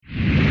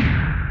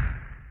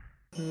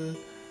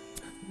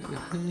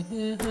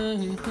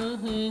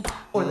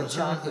Or the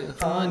chocolate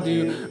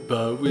fondue.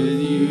 But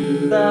with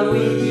you. But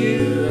with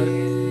you.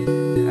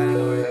 I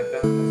know where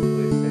that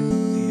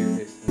see your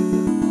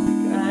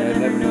distance. I've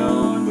never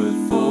known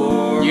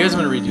before. You guys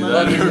want to redo that?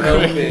 Love is an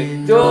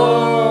open door.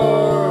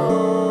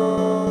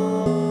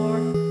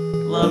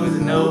 Love is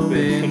an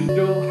open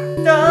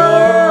door. door.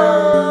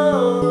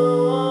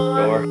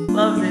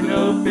 Love's an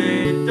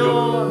open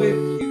door.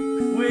 With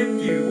you.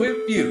 With you.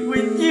 With you.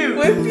 With you.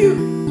 With you.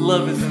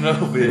 Love is an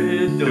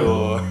open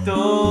door.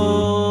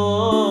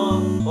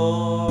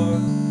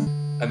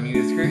 I mean,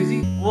 it's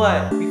crazy.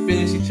 What? We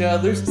finish each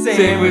other's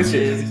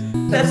Sandwiches.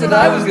 That's what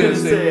I was gonna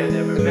say. I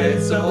never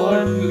met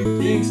someone who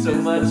thinks so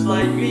much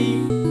like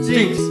me.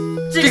 Jinx.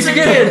 Jinx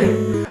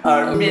again.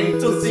 Our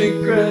mental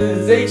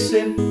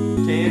synchronization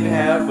can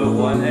have but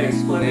one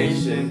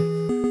explanation.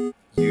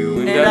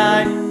 You And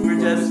I were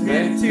just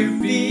meant to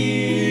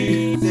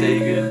be. Say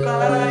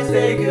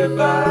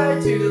goodbye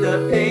to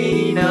the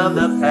pain of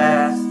the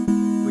past.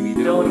 We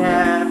don't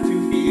have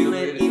to feel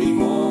it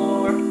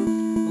anymore.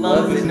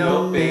 Love is an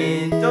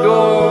open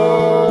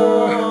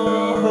door.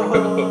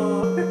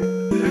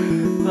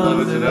 Love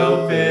is an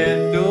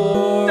open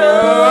door.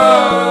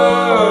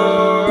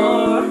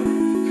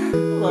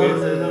 Love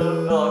is an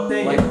open door. Oh,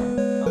 dang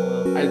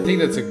it. I think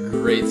that's a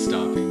great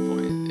stopping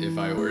point if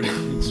I were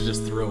to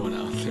just throw one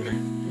out there.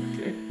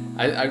 Okay.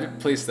 I would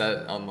place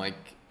that on like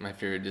my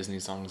favorite Disney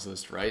songs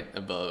list right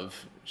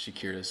above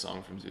Shakira's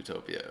song from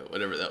Zootopia,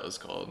 whatever that was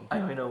called. I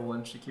only know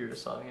one Shakira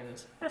song and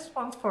it's this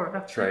one's for the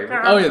Try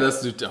Shakira. Oh yeah,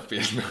 that's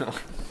Zootopia. No.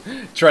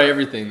 Try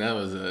Everything. That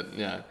was it.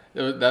 Yeah,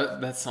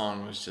 that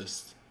song was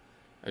just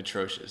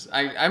atrocious.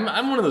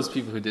 I'm one of those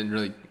people who didn't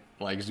really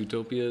like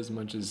Zootopia as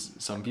much as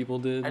some people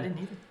did. I didn't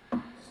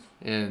either.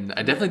 And I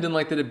definitely didn't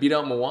like that it beat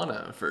out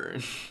Moana for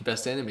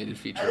best animated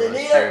feature I didn't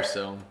last either. year.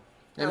 So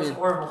That was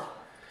horrible.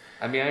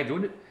 I mean, I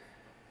enjoyed it,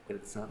 but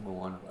it's not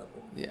Moana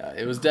level. yeah,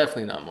 it was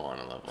definitely not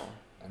Moana level.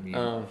 I mean,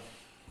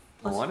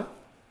 Plus- Moana?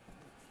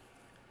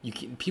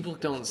 People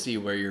don't see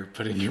where you're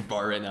putting your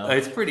bar right now.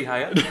 It's pretty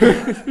high up.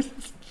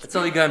 That's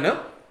all you gotta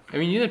know. I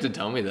mean, you don't have to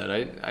tell me that.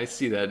 I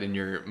see that in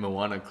your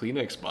Moana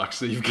Kleenex box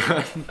that you've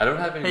got. I don't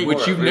have any Hey, more.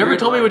 Which you've We never ran-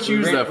 told me what you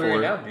we use ran- that we ran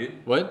for. out,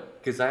 dude. What?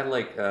 Because I had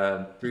like 3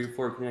 or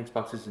 4 Kleenex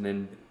boxes, and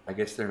then I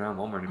guess they're not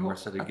Walmart anymore,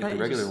 so they I get thought the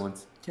you regular just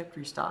ones. Kept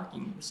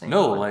restocking the same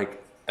No, one.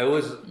 like it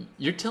was.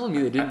 You're telling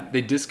me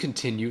they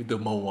discontinued the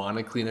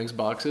Moana Kleenex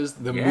boxes?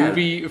 The Yeah,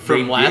 movie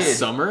from they last did.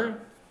 summer?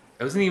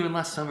 It wasn't even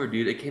last summer,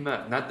 dude. It came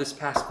out not this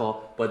past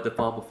fall, but the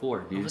fall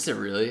before, dude. Was it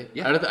really?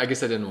 Yeah. I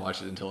guess I didn't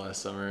watch it until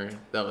last summer.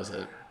 That was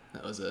it.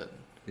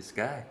 This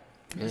guy.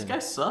 This Yeah. guy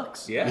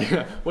sucks.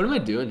 Yeah. What am I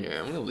doing here?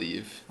 I'm gonna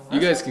leave. Well, You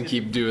that's guys can good.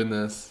 keep doing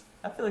this.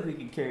 I feel like we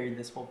could carry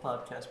this whole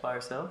podcast by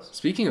ourselves.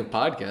 Speaking of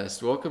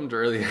podcasts, welcome to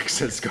Early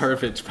Access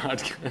Garbage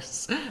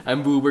Podcast.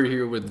 I'm Boober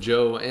here with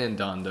Joe and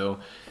Dondo.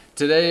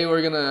 Today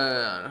we're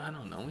gonna, I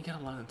don't know, we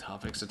got a lot of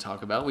topics to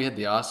talk about. We had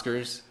the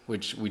Oscars,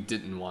 which we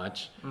didn't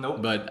watch.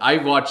 Nope. But I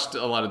watched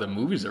a lot of the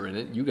movies that are in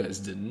it. You guys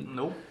didn't.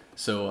 Nope.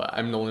 So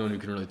I'm the only one who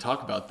can really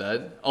talk about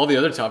that. All the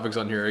other topics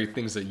on here are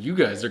things that you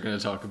guys are going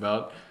to talk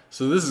about.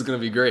 So this is going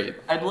to be great.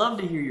 I'd love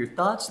to hear your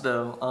thoughts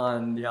though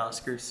on the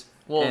Oscars.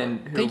 Well, and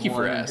who thank you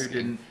for won and who asking.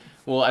 didn't.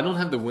 Well, I don't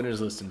have the winners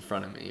list in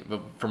front of me,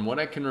 but from what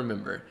I can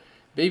remember,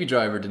 Baby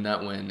Driver did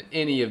not win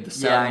any of the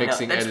sound Yeah, I know.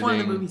 mixing, That's editing. one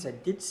of the movies I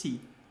did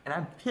see, and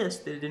I'm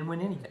pissed that it didn't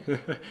win anything.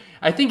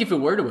 I think if it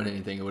were to win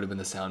anything, it would have been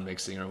the sound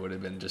mixing or it would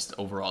have been just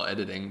overall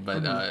editing.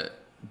 But Mm-hmm.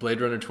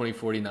 Blade Runner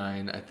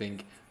 2049, I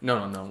think. No.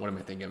 What am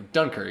I thinking of?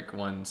 Dunkirk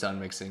won sound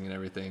mixing and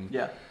everything.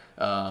 Yeah.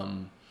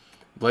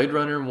 Blade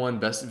Runner won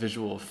Best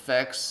Visual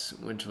Effects,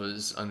 which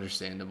was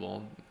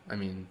understandable. I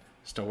mean,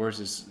 Star Wars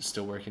is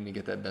still working to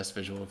get that Best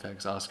Visual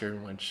Effects Oscar,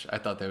 which I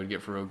thought they would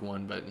get for Rogue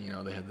One, but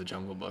they had the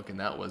Jungle Book, and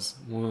that was,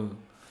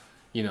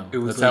 It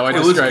was. that's how I it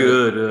was describe it.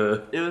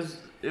 good. It was.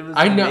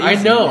 I know.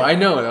 amazing,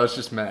 yeah. I was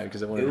just mad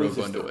because I wanted It was Rogue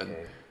One just to win.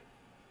 okay.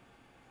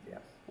 Yeah.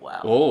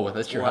 Wow. Oh,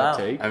 that's your Wow. hot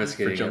take. I'm just for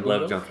kidding. I Jungle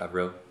love Book? Jon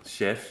Favreau.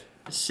 Chef.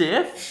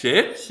 Schiff?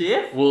 Chef.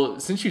 Schiff? Well,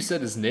 since you said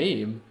his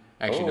name,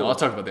 actually, no, Oh. I'll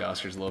talk about the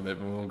Oscars a little bit,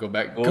 but we'll go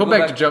back. We'll go go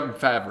back to back- Jon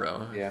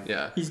Favreau. Yeah.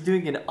 Yeah. He's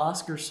doing an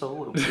Oscar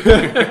solo.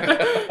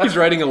 He's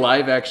writing a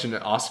live-action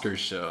Oscars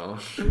show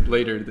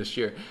later this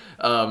year.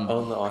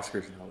 All the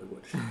Oscars in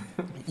Hollywood.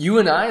 You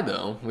and I,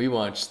 though, we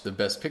watched the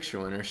Best Picture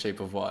winner, Shape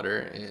of Water,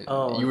 and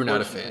Oh, you were not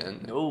a unfortunately.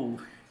 fan. No.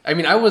 I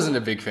mean, I wasn't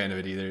a big fan of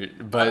it either,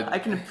 but I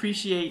can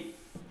appreciate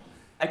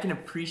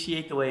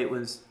the way it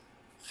was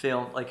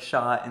filmed, like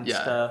shot and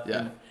Yeah, stuff,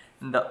 yeah.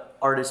 and the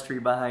artistry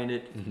behind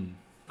it.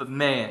 But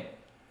man,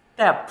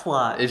 that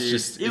plot. it's dude,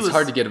 just it it's was,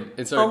 hard to get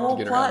it's The hard whole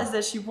to get plot around. is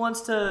that she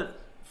wants to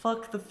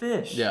fuck the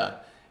fish. Yeah,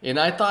 and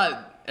I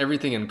thought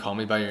everything in Call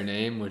Me by Your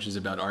Name, which is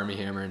about Armie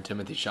Hammer and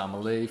Timothée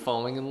Chalamet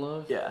falling in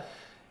love. Yeah.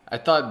 I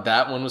thought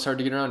that one was hard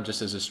to get around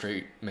just as a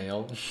straight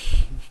male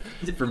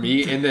for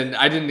me. And then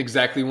I didn't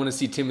exactly want to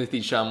see Timothée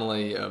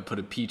Chalamet put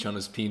a peach on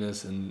his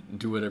penis and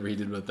do whatever he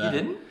did with You that.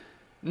 didn't?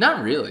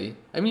 Not really.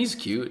 I mean, he's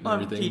cute and Well,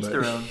 everything. teach but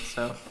their own.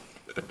 So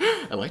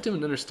I liked him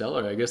in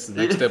Interstellar. I guess the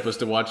next step was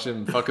to watch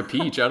him fuck a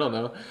peach. I don't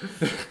know.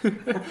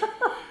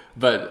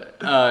 But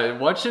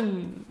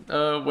watching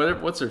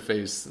what's her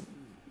face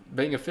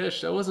bang a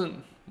fish, that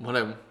wasn't what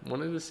I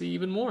wanted to see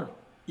even more.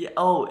 Yeah.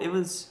 Oh, it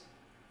was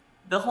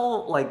the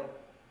whole like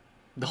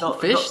The whole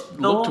fish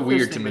the looked whole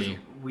weird fish to thing was me.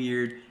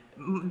 Weird.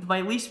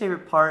 My least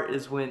favorite part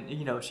is when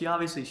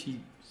she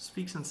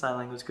speaks in sign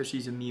language because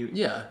she's a mute.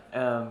 Yeah.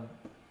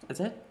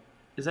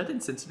 Is that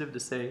insensitive to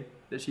say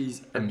that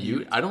she's A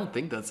mute? I don't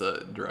think that's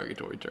a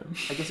derogatory term.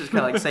 I guess it's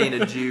kind of like saying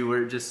a Jew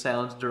where it just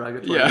sounds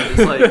derogatory. Yeah. But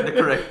it's like the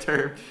correct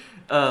term.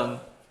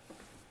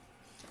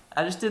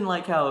 I just didn't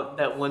like how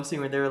that one scene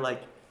where they were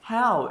like,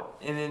 "How?"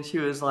 and then she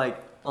was like,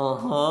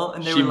 "Uh-huh,"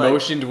 and they She were like,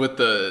 motioned with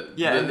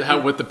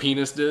what the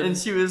penis did. and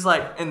she was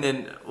like, and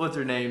then what's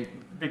her name?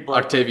 Big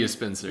black Octavia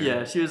Spencer.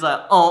 Yeah, she was like,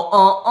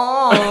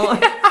 oh.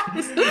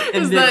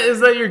 Is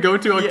that your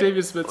go-to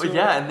Octavia Spencer? Well,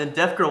 yeah, and then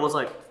Deaf Girl was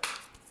like,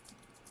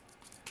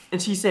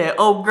 and she said,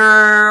 "Oh,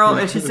 girl,"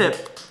 and she said,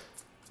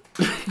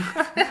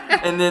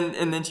 and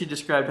then she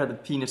described how the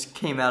penis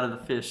came out of the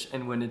fish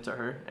and went into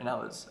her, and I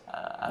was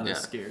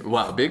scared.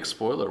 Wow, big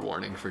spoiler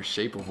warning for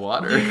Shape of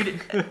Water. Dude,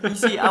 you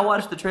see, I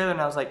watched the trailer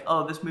and I was like,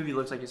 oh, this movie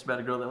looks like it's about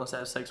a girl that wants to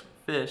have sex with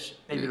fish.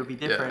 Maybe it'll be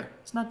different. Yeah.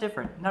 It's not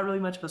different. Not really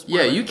much of a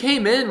spoiler. Yeah, you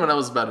came in when I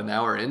was about an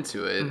hour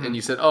into it, Mm-hmm. and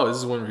you said, "Oh, this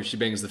is one where she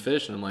bangs the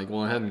fish," and I'm like,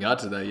 "Well, I hadn't got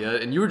to that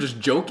yet." And you were just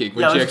joking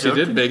when Yeah, I she was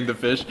actually joking. did bang the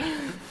fish.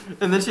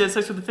 And then she had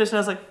sex with the fish, and I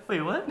was like,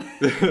 wait, what?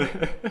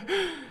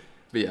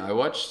 But yeah, I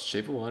watched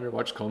Shape of Water,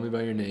 watched Call Me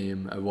by Your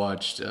Name. I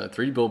watched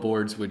 3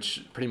 Billboards,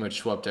 which pretty much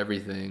swept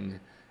everything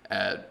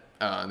at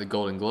the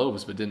Golden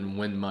Globes, but didn't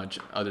win much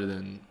other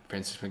than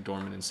Frances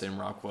McDormand and Sam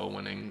Rockwell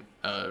winning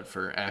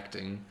for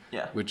acting.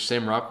 Yeah. Which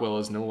Sam Rockwell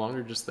is no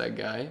longer just that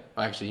guy.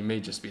 Actually, he may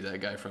just be that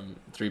guy from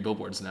 3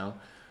 Billboards now.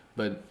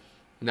 But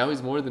now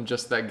he's more than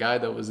just that guy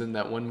that was in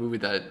that one movie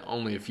that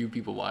only a few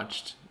people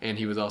watched. And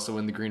he was also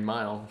in The Green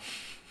Mile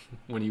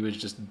when he was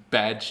just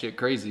bad shit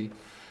crazy.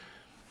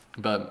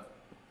 But...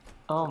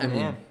 Oh, I man.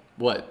 mean,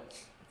 what?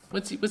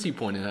 What's he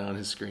pointing at on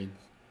his screen?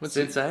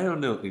 Since I don't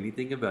know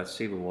anything about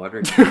Shape of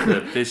Water,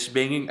 the fish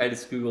banging, I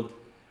just googled,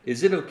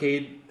 is it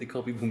okay to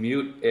call people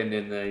mute? And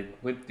then I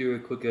went through a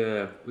quick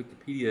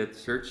Wikipedia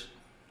search,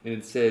 and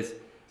it says,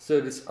 so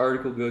this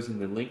article goes in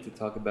the link to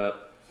talk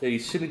about that you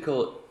shouldn't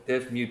call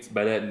deaf mutes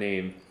by that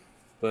name,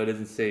 but it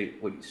doesn't say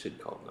what you should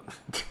call them.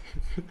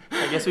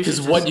 I guess we should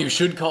Because what you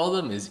should call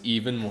them is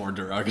even more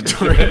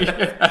derogatory.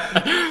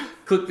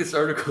 Click this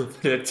article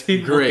for that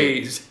 10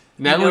 Great. ways.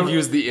 Now You know- we've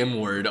used the M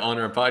word on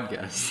our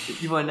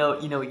podcast. You want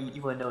to know?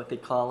 You want to know what they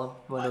call them?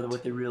 You want to know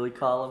what they really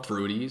call them?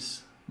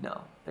 Fruities.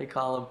 No, they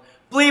call them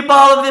bleep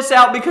all of this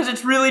out because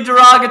it's really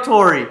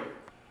derogatory.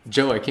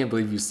 Joe, I can't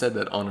believe you said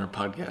that on our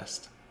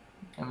podcast.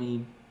 I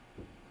mean,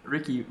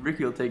 Ricky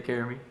will take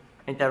care of me.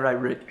 Ain't that right,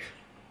 Rick?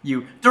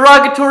 You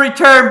derogatory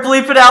term,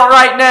 bleep it out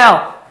right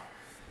now.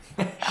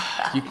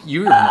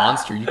 You're a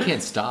monster. You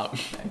can't stop.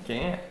 I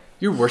can't.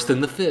 You're worse than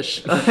the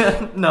fish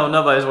No,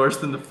 nobody's worse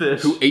than the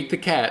fish. who ate the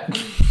cat.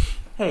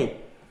 Hey.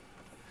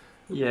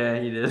 Yeah,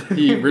 he did.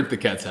 He ripped the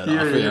cat's head He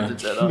off. really Yeah. ripped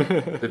its head off.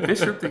 The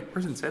fish ripped the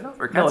person's head off?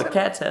 Or No, cat's a head?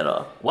 cat's head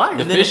off. Why?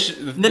 The And then, fish-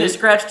 and then it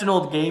scratched an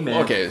old gay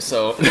man. Okay,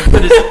 so And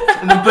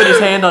then put his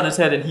hand on his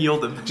head and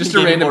healed him. just He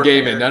a gave him random more gay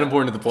hair. man, not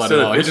important to the plot So at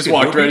the all. He fish just can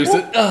walked heal around. He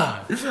people? said,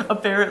 "Ah."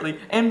 Apparently.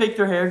 And make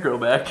their hair grow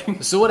back.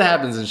 So what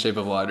happens in Shape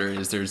of Water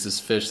is there's this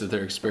fish that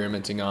they're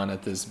experimenting on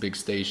at this big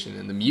station,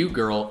 and the mute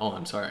girl. Oh,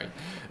 I'm sorry.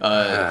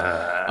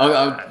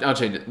 I'll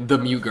change it. The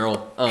mute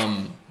girl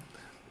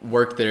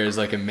worked there as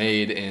like a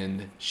maid,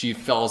 and she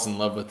falls in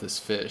love with this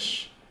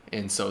fish,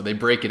 and so they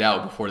break it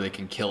out before they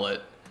can kill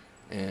it.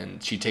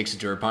 And she takes it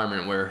to her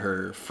apartment where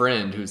her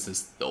friend, who's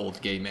the old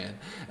gay man,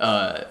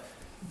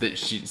 that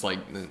she's like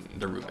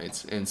the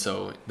roommates, and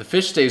so the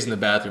fish stays in the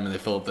bathroom, and they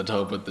fill up the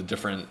tub with the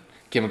different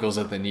chemicals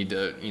that they need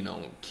to,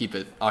 keep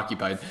it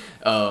occupied.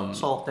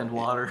 Salt and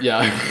water.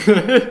 Yeah,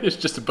 it's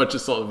just a bunch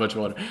of salt and a bunch of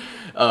water,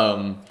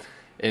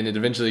 and it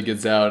eventually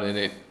gets out, and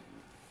it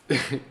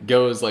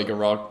goes like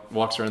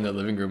walks around their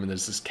living room, and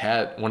there's this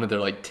cat, one of their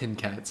like 10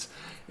 cats,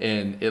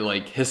 and it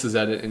like hisses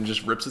at it and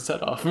just rips its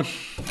head off.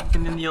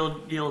 And then the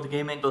old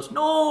gay man goes,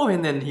 no!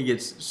 And then he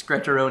gets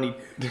scratcheroni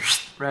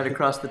right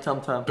across the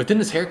tum-tum. But then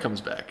his hair comes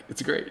back.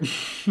 It's great.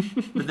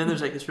 But then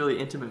there's like this really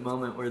intimate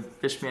moment where the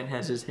fish man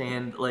has his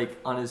hand like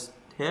on his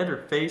head or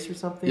face or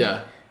something.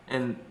 Yeah.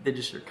 And they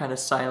just are kind of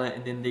silent,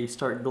 and then they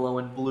start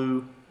glowing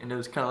blue, and it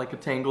was kind of like a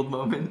Tangled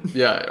moment.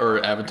 Yeah,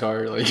 or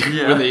Avatar, like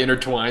Yeah. when they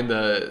intertwine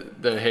the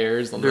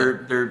hairs on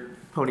Their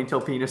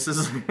ponytail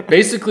penises.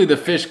 Basically, the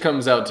fish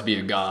comes out to be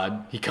a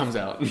god. He comes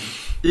out.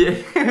 Yeah.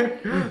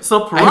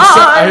 Surprise!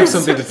 I have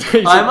something to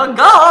tell you. I'm a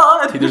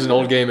god! There's an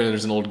old game and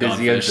there's an old Does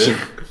he godfish.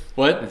 unzip?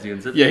 What? Does he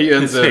unzip? Yeah, he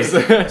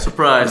unzips.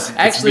 Surprise.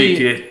 actually, me,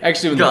 kid.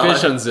 when God. the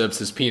fish unzips,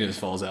 his penis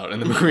falls out in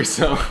the movie.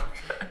 So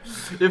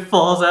It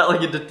falls out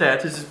like it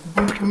detaches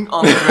on the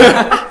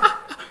ground.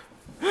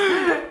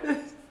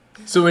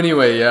 So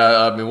anyway,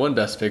 yeah, I mean, won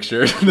Best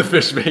Picture. The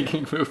fish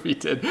banking movie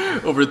did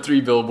over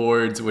 3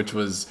 billboards, which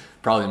was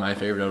probably my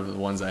favorite of the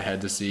ones I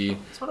had to see.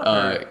 That's what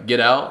I heard. Get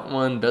Out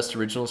won Best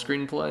Original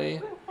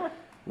Screenplay,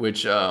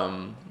 which I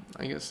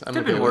guess I'm Could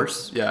have been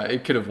worse. Yeah,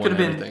 it could have won Could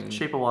have everything. been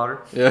Shape of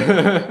Water.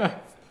 Yeah.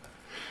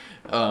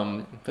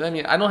 But I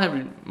mean, I don't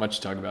have much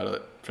to talk about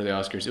it for the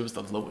Oscars. It was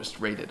the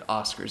lowest rated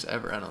Oscars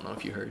ever. I don't know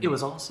if you heard. It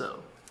was also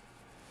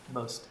the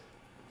most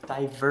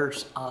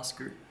diverse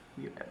Oscar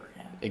we've ever had.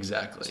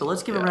 Exactly. So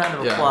let's give a Yeah. round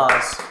of Yeah.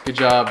 applause. Good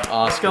job,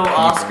 Oscar. go, people,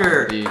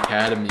 Oscar. The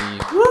Academy.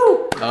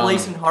 Woo!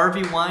 Replacing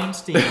Harvey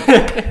Weinstein.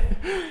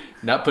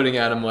 Not putting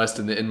Adam West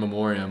in the In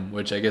Memoriam,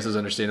 which I guess is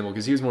understandable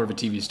because he was more of a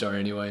TV star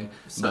anyway.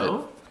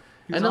 So,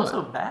 he I was know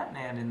also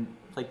Batman in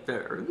like the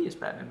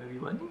earliest Batman movie,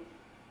 wasn't he?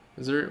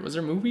 Was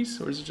there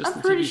movies or is it just I'm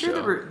the pretty TV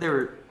sure show? there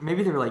were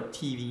maybe they were like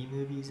TV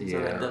movies, and so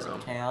Yeah, I that don't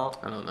doesn't count.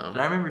 I don't know.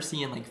 But I remember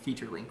seeing like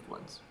feature length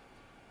ones.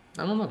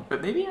 I don't know.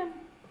 But maybe I'm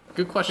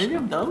Good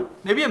question. dumb.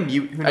 Maybe I'm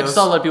mute. Who knows? I just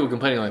saw a lot of people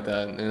complaining like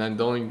that, and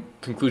the only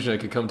conclusion I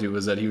could come to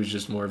was that he was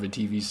just more of a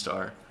TV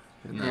star.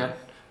 And that Yeah.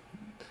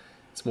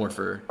 It's more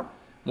for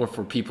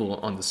people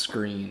on the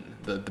screen,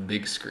 the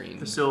big screen.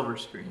 The silver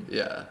screen.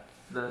 Yeah.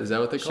 The Is that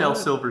what they call Shel it?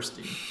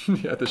 Silverstein.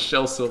 Yeah, the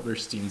Shel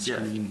Silverstein Yeah.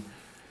 screen.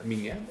 I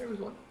mean, yeah, there was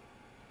one.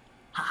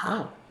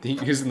 Oh, he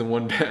was in the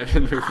one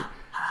Batman movie.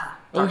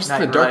 Oh, he's in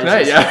the Knight Dark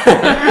Knight, Rises.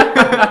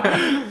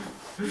 yeah.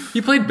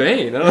 He played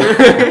Bane. I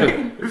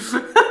don't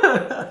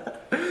know.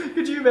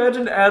 Could you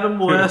imagine Adam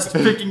West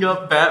picking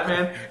up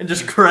Batman and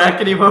just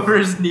cracking him over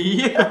his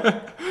knee?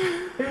 I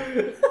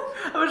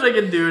wish I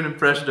could do an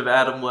impression of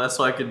Adam West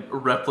so I could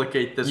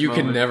replicate this You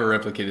moment. can never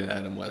replicate an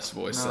Adam West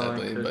voice, No, I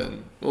sadly, but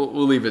couldn't.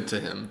 we'll leave it to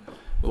him.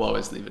 We'll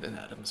always leave it in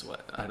Adam's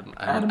West. Adam's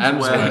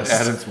West.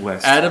 Adam's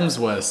West. Adam's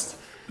West.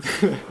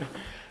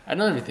 I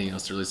don't have anything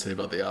else to really say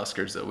about the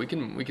Oscars, though. We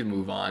can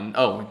move on.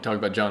 Oh, we can talk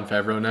about Jon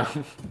Favreau now.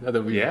 Now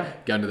that we've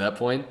gotten to that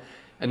point.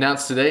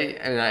 Announced today,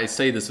 and I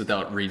say this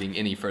without reading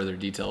any further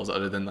details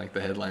other than like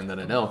the headline that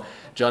I know.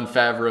 Jon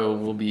Favreau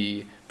will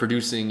be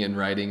producing and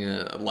writing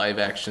a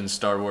live-action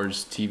Star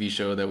Wars TV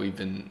show that we've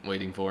been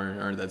waiting for,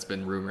 or that's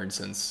been rumored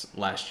since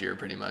last year,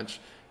 pretty much.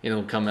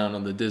 It'll come out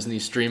on the Disney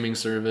streaming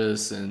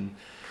service, and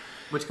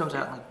Which comes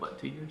out in like, what,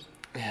 2 years?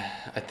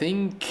 I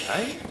think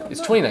I don't it's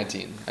know.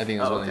 2019. I think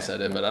is Oh, when they okay.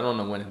 said it, but I don't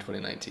know when in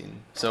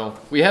 2019. So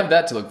we have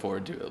that to look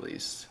forward to at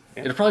least.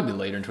 Yeah. It'll probably be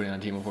later in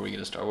 2019 before we get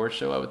a Star Wars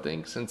show, I would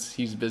think, since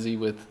he's busy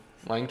with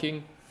Lion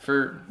King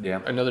for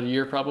another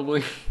year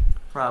probably.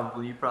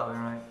 Probably. You're probably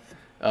right.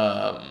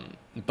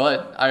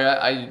 But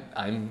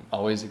I'm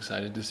always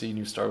excited to see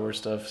new Star Wars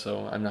stuff,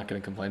 so I'm not going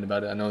to complain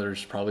about it. I know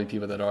there's probably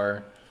people that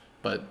are,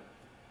 but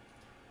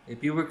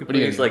If you were do you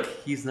complaining, it's think?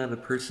 like he's not a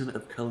person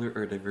of color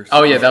or diversity.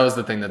 oh yeah, that was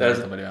the thing that That's-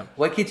 was somebody out.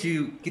 Why can't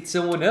you get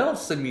someone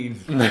else? I mean,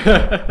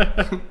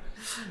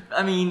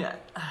 I mean,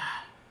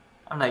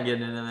 I'm not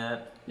getting into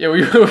that. Yeah,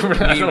 we.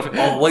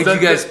 why'd you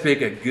guys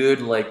pick a good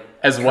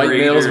As white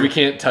males, creator? we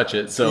can't touch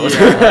it. So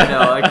Yeah,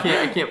 no, I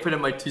can't put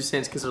in my 2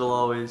 cents because it'll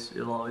always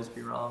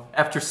be wrong.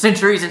 After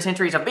centuries and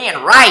centuries of being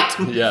right.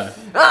 Yeah.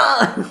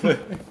 Ah!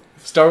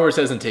 Star Wars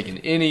hasn't taken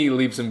any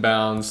leaps and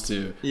bounds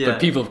to Yeah.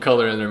 put people of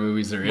color in their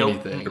movies or Nope.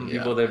 anything. From Yeah.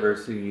 people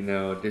diversity,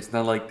 it's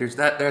not like there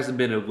hasn't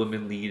been a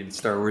woman lead in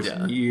Star Wars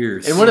Yeah. in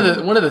years. And one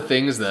of the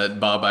things that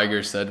Bob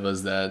Iger said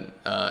was that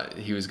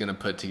he was going to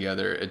put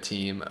together a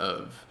team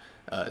of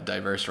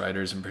diverse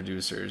writers and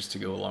producers to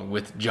go along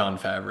with Jon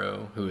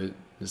Favreau, who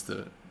is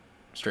the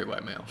straight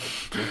white male,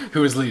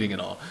 who is leading it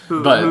all.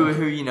 Who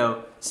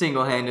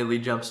single-handedly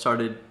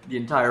jump-started the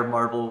entire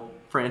Marvel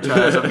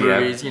franchise of Yeah.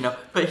 movies,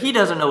 but he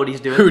doesn't know what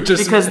he's doing Who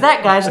just- because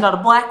that guy's not a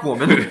black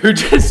woman. who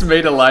just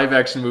made a live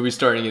action movie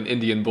starring an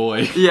Indian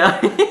boy. Yeah,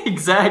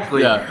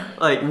 exactly. Yeah.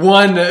 Like,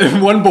 One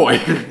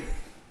boy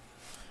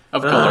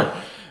of Ugh. color.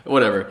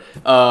 Whatever.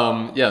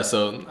 Yeah,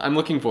 so I'm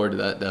looking forward to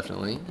that,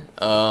 definitely.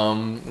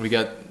 We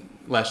got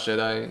Last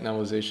Jedi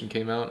novelization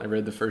came out. I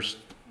read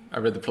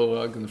the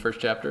prologue in the first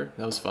chapter.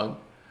 That was fun.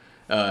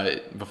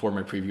 Before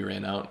my preview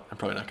ran out. I'm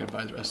probably not going to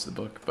buy the rest of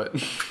the book, but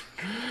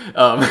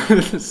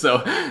so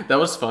that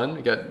was fun.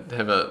 We got to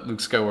have a Luke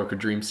Skywalker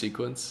dream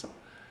sequence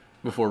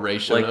before Rey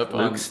showed up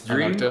Luke's on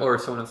dream Octo. or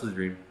someone else's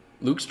dream.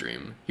 Luke's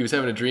dream. He was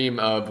having a dream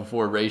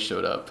before Rey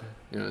showed up.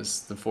 It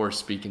was the Force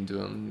speaking to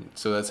him,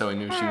 so that's how he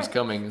knew she was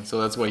coming. And so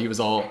that's why he was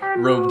all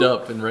robed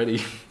up and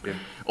ready, Yeah.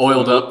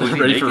 oiled up Was and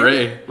he ready for naked?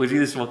 Rey. Was he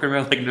just walking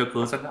around like no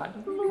clothes on?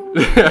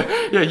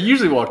 Yeah, he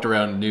usually walked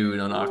around nude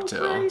on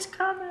Octo. Rey's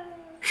coming.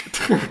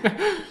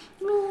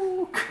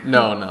 Luke.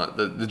 No.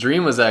 The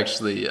dream was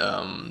actually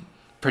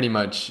pretty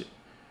much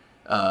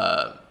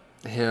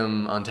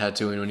him on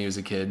Tatooine when he was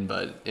a kid,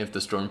 but if the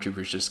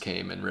stormtroopers just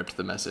came and ripped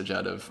the message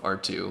out of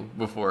R2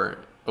 before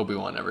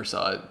Obi-Wan ever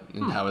saw it,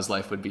 and how his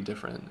life would be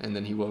different. And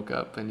then he woke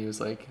up and he was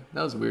like,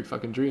 that was a weird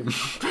fucking dream.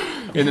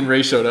 And then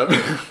Rey showed up.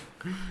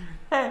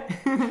 Hey,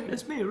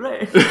 it's me,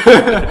 Rey.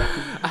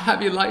 I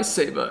have your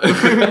lightsaber.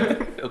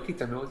 Okay,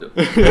 tell me what's up.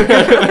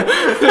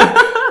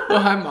 Oh,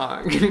 hi,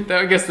 Mark.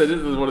 I guess that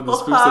is one of the Oh,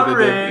 spoofs that hi,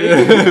 they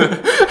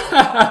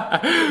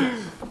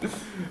did.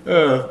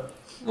 Yeah.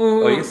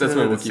 Oh, I guess That's that's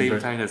my at the Wookiee same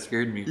bird. time that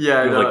scared me. Yeah,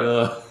 I You're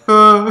know.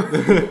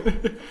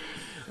 like,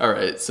 All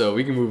right, so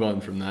we can move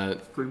on from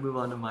that. Can we move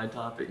on to my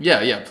topic?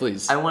 Yeah,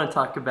 please. I want to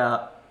talk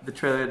about the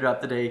trailer that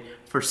dropped today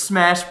for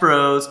Smash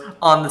Bros.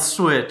 On the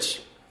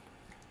Switch.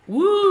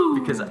 Woo!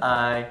 Because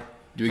I...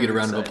 Do we get a am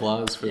round of excited.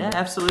 applause for Yeah, that?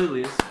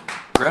 absolutely.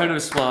 round of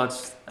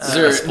applause.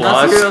 Sir,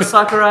 Natsuko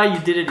Sakurai, you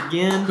did it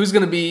again. Who's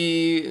gonna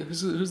be?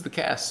 Who's the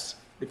cast?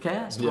 The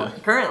cast? Yeah. Well,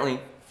 currently,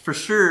 for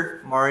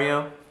sure,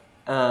 Mario.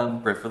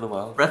 Breath of the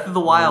Wild. Breath of the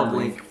Wild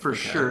Link. Link, for Okay.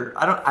 sure.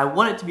 I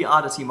want it to be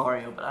Odyssey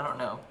Mario, but I don't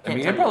know. I Can't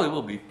mean, tell it you. probably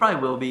will be.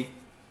 Probably will be.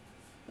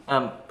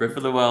 Breath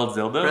of the Wild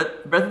Zelda.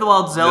 Breath of the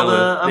Wild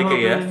Zelda, I'm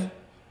AKF. hoping.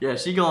 Yeah,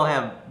 she gonna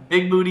have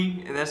big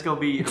booty, and that's gonna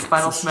be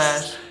Final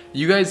Smash.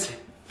 You guys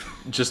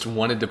just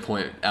wanted to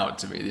point out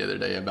to me the other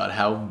day about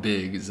how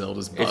big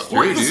Zelda's butt It's was.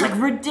 Well, true, it's dude.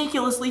 like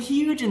ridiculously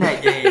huge in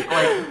that game.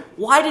 Like,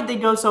 why did they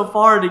go so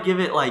far to give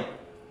it like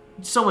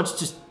so much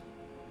just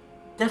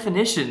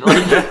definition?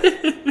 Like,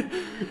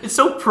 it's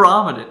so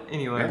prominent.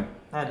 Anyway, Yeah.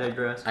 I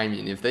digress. I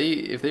mean, if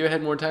they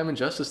had more time in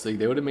Justice League,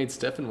 they would have made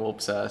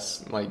Steppenwolf's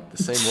ass like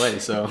the same way.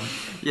 So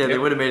Yeah, they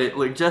would have made it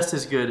look just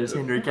as good as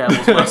Henry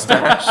Cavill's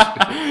mustache.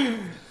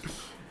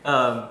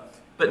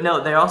 But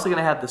no, they're also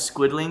gonna have the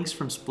Squidlings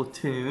from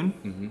Splatoon,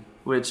 Mm-hmm.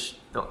 which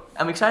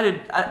I'm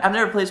excited. I've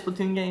never played a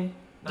Splatoon game,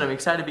 but I'm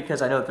excited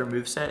because I know that their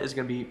moveset is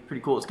gonna be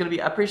pretty cool. It's gonna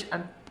be I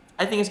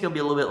think it's gonna be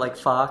a little bit like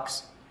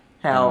Fox,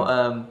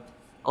 how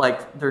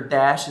like their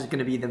dash is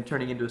gonna be them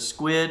turning into a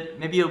squid.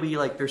 Maybe it'll be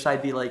like their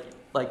side be like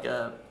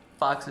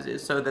Fox's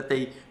is, so that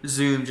they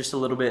zoom just a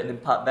little bit and then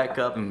pop back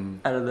up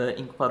out of the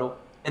ink puddle.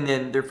 And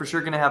then they're for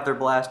sure gonna have their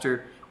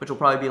blaster, which will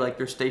probably be like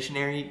their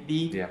stationary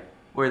B, Yeah.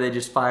 where they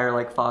just fire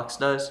like Fox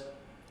does.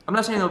 I'm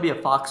not saying there'll be a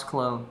Fox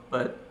clone,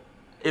 but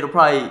it'll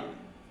probably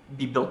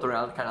be built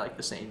around kind of like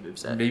the same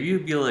moveset. Maybe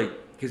it'd be like,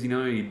 because you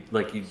know, you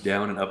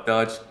down and up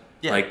dodge.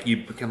 Yeah. Like you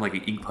become like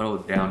an ink puddle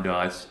with down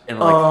dodge, and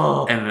like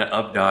Oh. and an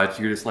up dodge,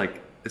 you're just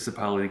like it's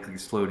probably like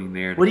floating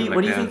there. What do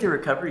you think the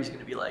recovery is going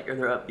to be like, or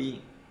their up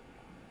B?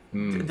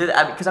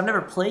 Because I've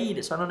never played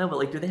it, so I don't know. But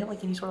like, do they have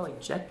like any sort of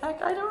like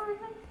jetpack item or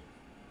anything?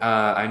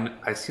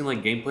 I've seen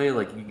like gameplay,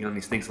 like you get on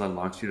these things that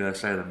launch you to the other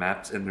side of the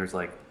maps, and there's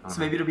like I don't So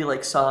know. maybe it'll be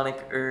like Sonic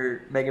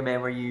or Mega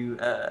Man, where you.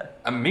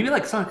 Maybe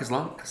like Sonic,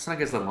 because Sonic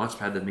has the launch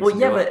pad that makes. Well,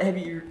 you yeah, go but up. have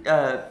you?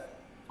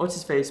 What's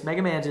his face?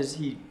 Mega Man just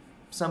he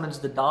summons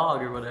the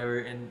dog or whatever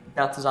and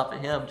bounces off at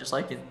him, just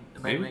like in the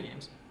Mega Maybe. Man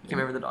games. I can't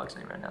remember the dog's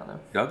name right now though.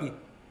 Doggy.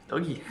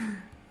 Doggy.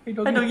 Hey,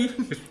 Hi, doggy.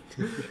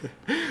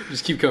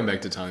 just keep coming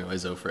back to Tommy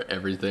Wiseau for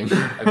everything.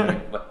 I mean,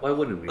 why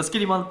wouldn't we? Let's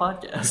get him on the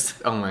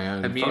podcast. Oh my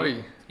god! I mean,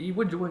 probably, he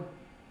would join.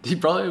 he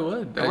probably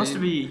would. He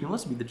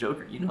wants to be the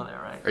Joker. You know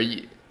that, right? Are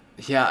you?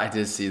 Yeah, I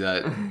did see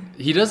that.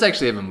 He does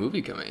actually have a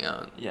movie coming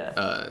out.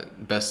 Yeah.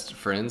 Best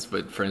Friends,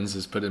 but Friends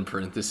is put in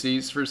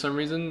parentheses for some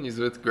reason. He's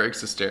with Greg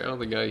Sestero,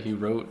 the guy who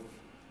wrote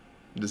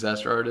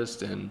Disaster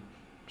Artist and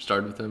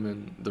starred with him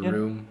in The Yeah.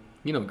 Room.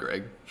 You know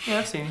Greg. Yeah,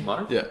 I've seen him.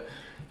 Mark? Yeah.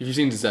 If you've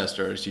seen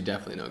Disaster Artist, you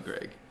definitely know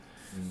Greg.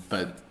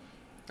 But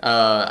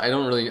I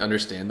don't really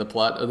understand the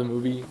plot of the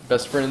movie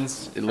Best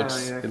Friends. It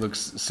looks yeah. it looks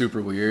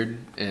super weird,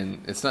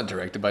 and it's not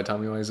directed by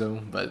Tommy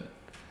Wiseau, but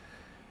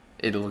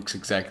it looks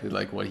exactly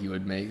like what he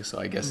would make. So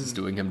I guess it's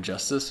doing him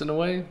justice in a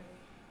way.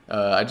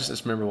 I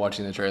just remember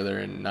watching the trailer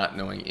and not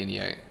knowing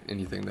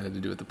anything that had to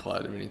do with the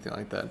plot or anything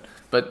like that.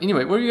 But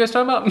anyway, what were you guys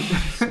talking about?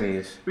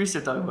 Smash. We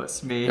start talking about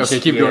Smash. Okay,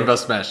 keep Yeah. going about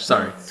Smash.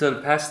 Sorry. So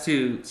the past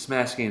two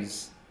Smash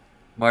games,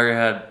 Mario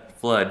had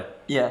Flood,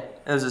 Yeah,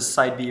 it was a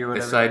side B or a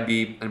whatever. side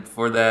B, and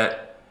before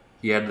that,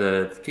 he had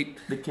the cape.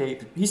 The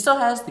cape. He still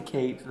has the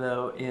cape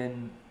though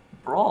in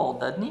Brawl,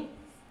 doesn't he?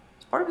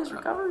 It's part of his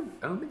recovery.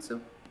 I don't think so.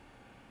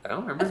 I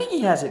don't remember. I think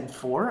he has it in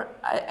 4.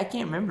 I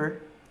can't remember.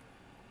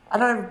 I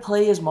don't ever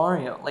play as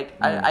Mario. Like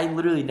I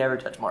literally never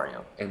touch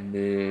Mario. And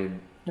then,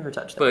 Never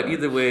touched that. but one.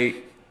 either way,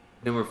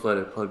 No More Flood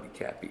would probably be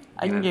Cappy.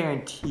 I can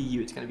guarantee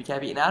you it's gonna be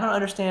Cappy. And I don't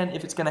understand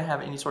if it's gonna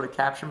have any sort of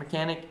capture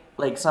mechanic,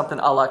 like something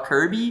a la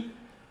Kirby,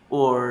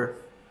 or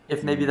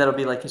if maybe that'll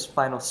be like his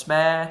final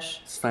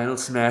smash. His final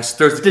Smash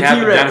throws the The cap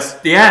and T-Rex.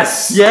 down.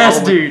 Yes. Yes, Oh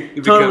my- dude.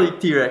 you become- Totally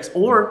T-Rex.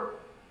 Or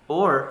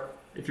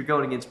if you're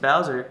going against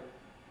Bowser,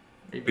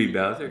 maybe Be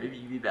Bowser? Maybe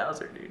you be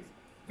Bowser, dude.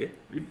 Yeah.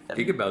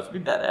 That'd Giga Bowser.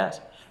 That'd be badass.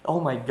 Oh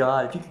my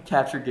god, if you could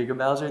capture Giga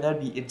Bowser, that'd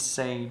be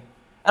insane.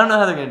 I don't know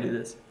how they're gonna do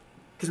this.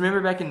 Because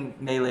remember back in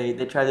Melee,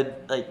 they tried to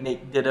like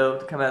make Ditto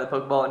to come out of the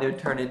Pokeball and it would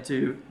turn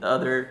into the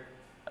other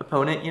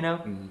opponent, you know?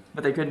 Mhm.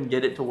 But they couldn't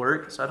get it to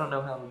work, so I don't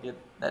know how they'll get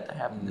that to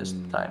happen this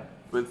time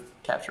with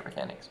capture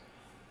mechanics.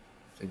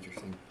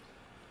 Interesting.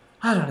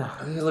 I don't know.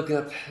 I'm gonna look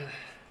up.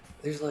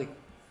 There's like.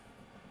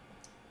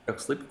 Oh,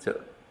 Sleepy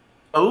Toad.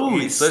 Oh,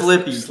 Hey,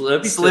 Slippy.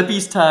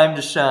 Slippy's time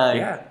to shine.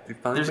 Yeah. they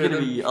finally There's put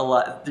gonna him- be a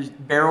lot. There's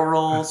barrel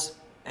rolls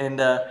and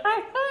hey,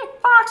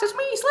 Fox, it's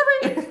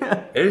me, Slippy.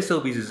 Eddie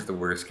Sylvie's is the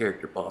worst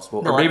character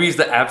possible. No, or maybe he's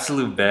the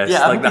absolute best. Yeah,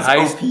 I like think the he's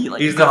highest. OP,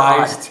 like he's God. the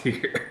highest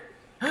tier.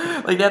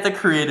 Like they have to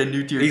create a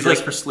new tier He's just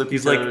like for Slippy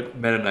He's Toad. like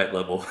Meta Knight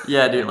level.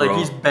 Yeah, dude. Like Bro.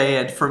 he's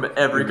banned from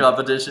every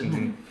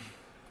competition.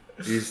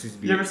 He just needs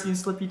to be- You ever seen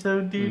Slippy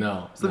Toad, dude?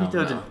 No, Slippy no,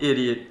 Toad's no. an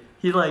idiot.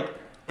 He like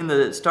in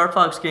the Star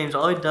Fox games,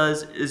 all he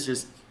does is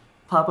just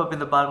pop up in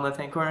the bottom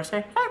left-hand corner and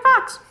say, "Hey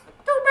Fox,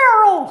 do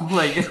barrel!"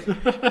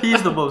 Like,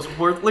 he's the most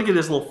worth. Look at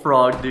this little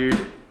frog,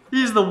 dude.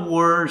 He's the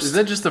worst. Is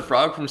that just the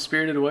frog from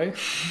Spirited Away?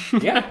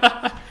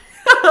 Yeah.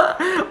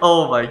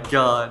 Oh my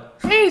god.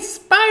 Hey,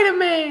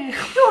 Spider-Man! Do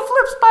a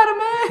flip,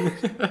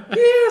 Spider-Man!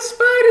 Yeah,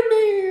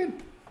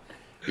 Spider-Man.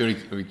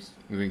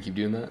 You gonna keep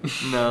doing that?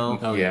 No.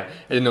 Oh Yeah.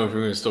 I didn't know if we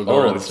were gonna still go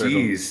Oh, around the circle.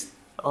 jeez.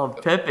 Oh,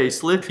 Pepe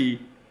Slippy.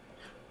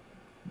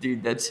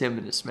 Dude, that's him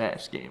in a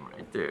Smash game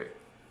right there.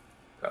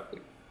 Probably.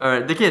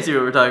 Alright, they can't see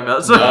what we're talking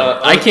about. So,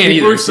 I can't people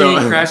either, were saying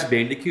so- Crash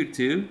Bandicoot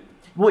too.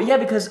 well, yeah,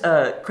 because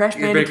Crash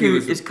Yeah, Bandicoot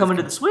Bandicoot is coming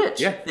to the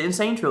Switch. Yeah. The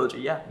Insane Trilogy,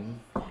 yeah.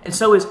 And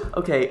so is,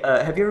 okay,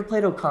 have you ever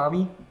played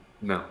Okami?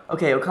 No.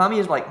 Okay, Okami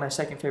is like my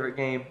second favorite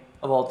game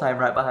of all time,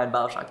 right behind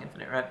Bioshock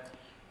Infinite, right?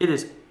 It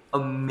is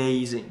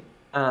amazing.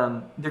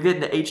 They're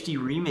getting the HD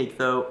remake,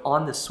 though,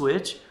 on the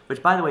Switch,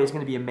 which, by the way, is going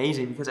to be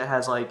amazing because it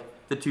has, like,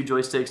 the 2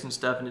 joysticks and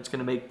stuff, and it's going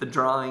to make the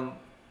drawing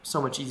so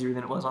much easier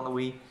than it was on the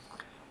Wii.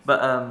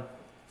 But,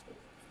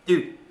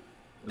 dude,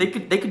 they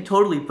could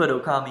totally put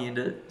Okami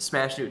into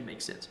Smash, and it would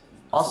make sense.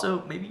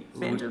 Also, maybe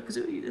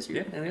Banjo-Kazooie this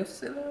year. Yeah, and they also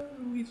said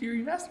Luigi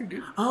Remastered,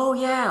 dude. Oh,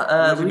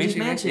 yeah, Luigi's Luigi's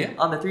Mansion, Mansion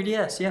on the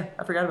 3DS, yeah.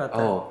 I forgot about that.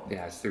 Oh,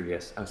 yeah, it's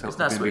 3DS. I was It's hoping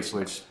not it'd be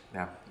Switch. Switch.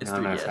 No, It's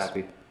I'm not as 3DS.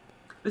 happy.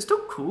 It's still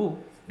cool.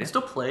 I Yeah.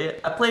 still play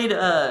it. I played,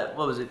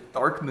 what was it,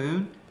 Dark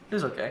Moon? It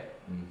was okay.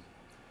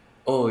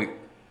 Oh,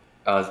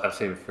 I'll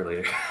save it for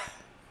later.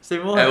 Say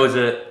what? That was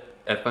a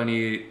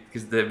funny,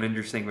 because the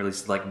Avengers thing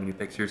releases like mini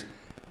pictures.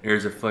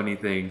 There's a funny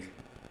thing.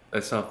 I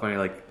saw a funny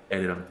like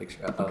edit on the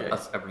picture. Okay.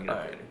 I'll bring it up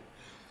Alright.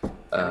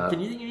 later. Can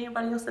you think of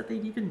anybody else that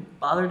they'd even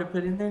bother to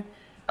put in there?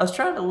 I was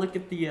trying to look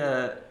at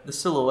the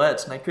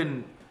silhouettes and I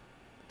couldn't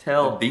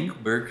tell.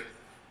 Dinkleberg.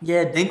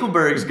 Yeah,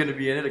 Dinkelberg's gonna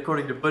be in it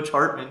according to Butch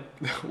Hartman.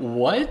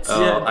 What?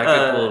 Oh, Yeah, I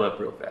could pull it up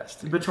real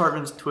fast. Butch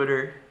Hartman's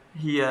Twitter.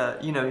 He,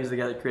 he's the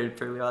guy that created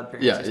Fairly Odd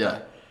Parents. Yeah, and yeah.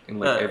 stuff. And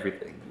like Uh,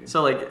 everything. Dude.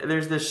 So like,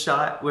 there's this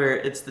shot where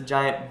it's the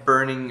giant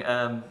burning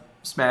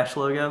Smash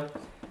logo,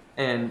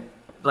 and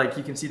like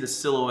you can see the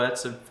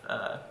silhouettes of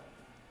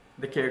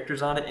the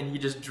characters on it, and he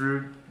just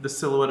drew the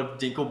silhouette of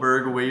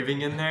Dinkelberg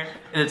waving in there,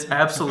 and it's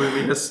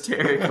absolutely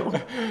hysterical.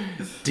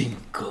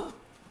 Dinkle.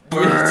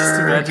 Yeah, just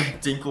imagine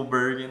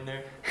Dinkelberg in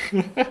there.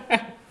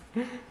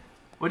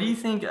 What do you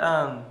think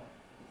Breath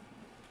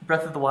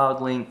of the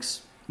Wild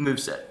Link's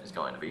moveset is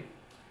going to be?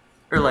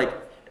 Or like,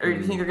 or do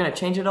you think they're going to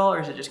change it all, or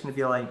is it just going to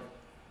be like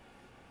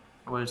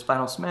what his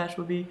Final Smash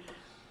would be?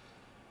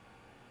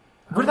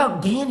 What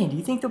about Ganon? Do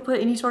you think they'll put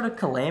any sort of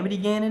Calamity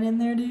Ganon in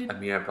there, dude? I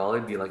mean, I'd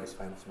probably be like his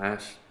Final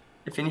Smash.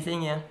 If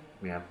anything, yeah.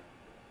 Yeah.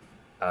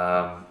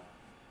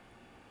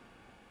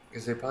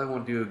 Because they probably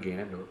won't do a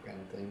Ganondorf kind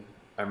of thing.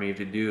 I mean, if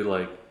they do,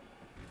 like,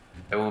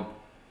 it won't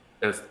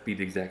be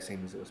the exact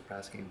same as it was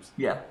past games.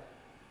 Yeah.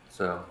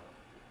 So,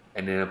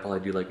 and then I'll probably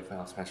do like a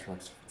Final Smash for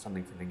like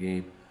something from the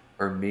game,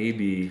 or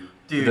maybe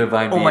Dude, the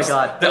Divine oh my Beast.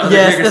 god. The other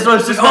Yes, characters- that's what I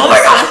was just Oh my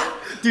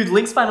god! Dude,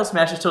 Link's Final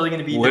Smash is totally going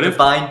to be What the if-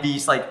 Divine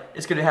Beast. Like,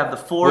 it's going to have the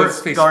 4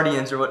 What's face-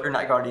 Guardians, or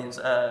not Guardians,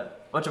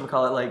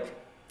 whatchamacallit, like,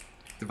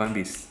 Divine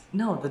Beast.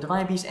 no, the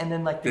Divine Beast, and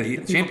then like The,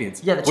 people-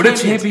 champions. Yeah, the what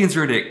champions. if champions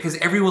are in it? Because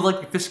everyone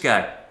liked the fish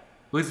guy.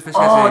 Who's the fish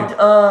guy's name?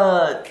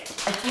 Oh,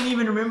 I can't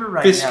even remember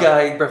right Fish now.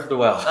 guy, Breath of the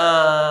Wild.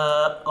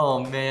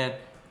 Oh man.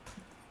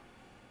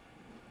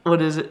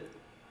 What is it?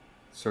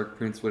 Sark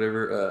Prince,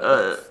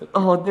 whatever.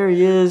 Oh, there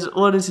he is.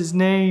 What is his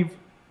name?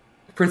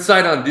 Prince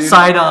Sidon, dude.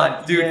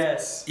 Sidon. Dude,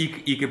 Yes.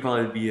 You could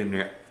probably be in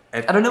there.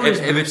 If, I don't know what if,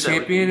 his if a moveset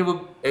would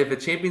champion, if a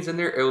champion's in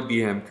there, it would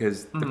be him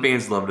because the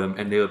fans loved him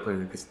and they would put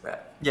him because of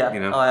that. Yeah. you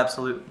know. Oh,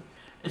 absolutely.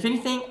 If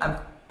anything, I'm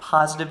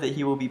positive that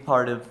he will be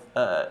part of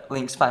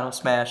Link's Final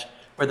Smash,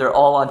 where they're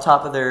all on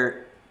top of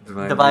their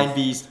Divine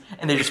Beast,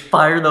 and they just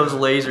fire those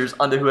lasers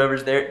onto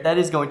whoever's there. That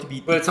is going to be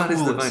But the it's not his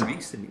coolest. Divine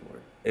Beast anymore.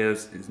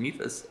 It's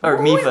Mipha's. Or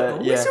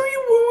Mipha, yeah. What's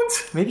you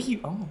want? Maybe he.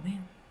 Oh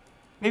man.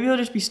 Maybe he'll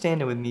just be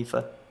standing with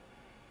Mipha.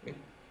 Yeah.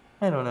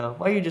 I don't know.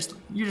 Why you're just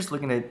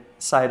looking at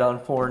Sidon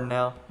porn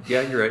now?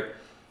 Yeah, you're right.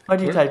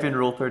 Why'd you What? type in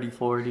Rule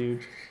 34,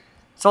 dude?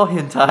 It's all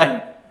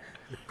hentai.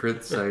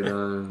 Prince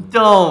Sidon.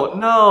 Don't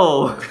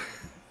no.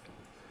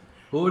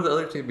 What were the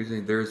other champions'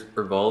 names? There's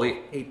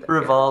Rivali. Hate that guy.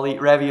 Rivali,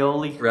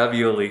 Ravioli.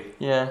 Ravioli.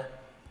 Yeah.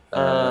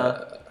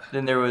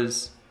 Then there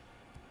was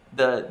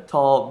the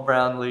tall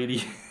brown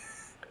lady.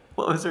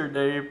 What was her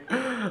name?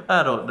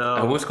 I don't know. I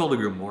almost called it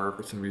Grimoire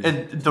for some reason.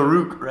 And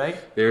Daruk, right?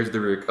 There's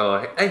Daruk.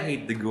 Oh, I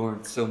hate the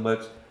Gorn so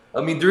much.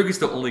 I mean, Daruk is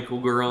the only cool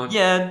Goron.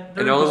 Yeah. And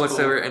the Daruk only was one cool.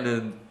 ever, and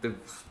then the,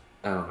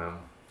 I don't know,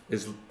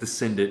 is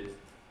Descendant.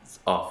 It's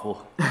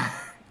awful.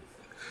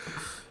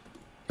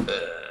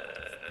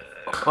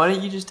 Why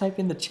don't you just type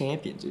in the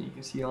champions and you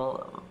can see all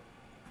of them?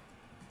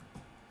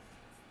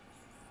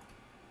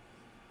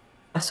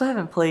 I still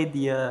haven't played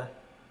the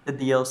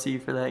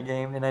DLC for that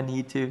game, and I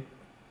need to.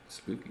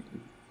 Spooky,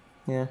 dude.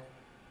 Yeah.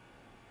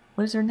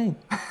 What is her name?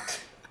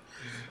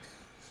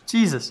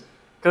 Jesus.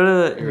 Go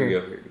to the. Here we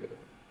go.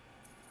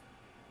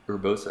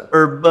 Urbosa.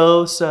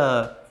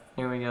 Urbosa.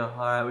 Here we go.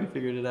 All right, we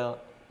figured it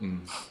out. Mm.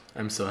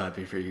 I'm so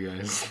happy for you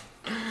guys.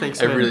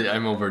 Thanks, man.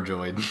 I'm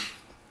overjoyed.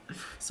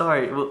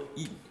 Sorry. Well,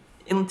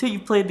 until you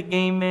played the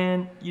game,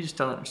 man, you just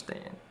don't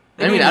understand.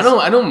 The I mean, game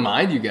I don't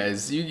mind you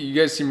guys. You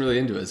guys seem really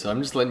into it, so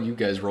I'm just letting you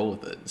guys roll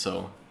with it.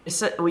 So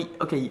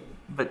okay,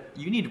 but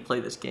you need to play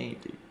this game,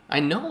 dude. I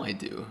know I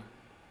do.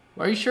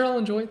 Are you sure I'll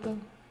enjoy it though?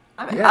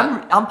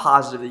 I'm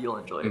positive that you'll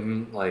enjoy it.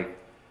 Mm-hmm. Like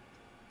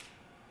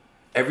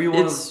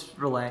everyone, It's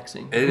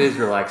relaxing. it is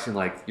relaxing.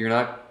 Like you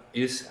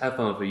just have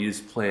fun with it. You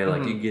just play it.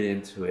 Like you get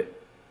into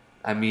it.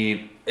 I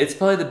mean, it's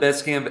probably the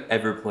best game I've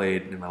ever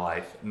played in my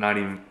life. Not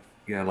even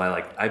lie.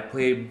 Like I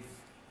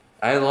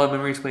had a lot of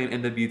memories playing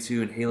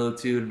MW2 and Halo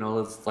 2 and all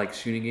those like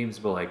shooting games,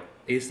 but like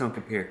they just don't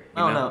compare.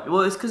 You know? No.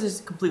 Well, it's because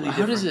it's completely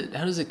How different.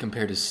 does it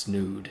compare to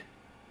Snood?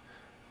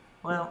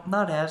 Well,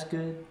 not as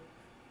good.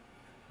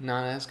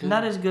 Not as good.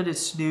 Not as good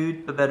as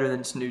Snood, but better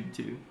than Snood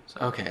 2. So.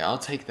 Okay, I'll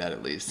take that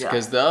at least. Yeah.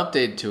 Because the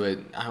update to it,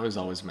 I was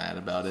always mad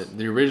about it.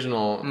 The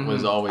original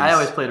was always. I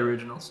always played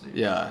original Snood.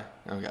 Yeah.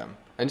 Okay.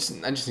 I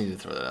just need to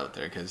throw that out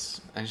there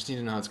because I just need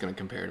to know how it's going to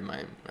compare to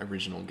my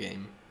original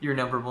game. You're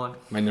number one.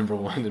 My number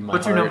one in my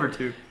What's heart. your number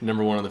two?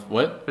 Number one on the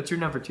what? What's your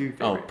number two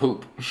favorite? Oh,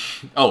 poop.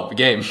 Oh, the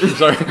game.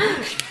 Sorry.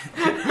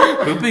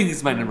 Pooping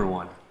is my number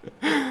one.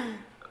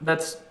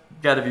 That's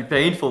got to be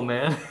painful,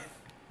 man.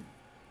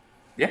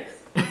 Yeah.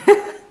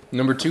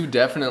 Number two,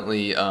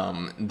 definitely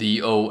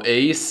the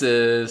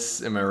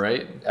Oasis. Am I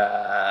right?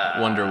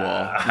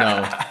 Wonderwall.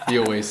 No, the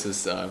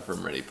Oasis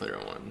from Ready Player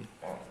One.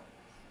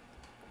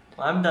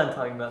 Well, I'm done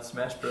talking about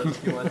Smash Bros.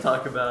 If you want to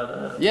talk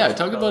about Yeah,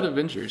 talk about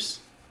Avengers.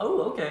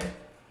 Oh, okay.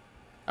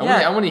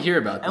 I want to hear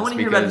about this. I want to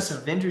hear about this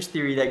Avengers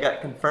theory that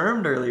got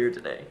confirmed earlier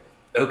today.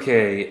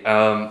 Okay.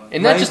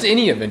 And not just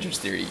any Avengers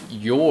theory,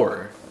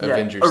 your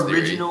Avengers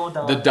original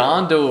theory. Dondo. The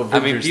Dondo Avengers I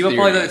mean, people theory.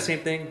 probably thought the same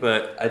thing,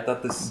 but I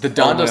thought this. The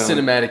Dondo well-known,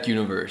 Cinematic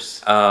Universe.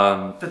 The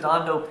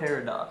Dondo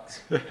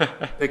Paradox.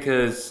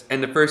 Because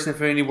in the first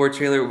Infinity War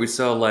trailer, we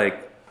saw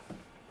like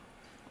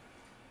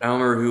I don't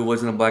remember who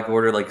was in the Black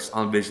Order, like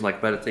on Vision, like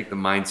about to take the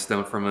Mind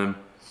Stone from him.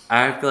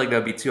 I feel like that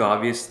would be too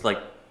obvious, like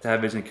to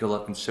have Vision kill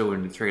up and show it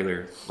in the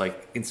trailer.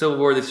 Like in Civil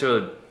War, they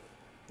showed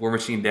War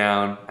Machine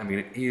down. I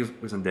mean, he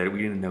wasn't dead. We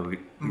didn't know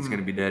he's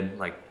gonna be dead.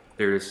 Like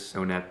they're just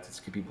showing that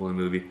to keep people in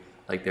the movie,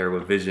 like they were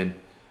with Vision.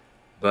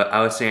 But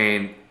I was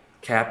saying,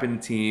 Cap and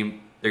the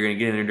team, they're gonna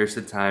get in there just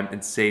in time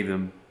and save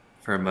him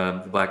from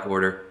the Black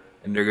Order,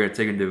 and they're gonna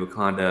take him to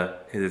Wakanda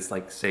because it's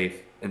like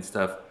safe and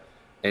stuff.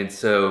 And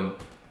so,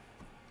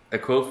 a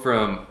quote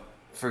from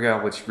I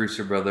forgot which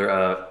Russo brother,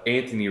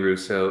 Anthony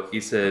Russo. He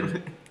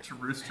said,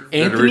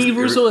 Anthony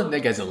Russo?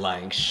 That guy's a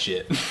lying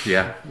shit.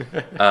 "Yeah,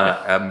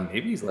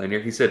 maybe he's lying here."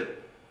 He said,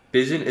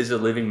 "Vision is a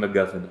living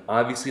MacGuffin.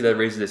 Obviously, that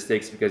raises the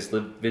stakes because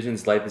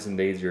Vision's life is in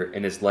danger,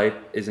 and his life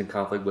is in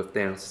conflict with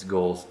Thanos'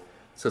 goals.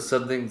 So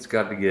something's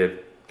got to give."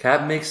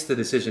 Cap makes the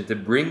decision to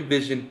bring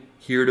Vision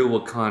here to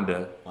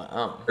Wakanda.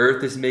 Wow.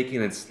 Earth is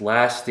making its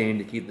last stand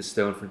to keep the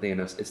stone for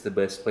Thanos. It's the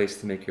best place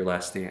to make your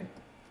last stand.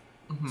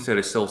 So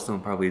the Soul Stone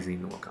probably isn't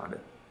even Wakanda.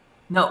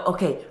 No,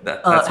 okay.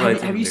 That's what I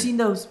think have you there. seen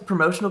those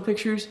promotional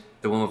pictures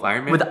The one with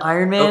Iron Man? with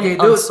Iron Man Okay,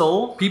 on those-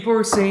 Soul? People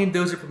are saying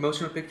those are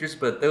promotional pictures,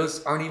 but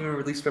those aren't even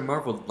released by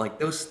Marvel. Like,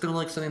 those still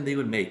like something they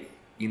would make,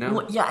 you know?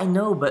 Well, yeah, I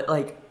know, but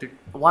like,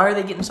 why are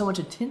they getting so much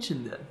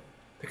attention then?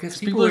 Because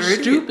people are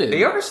idiots. stupid.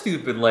 They are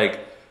stupid.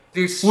 Like,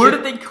 there's Where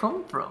shit- did they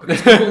come from?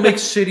 People make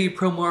shitty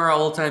promo art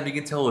all the time. You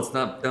can tell it's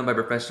not done by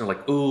professional.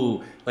 Like,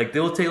 ooh, like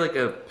they'll take like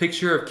a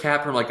picture of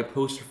Cap from like a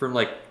poster from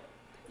like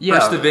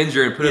First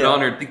Avenger and put it Yeah. on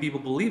there and think people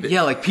believe it.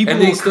 Yeah, like, people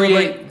and they will still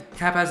create- like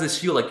Cap has the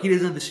shield. Like he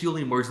doesn't have the shield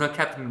anymore. He's not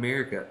Captain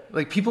America.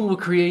 Like, people will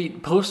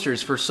create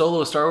posters for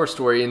Solo Star Wars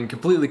story and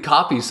completely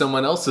copy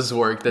someone else's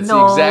work that's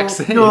no, the exact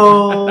same.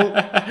 No,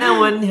 that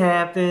wouldn't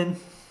happen.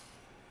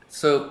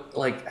 So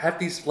like half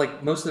these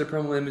like most of the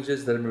promo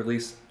images that have been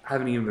released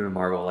haven't even been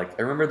Marvel. Like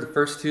I remember the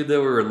first two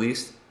that were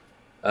released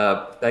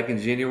back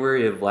in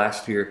January of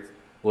last year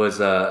was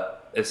a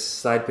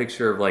side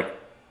picture of like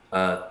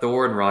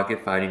Thor and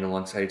Rocket fighting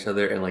alongside each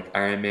other and like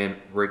Iron Man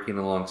working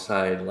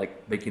alongside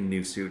like making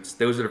new suits.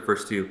 Those are the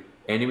first two,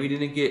 and we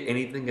didn't get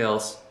anything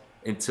else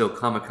until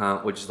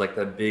Comic-Con, which is like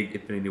that big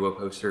Infinity War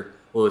poster.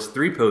 Well, it's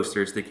 3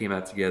 posters that came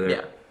out together,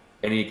 Yeah.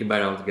 and then you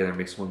combine it all together and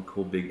makes one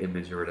cool big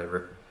image or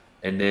whatever.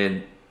 And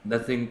then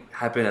nothing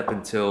happened up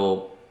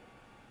until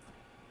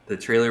the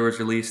trailer was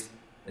released,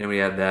 and we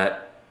had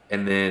that,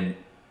 and then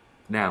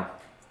now.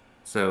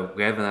 So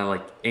we haven't had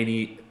like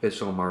any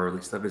official Marvel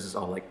release stuff. This is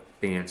all like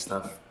fan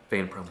stuff,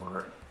 fan promo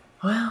art.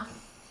 Well,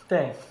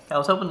 dang. I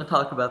was hoping to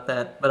talk about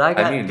that, but I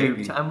got mean, duped.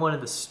 maybe. I'm one of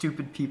the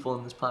stupid people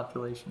in this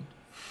population.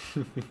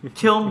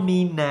 Kill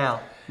me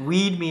now.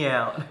 Weed me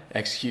out.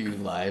 Execute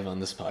you live on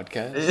this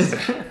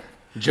podcast.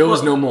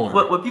 Joe's no more.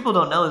 What people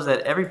don't know is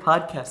that every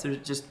podcast, there's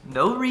just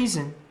no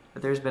reason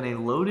that there's been a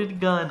loaded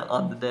gun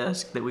on the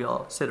desk that we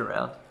all sit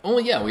around. Oh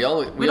yeah, we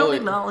all We don't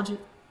acknowledge it.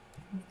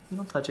 We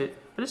don't touch it,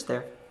 but it's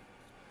there.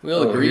 we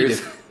all agreed.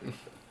 here's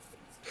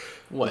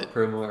What?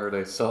 promo art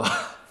I saw.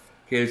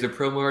 Okay, there's a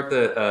promo art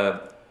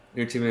that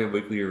Entertainment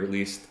Weekly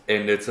released,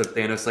 and it's a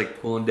Thanos like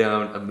pulling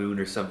down a moon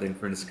or something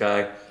from the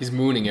sky. He's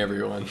mooning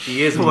everyone.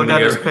 He is Pulling mooning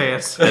down his every-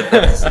 pants.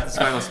 That's his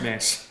final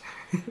smash.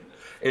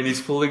 And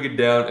he's pulling it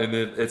down, and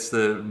then it's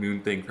the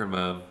moon thing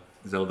from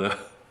Zelda.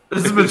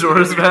 This is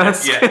Majora's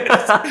Mask.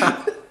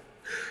 Yes.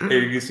 And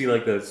you can see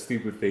like the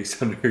stupid face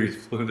under he's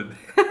pulling it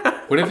down.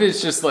 What if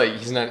it's just like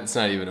he's not? It's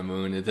not even a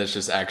moon. That's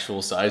just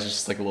actual size. It's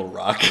just like a little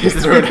rock he's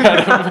thrown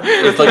at him.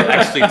 It's like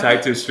actually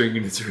tied to a string,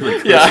 and it's really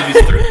close. Yeah. And he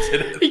just throws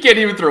it. He can't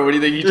even throw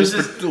anything. He There's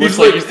just just- looks he's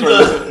like like- he's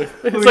throwing.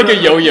 It's like a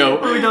yo-yo.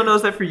 What we don't know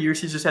is that for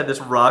years he's just had this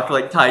rock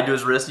like tied to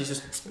his wrist. He's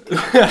just get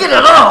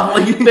it off.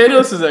 Like,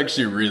 Thanos is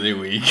actually really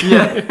weak.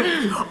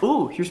 yeah.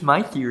 Ooh, here's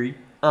my theory.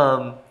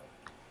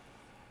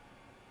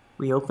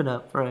 We open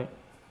up right.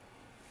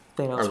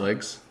 Thanos Our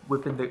legs.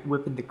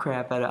 whipping the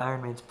crap out of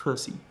Iron Man's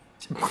pussy,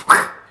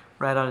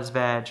 right on his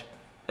vag,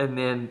 and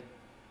then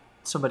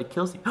somebody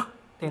kills him.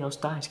 Thanos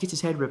dies, gets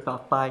his head ripped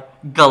off by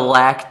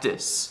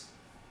Galactus.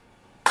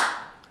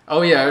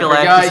 Oh yeah, I Galactus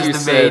forgot is you the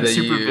said main that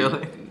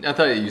supervillain. I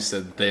thought you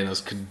said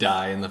Thanos could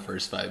die in the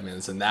first 5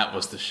 minutes, and that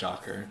was the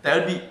shocker. That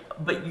would be,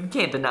 but you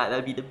can't deny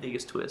that'd be the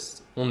biggest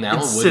twist. Well, now In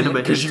it wouldn't, cinema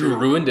because you history.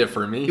 ruined it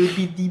for It me. would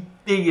be the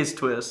biggest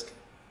twist.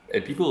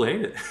 And people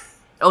hate it.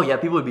 Oh yeah,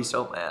 people would be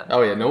so mad.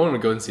 Oh yeah, no one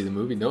would go and see the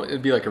movie. No,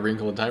 it'd be like A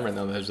Wrinkle in Time right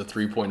now. There's a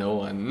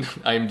 3.0 on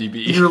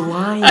IMDb. You're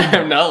lying.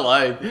 I'm not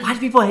lying. Why do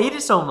people hate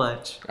it so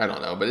much? I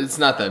don't know, but it's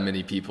not that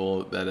many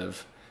people that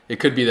have. It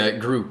could be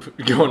that group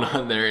going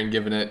on there and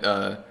giving it.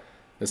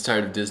 That's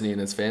tired of Disney and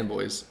its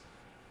fanboys.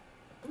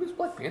 What was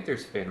Black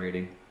Panther's fan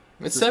rating?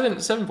 It's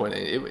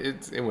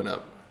 7.8. It went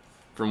up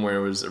from where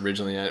it was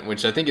originally at,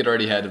 which I think it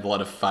already had a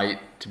lot of fight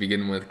to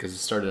begin with because it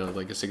started out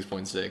like a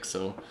 6.6.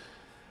 So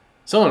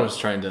someone was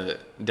trying to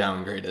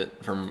downgrade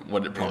it from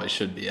what it probably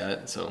should be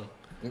at. So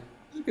It's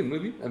a good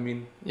movie. I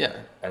mean, yeah,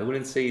 I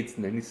wouldn't say it's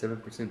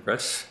 97%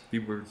 fresh.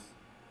 People were.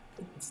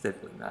 It's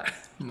definitely not.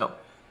 No,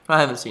 I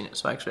haven't seen it,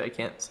 so actually I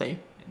can't say.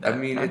 I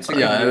mean, it's a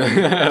Yeah, good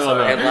movie. I don't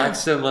know. It lacks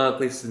some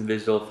places in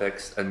visual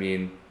effects. I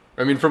mean,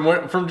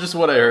 from just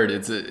what I heard,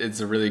 it's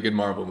a really good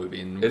Marvel movie,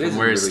 and It is from a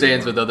where it really good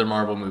stands with Marvel. other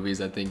Marvel movies,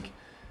 I think.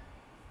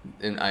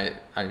 And I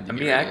I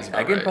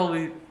can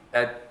probably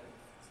add.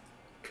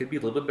 Could be a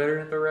little bit better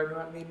than Thor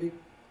Ragnarok, maybe.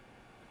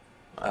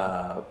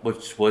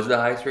 Which was the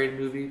highest rated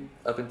movie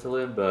up until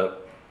then,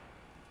 but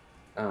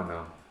I don't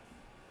know.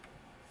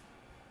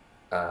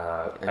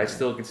 I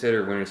still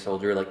consider Winter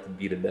Soldier like to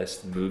be the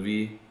best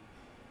movie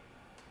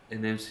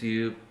in the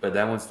MCU, but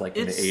that one's like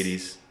It's- in the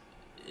 80s.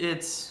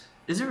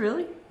 Is it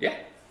really? Yeah.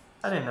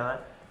 I didn't know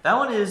that. That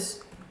one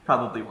is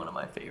probably one of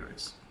my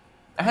favorites.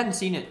 I hadn't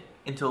seen it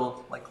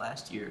until like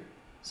last year,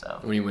 so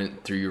When you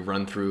went through your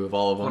run through of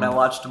all of them. when I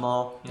watched them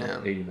all, Yeah.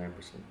 89%.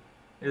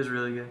 it was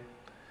really good.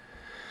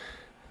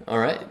 All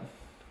right.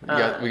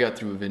 We got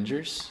through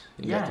Avengers.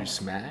 You yeah. got through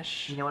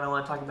Smash. You know what I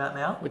want to talk about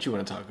now? What you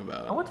want to talk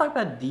about? I want to talk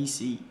about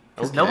DC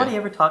because Okay. nobody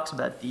ever talks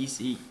about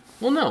DC.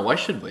 Well, no. Why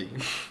should we?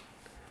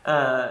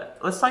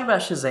 Let's talk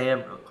about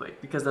Shazam real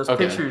quick because those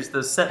Okay. pictures,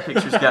 those set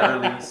pictures got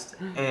released,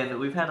 and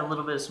we've had a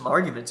little bit of some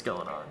arguments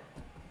going on.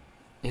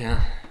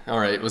 Yeah. All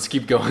right. Let's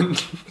keep going.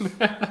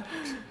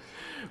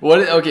 What?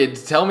 Okay.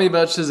 Tell me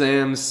about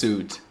Shazam's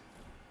suit.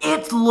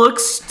 It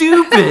looks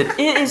stupid.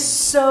 It is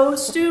so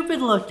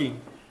stupid looking.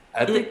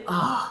 I think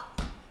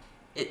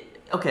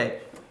Okay.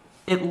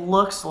 It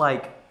looks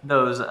like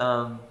those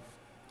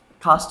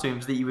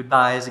costumes that you would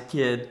buy as a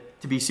kid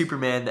to be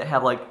Superman that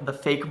have like the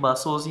fake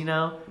muscles, you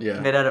know, Yeah.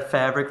 made out of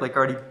fabric, like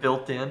already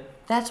built in.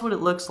 That's what it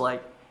looks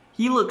like.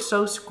 He looks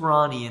so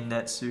scrawny in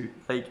that suit.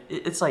 Like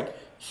it's like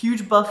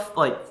huge buff,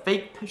 like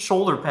fake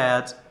shoulder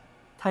pads,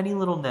 tiny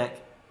little neck,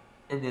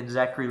 and then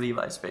Zachary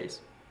Levi's face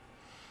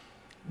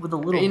with a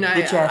little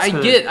bitch ass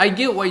hood. I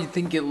get why you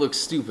think it looks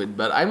stupid,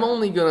 but I'm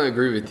only gonna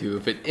agree with you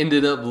if it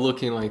ended up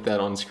looking like that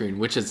on screen,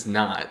 which it's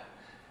not.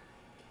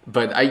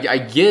 But I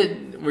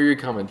get where you're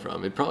coming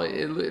from. It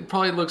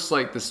probably looks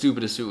like the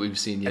stupidest suit we've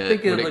seen yet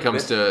think it when it looked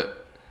comes to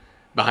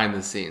behind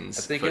the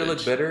scenes. it would footage.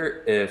 look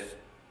better if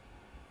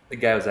the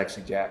guy was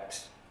actually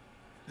jacked.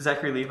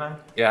 Zachary Levi.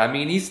 Yeah, I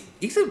mean he's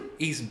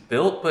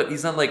built, but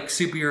he's not like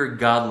super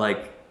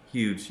godlike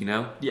huge, you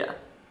know. Yeah.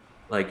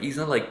 Like he's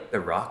not like the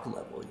Rock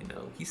level, you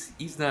know.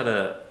 He's not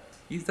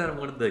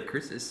one of the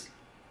Chris's.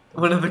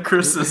 One of the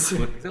Chris's.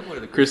 He's not one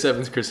of the Chris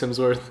Evans, Chris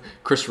Hemsworth,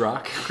 Chris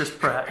Rock. Chris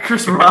Pratt.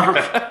 Chris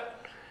Rock.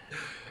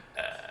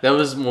 That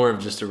was more of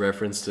just a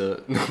reference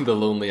to the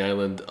Lonely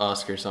Island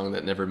Oscar song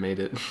that never made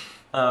it.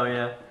 Oh,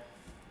 yeah.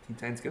 Teen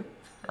Titans Go.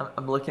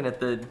 I'm looking at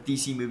the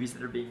DC movies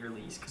that are being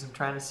released because I'm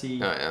trying to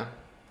see. Oh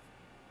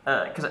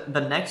yeah. Because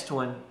the next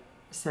one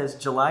says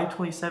July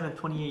 27th,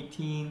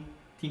 2018,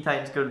 Teen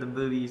Titans Go to the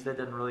Movies. That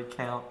doesn't really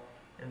count.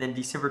 And then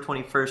December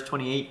 21st,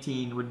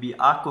 2018 would be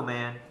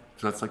Aquaman,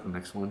 So that's like the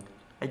next one.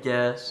 I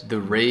guess. The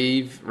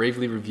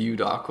ravely reviewed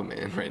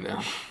Aquaman right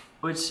now.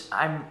 Which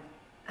I'm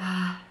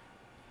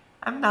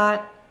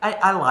not.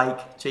 I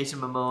like Jason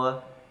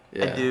Momoa.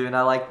 Yeah. I do, and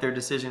I like their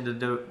decision to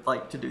do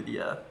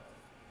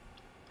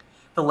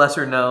the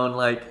lesser known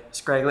like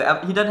scraggly.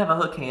 He doesn't have a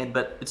hook hand,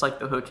 but it's like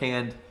the hook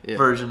hand Yeah.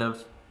 version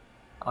of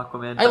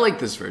Aquaman. I like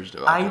this version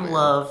of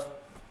Aquaman.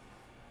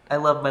 I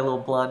love my little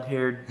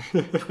blonde-haired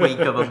twink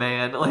of a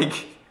man. Like,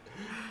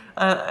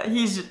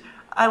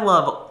 I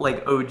love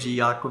like OG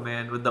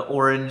Aquaman with the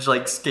orange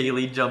like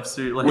scaly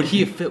jumpsuit. Like, Would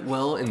he fit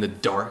well in the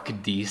dark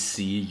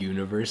DC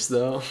universe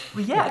though?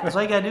 Well, yeah, because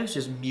all you gotta do is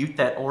just mute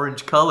that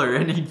orange color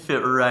and he'd fit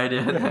right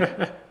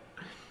in.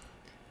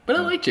 But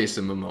I like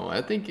Jason Momoa.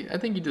 I think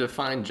he did a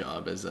fine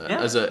job as an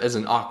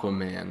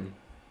Aquaman,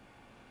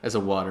 as a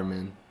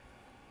waterman.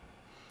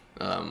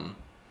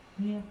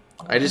 Yeah.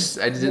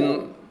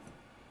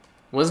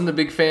 Wasn't a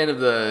big fan of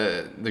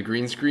the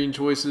green screen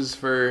choices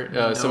for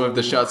some of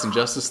the shots in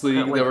Justice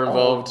League that were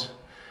involved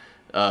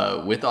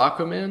with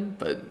Aquaman.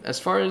 But as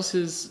far as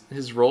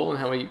his role and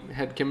how he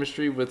had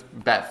chemistry with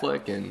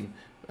Batfleck and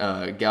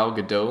Gal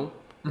Gadot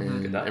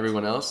and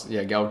everyone else,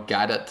 Gal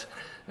Gadot.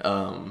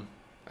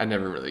 I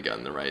never really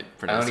gotten the right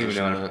pronunciation. I don't even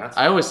know how to pronounce it.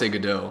 I always say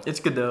Godot. It's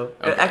Godot.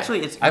 Okay.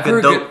 Actually, it's I've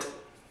heard Godot. it.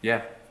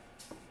 Yeah.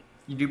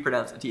 You do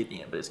pronounce the T at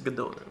the end, but it's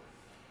Godot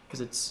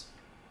because it's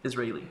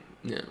Israeli.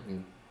 Yeah.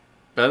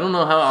 But I don't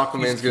know how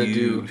Aquaman's He's going to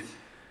do. cute.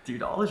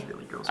 Dude, all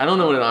Israeli girls. I don't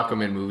know what an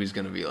Aquaman movie's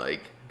going to be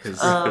like. Cause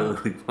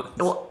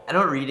Well, I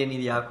don't read any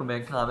of the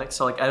Aquaman comics,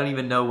 so like I don't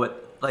even know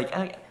what like.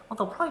 Well,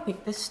 they'll probably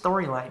pick this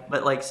storyline,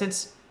 but like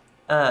since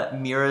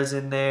Mira's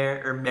in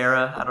there or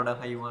Mera, I don't know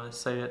how you want to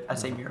say it. I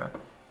say Mira.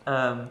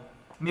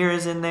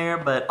 Mira's in there,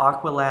 but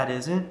Aqualad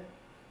isn't,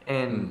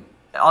 and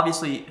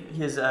obviously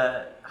his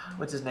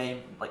what's his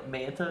name? Like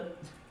Manta.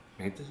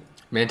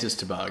 Mantis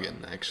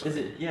Toboggan, actually. Is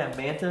it? Yeah,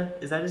 Manta.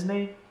 Is that his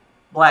name?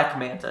 Black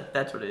Manta.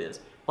 That's what it is.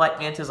 Black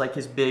Manta is like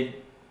his big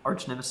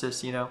arch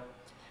nemesis, you know.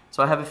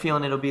 So I have a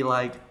feeling it'll be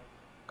like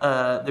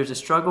there's a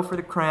struggle for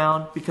the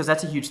crown because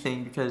that's a huge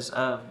thing. Because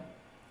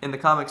in the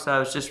comics that I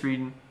was just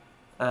reading,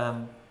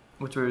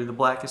 which were the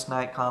Blackest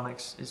Night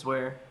comics, is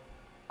where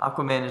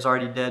Aquaman is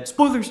already dead.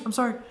 Spoilers. I'm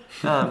sorry.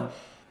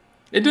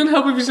 It didn't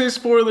help if you say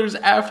spoilers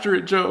after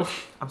it, Joe.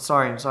 I'm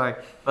sorry.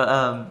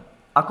 But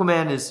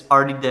Aquaman is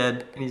already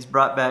dead, and he's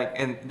brought back.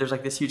 And there's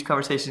like this huge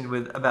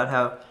conversation about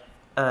how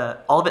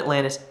all of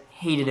Atlantis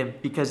hated him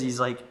because he's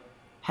like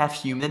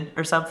half human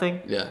or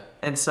something. Yeah.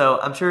 And so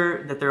I'm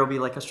sure that there will be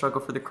like a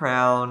struggle for the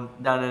crown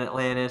down in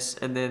Atlantis,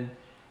 and then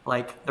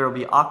like there will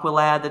be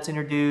Aqualad that's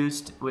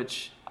introduced,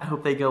 which I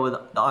hope they go with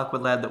the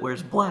Aqualad that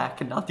wears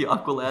black and not the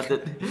Aqualad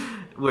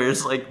that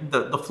wears like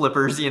the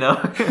flippers, you know.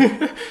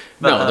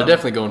 No, they're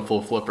definitely going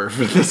full flipper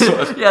for this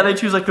one. Yeah, they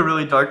choose like the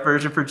really dark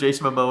version for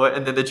Jason Momoa,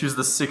 and then they choose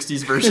the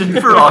 '60s version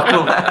for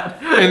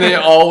Aqualad. And they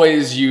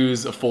always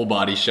use a full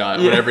body shot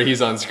whenever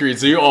he's on screen,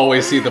 so you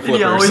always see the flippers.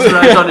 He always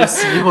rides on his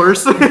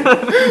seahorse.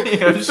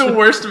 It's the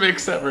worst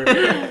mix ever.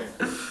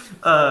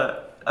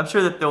 I'm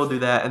sure that they'll do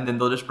that, and then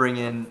they'll just bring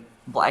in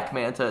Black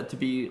Manta to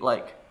be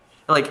like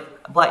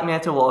Black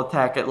Manta will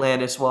attack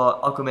Atlantis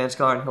while Aquaman's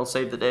gone, and he'll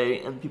save the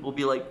day, and people will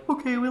be like,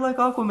 okay, we like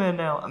Aquaman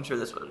now. I'm sure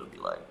that's what it'll be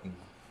like.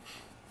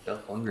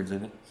 Dolph Lundgren's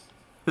in it.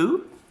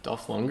 Who?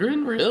 Dolph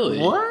Lundgren? Really?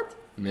 What?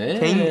 Man.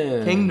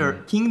 King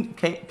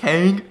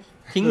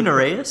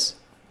Nereus?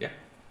 Yeah.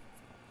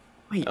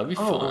 Wait, That'd be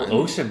fun.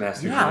 Ocean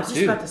Master. Yeah, I was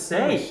just about to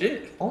say. Holy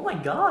shit. Oh my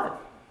god.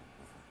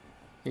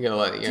 You gotta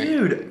let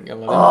Dude. You gotta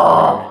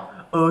let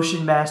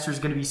Ocean Master's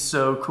gonna be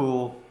so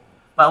cool.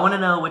 But I want to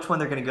know which one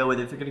they're gonna go with.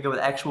 If they're gonna go with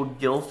actual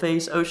gill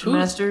face Ocean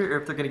Master, or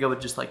if they're gonna go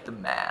with just like the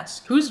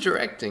mask. Who's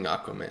directing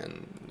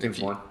Aquaman?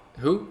 James Wan.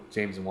 Who?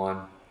 James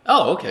Wan.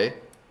 Oh, okay.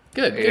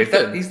 Good.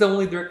 Good. He's the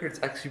only director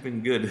that's actually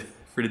been good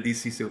for the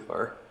DC so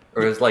far.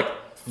 Or is like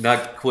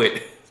not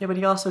quit. Yeah, but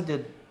he also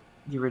did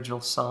the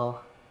original Saw.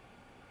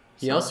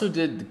 He also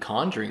did the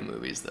Conjuring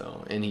movies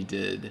though, and he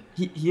did.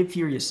 He did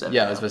Furious 7.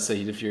 Yeah, I was about to say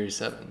he did Furious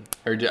 7.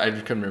 Or I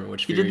couldn't remember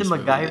which. He Furious did the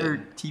movie he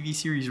MacGyver TV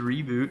series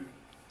reboot.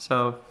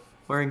 So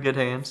we're in good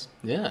hands.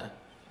 Yeah.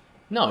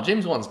 No,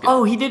 James Wan's good.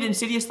 Oh, he did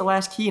Insidious: The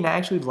Last Key, and I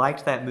actually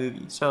liked that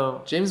movie.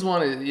 So James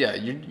Wan is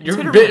you're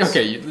hit or bit, miss.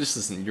 okay. Just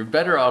listen. You're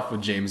better off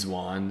with James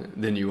Wan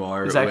than you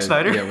are Zack with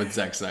Snyder? Yeah, with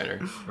Zack Snyder.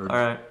 all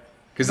right,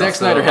 Because Zack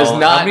Snyder has How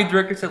not. many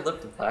directors have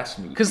left the Flash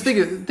movie? Because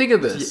think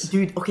of this.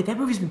 dude. Okay, that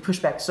movie's been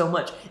pushed back so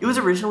much. It was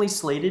originally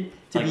slated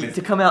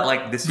to come out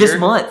like this year?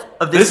 month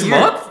of this year.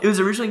 month? It was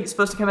originally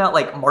supposed to come out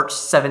like March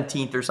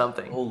 17th or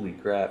something. Holy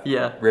crap.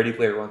 Yeah. Ready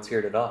Player One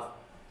scared it off.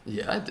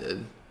 Yeah, I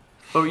did.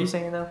 What were you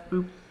saying though?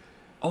 Boop.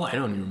 Oh, I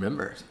don't even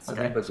remember.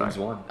 Okay, But James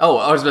sorry. Wan. Oh,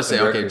 I was about to say,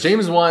 The okay, directors.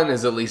 James Wan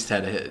has at least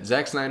had a hit.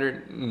 Zack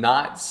Snyder,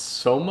 not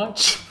so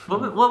much. What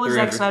was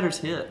Zack 300. Snyder's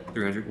hit?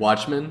 300.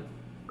 Watchmen,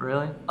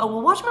 Really? Oh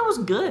well, Watchmen was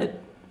good.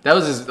 that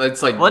was his.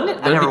 It's like Wasn't it? I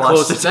That'd never be watched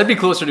closer. it. That'd be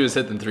closer to his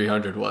hit than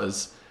 300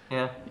 was,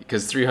 Yeah.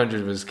 because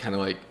 300 was kind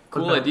of like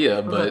cool What about- idea,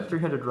 what about but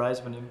 300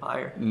 Rise of an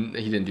Empire.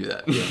 he didn't do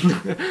that.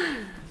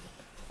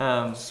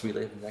 Sweet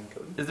Lady and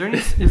Cody. Is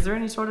there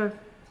any sort of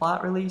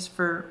plot release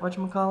for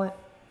whatchamacallit?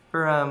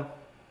 For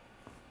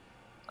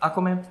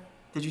Aquaman?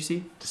 Did you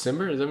see?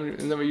 December?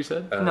 Isn't that what you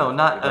said? No,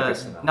 not I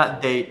guess not.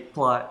 not date,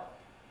 plot.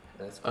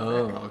 That's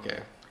Oh, correct. okay.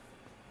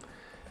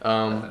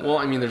 Well,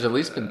 I mean, there's at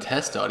least been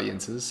test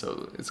audiences,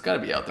 so it's got to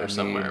be out there I mean,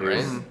 somewhere,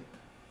 there's- right?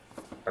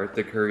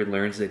 Arthur Curry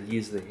learns that he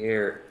is the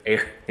heir. He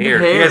Hair.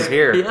 has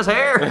hair. He has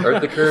hair.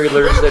 Arthur Curry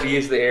learns that he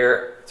is the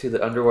heir to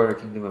the underwater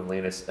kingdom of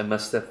Atlantis and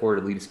must step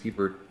forward to lead his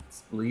people to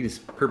Lead his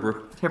be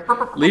purple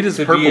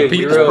a people.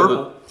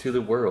 hero to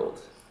the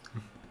world.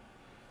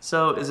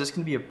 So is this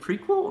going to be a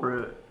prequel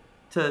or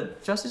to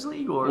Justice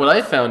League? Or What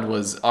I found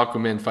was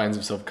Aquaman finds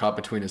himself caught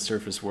between a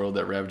surface world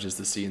that ravages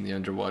the sea and the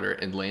underwater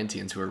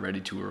Atlanteans who are ready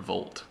to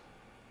revolt.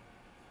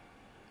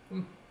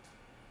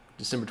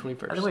 December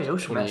 21st. By the way,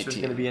 Ocean Master's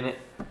 2018. going to be in it.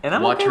 And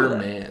I'm okay with that.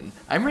 Waterman.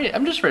 I'm ready.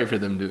 I'm just ready for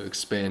them to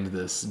expand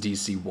this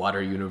DC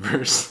water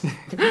universe.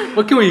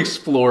 What can we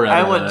explore out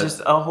I of want that?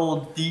 just a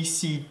whole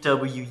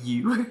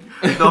DCWU.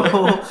 The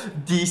whole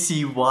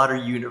DC water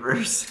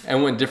universe. I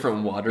want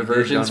different water You did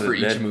versions Dawn for of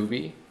the each Dead.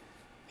 movie.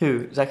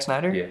 Who? Zack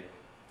Snyder? Yeah.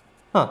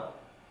 Huh.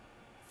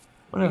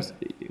 What else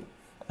did he do?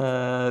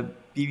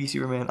 BB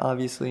Superman,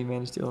 obviously.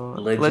 Man of Steel.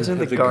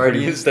 Legend of the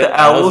Guardians. The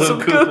Owls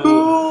of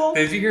Kahul.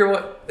 Did you hear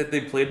that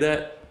they played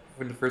that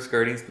when the first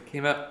Guardians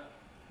came out?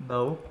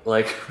 No.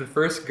 Like the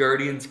first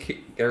Guardians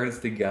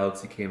of the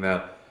Galaxy came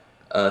out.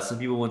 Some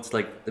people went to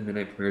like the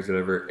midnight premieres or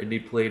whatever, and they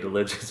played the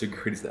Legends of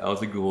Guardians of the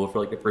Owls of Kahul for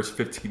like the first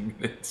 15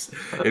 minutes,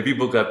 and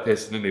people got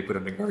pissed, and then they put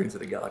on the Guardians of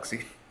the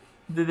Galaxy.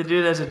 Did they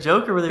do it as a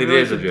joke or were they They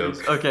really did as a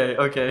confused? joke.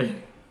 Okay.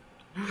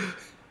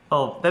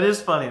 Oh, that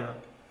is funny though.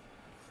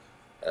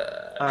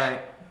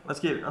 Alright,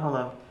 hold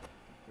on.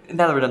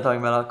 Now that we're done talking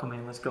about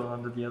Aquaman, let's go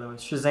on to the other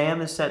ones.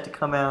 Shazam is set to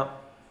come out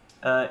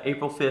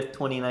April 5th,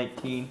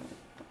 2019,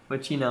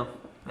 which, and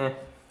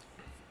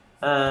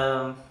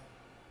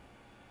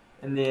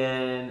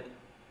then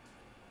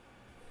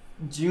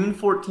June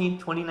 14th,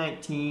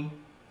 2019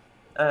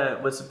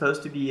 was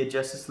supposed to be a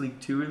Justice League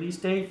 2 release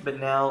date, but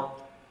now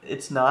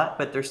it's not,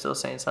 but they're still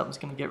saying something's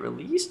going to get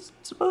released,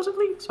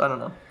 supposedly, so I don't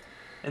know.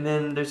 And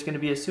then there's going to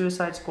be a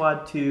Suicide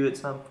Squad 2 at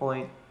some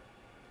point,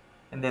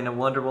 and then a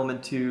Wonder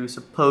Woman 2,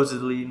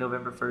 supposedly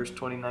November 1st,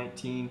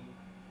 2019,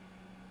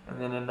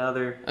 and then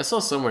another... I saw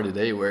somewhere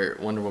today where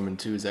Wonder Woman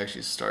 2 is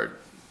actually is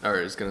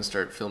going to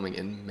start filming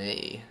in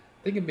May.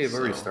 I think it may have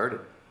already So- started.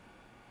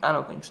 I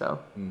don't think so.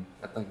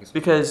 I think it's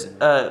Because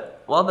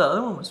while the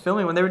other one was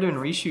filming, when they were doing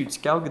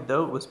reshoots, Gal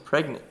Gadot was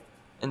pregnant.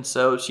 And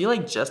so she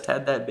like just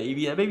had that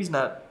baby. That baby's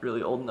not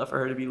really old enough for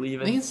her to be They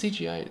leaving. can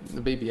CGI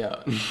the baby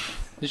out.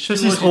 So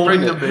she's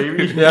holding the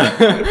baby?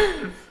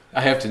 Yeah.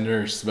 I have to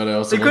nurse, but I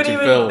also They want couldn't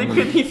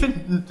to even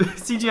film.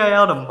 CGI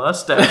out a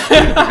mustache.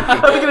 How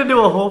are they gonna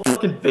do a whole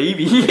fucking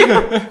baby?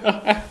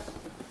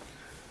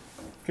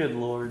 Good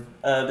lord.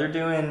 They're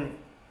doing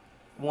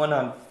one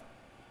on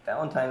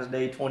Valentine's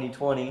Day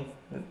 2020.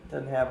 It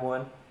doesn't have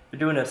one. They're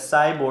doing a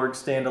Cyborg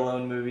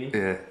standalone movie.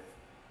 Yeah.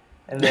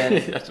 And then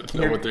I don't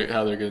know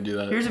how they're going to do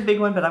that. here's a big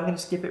one, but I'm going to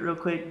skip it real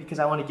quick because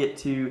I want to get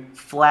to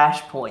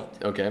Flashpoint.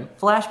 Okay.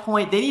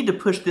 Flashpoint, they need to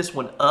push this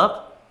one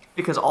up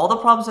because all the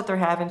problems that they're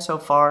having so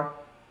far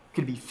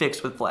could be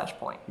fixed with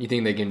Flashpoint. You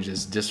think they can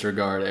just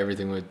disregard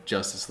everything with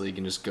Justice League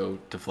and just go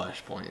to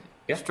Flashpoint?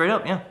 Yeah. Straight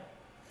up, yeah.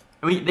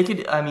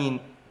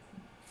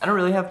 I don't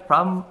really have a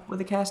problem with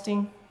the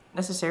casting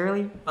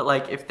necessarily, but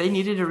like if they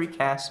needed to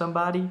recast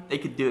somebody, they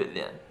could do it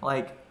then.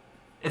 Like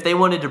if they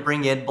wanted to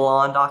bring in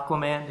blonde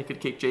Aquaman, they could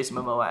kick Jason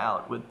Momoa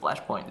out with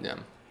Flashpoint. Yeah.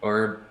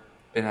 Or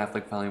Ben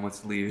Affleck finally wants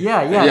to leave.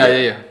 Yeah.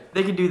 Yeah.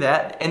 They could do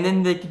that, and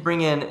then they could bring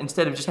in,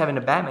 instead of just having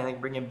a Batman, they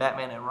could bring in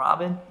Batman and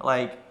Robin.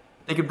 Like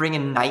they could bring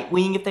in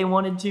Nightwing if they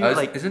wanted to.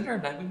 Isn't there a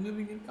Nightwing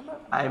movie going to come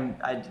out?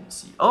 I didn't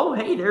see. Oh,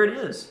 hey, there it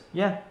is.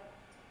 Yeah,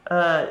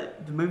 the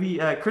movie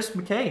Chris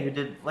McKay, who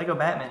did Lego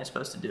Batman, is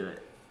supposed to do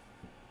it.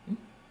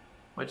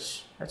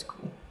 Which that's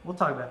cool. We'll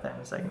talk about that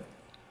in a second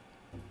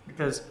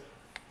because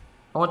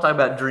I want to talk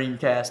about dream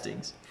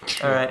castings.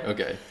 All right.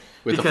 Okay.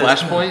 With the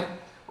Because- Flashpoint?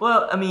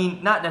 Well, I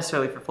mean, not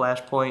necessarily for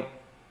Flashpoint.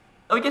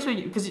 Oh, I guess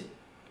because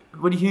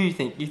who do you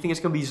think? Do you think it's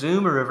going to be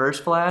Zoom or Reverse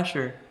Flash,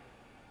 or do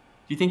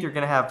you think they're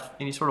going to have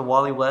any sort of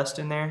Wally West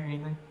in there or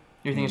anything?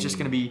 Do you think it's just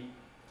going to be?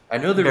 I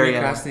know they're Barry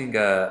Allen. recasting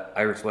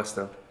Iris West,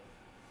 though.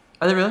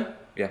 Are they really?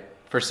 Yeah.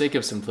 For sake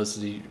of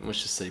simplicity,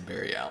 let's just say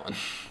Barry Allen.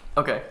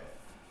 Okay.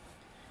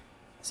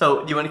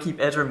 So, do you want to keep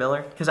Ezra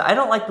Miller? Because I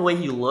don't like the way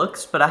he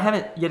looks, but I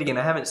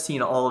haven't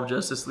seen all of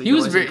Justice League. He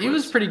was Only seen he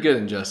was clips. pretty good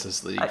in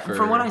Justice League.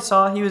 From what I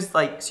saw, he was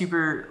like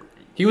super.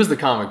 He was the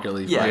comic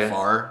relief by Yeah.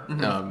 far.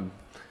 Mhm.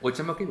 Which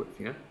I'm okay with,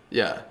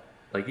 Yeah.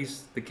 Like,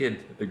 he's the kid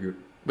of the group.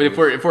 But if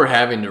we're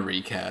having to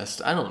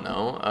recast, I don't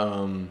know.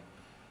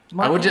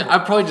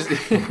 I'd probably just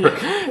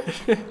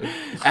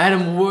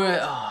Adam Wood.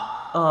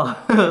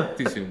 Oh.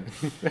 Too soon.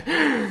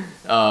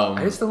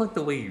 I just don't like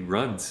the way he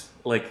runs.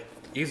 Like,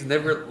 he's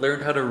never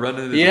learned how to run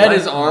in his He had life.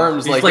 his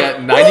arms He's like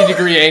at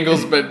 90-degree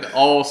angles, but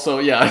also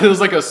it was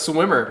like a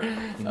swimmer.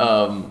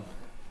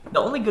 The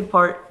only good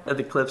part of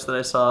the clips that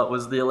I saw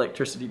was the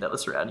electricity that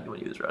was surrounding him when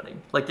he was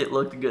running. Like, it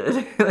looked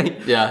good.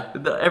 Like, Yeah.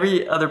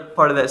 every other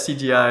part of that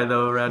CGI,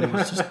 though, around him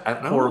was just I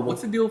don't know. horrible.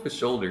 What's the deal with his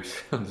shoulders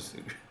on the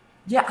suit?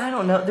 Yeah, I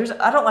don't know.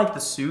 I don't like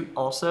the suit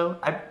also.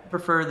 I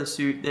prefer the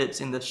suit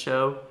that's in the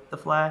show, The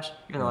Flash,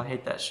 even though I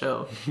hate that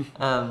show.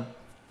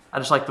 I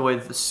just like the way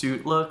that the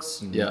suit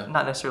looks. Yeah.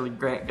 Not necessarily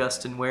Grant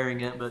Gustin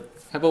wearing it, but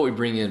How about we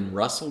bring in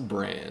Russell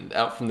Brand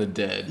out from the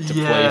dead to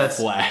play yes,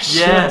 Flash?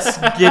 yes,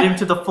 get him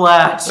to the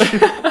Flash.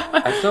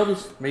 I saw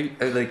this. Maybe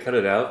they cut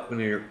it out when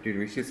they were doing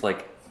reshoots.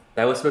 Like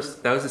that was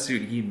the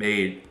suit he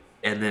made,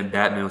 and then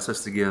Batman was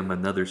supposed to give him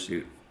another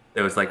suit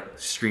that was like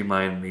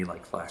streamlined, made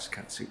like Flash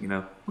kind of suit. You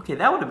know, Okay,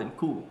 that would have been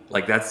cool.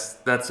 like that's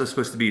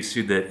supposed to be a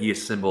suit that he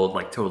assembled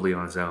like totally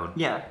on his own.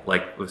 Yeah.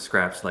 Like with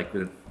scraps, like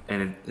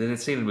and then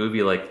it's seen in the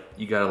movie like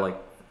you gotta like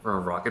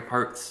from rocket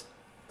parts,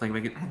 like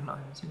make it. I don't know. I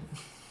haven't seen it.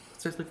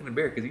 Starts looking at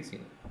Bear because he's seen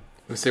it.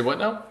 We say what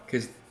now?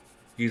 Because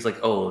he's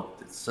like, oh,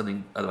 it's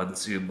something about the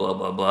suit, blah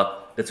blah blah.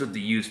 That's what they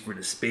use for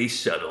the space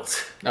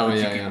shuttles. Oh, Where'd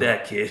yeah, you get yeah.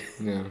 that, kid?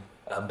 Yeah.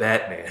 I'm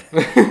Batman.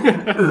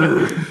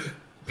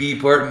 Be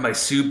part of my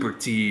super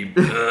team.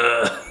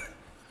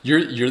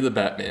 You're the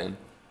Batman.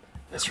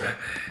 That's right.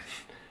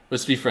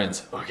 Let's be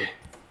friends. Okay.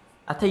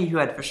 I'll tell you who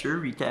I'd for sure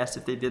recast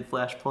if they did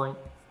Flashpoint.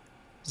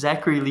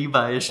 Zachary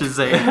Levi as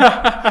Shazam.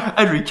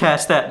 I'd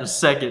recast that in a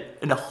second,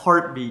 in a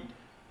heartbeat.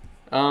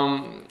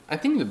 I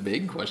think the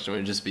big question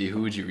would just be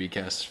who would you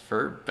recast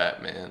for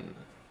Batman?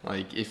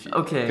 Like if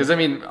Okay. because I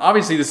mean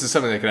obviously this is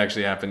something that could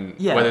actually happen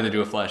Yeah. whether they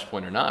do a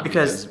Flashpoint or not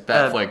Because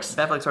Batfleck's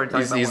Batfleck's already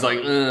talking he's about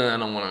like one. I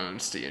don't want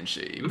to stay in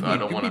shape. Who'd I be-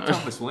 don't who'd want be to.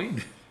 Thomas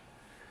Wayne.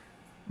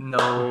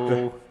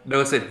 No.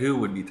 No, I said who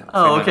would be Thomas.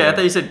 Oh, Wayne, okay. I not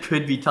thought you said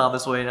could be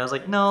Thomas Wayne. I was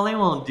like, no, they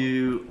won't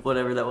do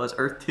whatever that was.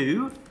 Earth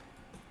 2?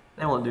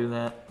 They won't do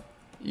that.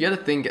 You got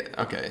to think.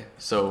 Okay,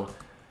 so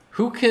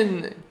who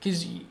can?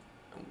 Because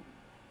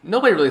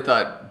nobody really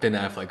thought Ben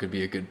Affleck would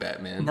be a good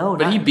Batman. No,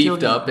 but not he until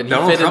beefed he- up and he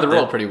Donald fit in the Trump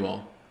role did. pretty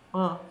well.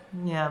 Well,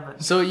 yeah,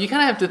 but So you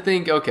kind of have to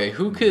think. Okay,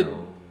 who could?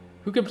 No.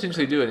 Who could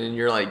potentially do it? And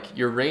you're like,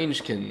 your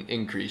range can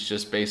increase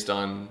just based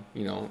on,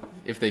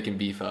 if they can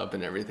beef up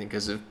and everything.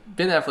 Because if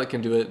Ben Affleck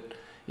can do it,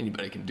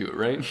 anybody can do it,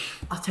 right?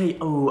 I'll tell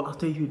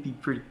you who'd be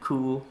pretty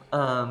cool.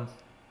 Andrew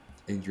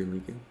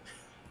Lincoln.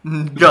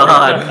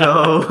 God,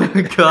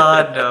 no.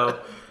 God,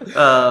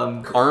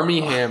 no.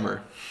 Army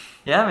Hammer.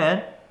 Yeah,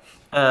 man.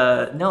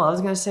 No, I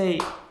was going to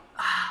say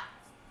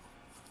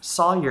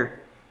Sawyer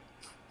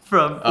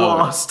from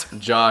Lost.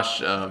 Josh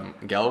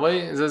Galloway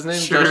is his name?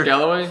 Sure. Josh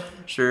Galloway?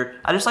 Sure.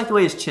 I just like the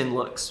way his chin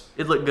looks.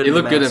 It looked good He in the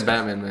looked good in mask.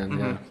 Batman, man.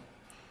 Yeah.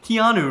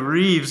 Keanu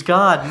Reeves,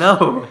 God,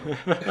 no.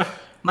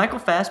 Michael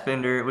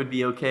Fassbender would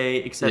be okay,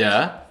 except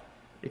Yeah?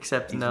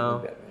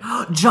 no.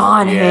 Batman.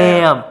 John Yeah.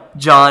 Hamm.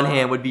 John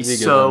Hamm would be He's a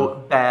good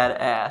so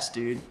badass,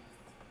 dude.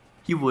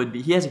 He would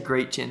be. He has a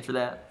great chin for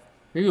that.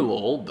 Maybe a little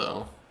old,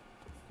 though.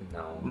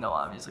 No. No,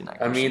 obviously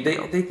not. I mean,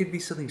 Christian Bale. they could be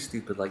something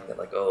stupid like that,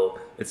 like, oh,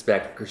 it's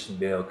back to Christian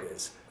Bale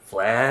because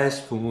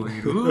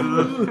Flashpoint.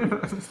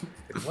 Ooh.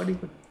 What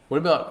even? What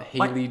about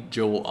Haley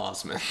Joel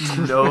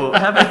Osment? No.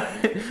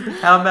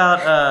 How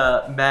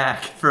about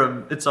Mac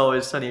from It's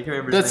Always Sunny? I can't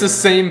remember. That's the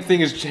his name. same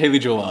thing as Haley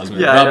Joel Osment.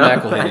 Yeah, I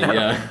Rob know. McElhenney,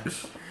 yeah.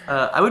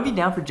 I would be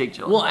down for Jake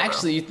Gyllenhaal. Well, bro.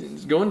 actually,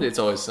 going to It's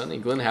Always Sunny,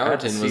 Glenn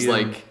Howerton was see him.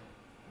 like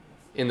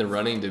in the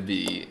running to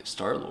be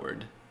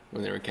Star-Lord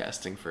when they were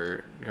casting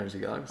for Guardians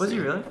of the Galaxy. Was he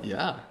really?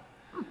 Yeah.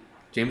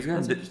 James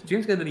Gunn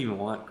didn't even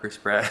want Chris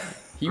Pratt.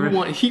 He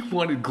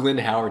wanted Glenn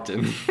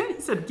Howerton. he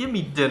said, "Give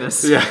me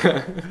Dennis."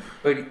 Yeah.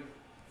 But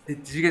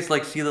did you guys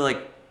see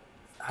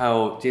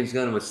how James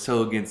Gunn was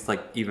so against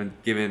like even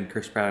giving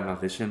Chris Pratt an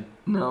audition?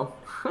 No.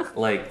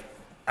 Like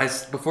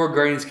before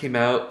Guardians came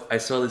out, I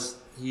saw this.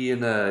 He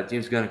and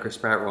James Gunn and Chris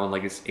Pratt were on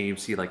like this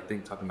AMC like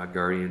thing talking about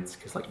Guardians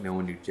because like no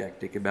one knew jack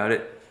dick about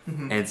it,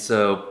 and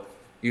so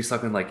he was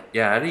talking like,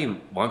 yeah, I didn't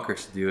even want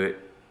Chris to do it,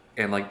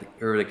 and like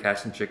whoever the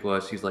casting chick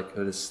was, she's like,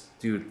 oh, this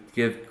dude,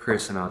 give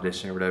Chris an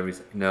audition or whatever. He's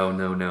like, no,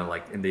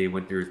 like, and they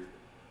went through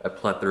a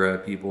plethora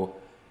of people,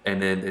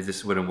 and then it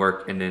just wouldn't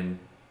work, and then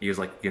he was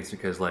like against it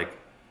because like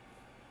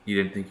he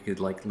didn't think he could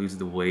like lose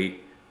the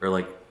weight or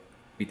like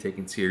be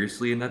taken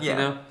seriously enough, Yeah. you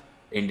know,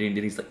 and then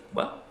he's like,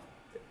 well.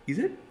 He's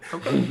it.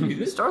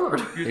 Okay. Star Lord.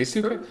 He's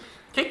super.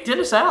 Kick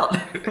Dennis out.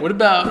 What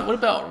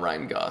about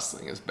Ryan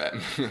Gosling as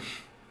Batman?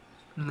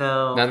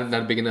 No. not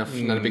a big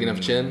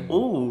enough chin.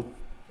 Ooh.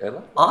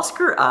 Ella?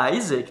 Oscar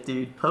Isaac,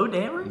 dude. Poe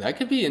Dameron. That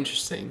could be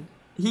interesting.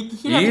 He'd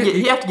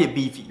have to get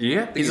beefy.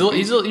 Yeah. He's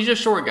a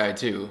short guy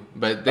too,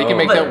 but they can Oh.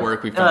 make But, that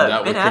work. We found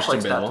out Ben with Christian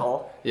Affleck's not Bale.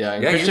 tall. Yeah,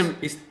 and Yeah, Christian.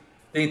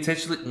 they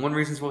intentionally. One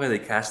reason why they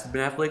casted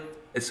Ben Affleck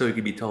is so he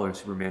could be taller than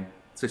Superman,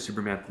 so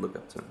Superman could look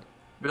up to him.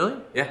 Really?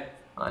 Yeah.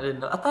 I didn't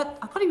know. I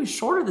thought he was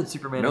shorter than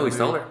Superman. No, in the he's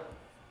movie. taller.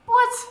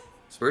 What?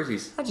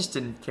 Spursies. I just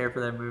didn't care for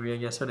that movie. I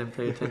guess I didn't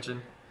pay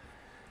attention.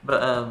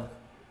 But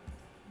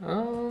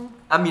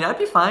I mean, I'd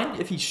be fine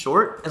if he's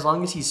short as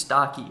long as he's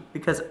stocky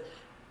because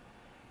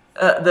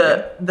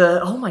the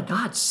oh my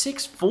god,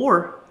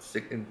 6'4".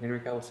 And Henry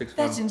Cavill 6'1".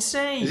 That's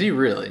insane. Is he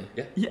really?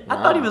 Yeah. Yeah, I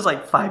Wow. thought he was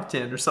like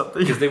 5'10" or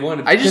something. Because they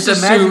wanted. I just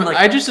 'cause assume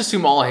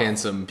imagine, all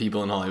handsome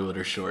people in Hollywood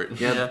are short.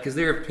 Yeah, Yeah. because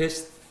they were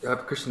pissed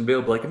at Christian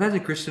Bale. But like, imagine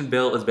Christian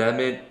Bale as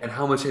Batman and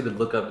how much they had to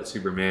look up to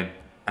Superman.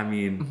 I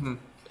mean,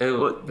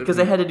 Because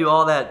they had to do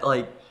all that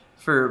like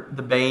for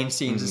the Bane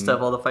scenes and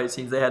stuff, all the fight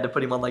scenes. They had to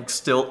put him on like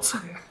stilts.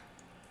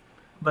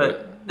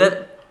 But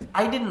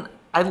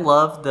I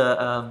love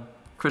the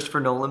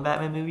Christopher Nolan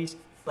Batman movies,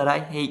 but I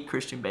hate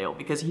Christian Bale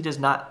because he does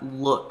not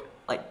look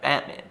like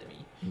Batman to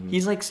me. Mm-hmm.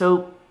 He's like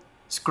so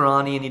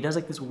scrawny, and he does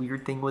like this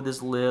weird thing with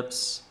his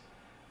lips,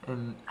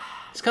 and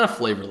It's kind of I'll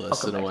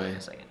flavorless come in a back to way. it in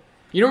a second.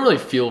 You don't really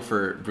feel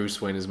for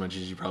Bruce Wayne as much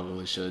as you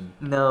probably should.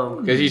 No,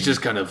 Because he's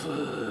just kind of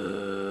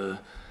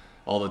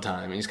all the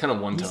time. He's kind of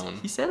one tone.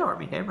 he said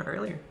Armie Hammer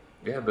earlier.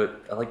 Yeah,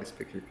 but I like this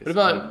picture. What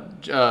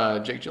about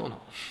Jake Gyllenhaal?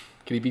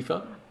 Can he beef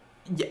up?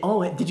 Yeah.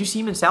 Oh, did you see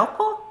him in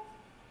Southpaw?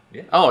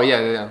 Oh,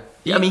 yeah.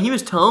 Yeah, I mean, he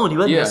was toned. He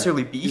wasn't Yeah.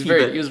 necessarily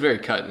beefy, He was very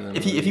but cut in that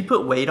if movie. he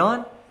put weight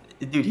on,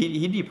 dude,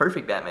 he'd be a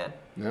perfect Batman.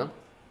 No?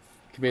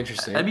 Could be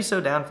interesting. I'd be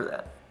so down for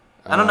that.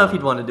 I don't know if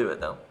he'd want to do it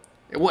though.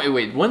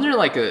 Wait, wasn't there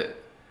like a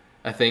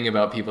thing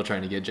about people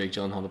trying to get Jake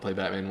Gyllenhaal to play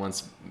Batman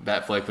once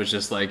Batfleck was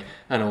just like,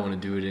 I don't want to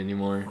do it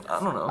anymore? I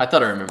don't know. I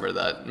thought I remember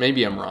that.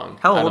 Maybe I'm wrong.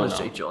 How I old don't is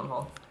know. Jake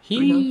Gyllenhaal?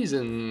 He's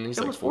like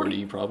Almost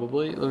 40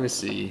 probably. Let me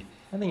see.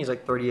 I think he's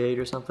like 38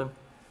 or something.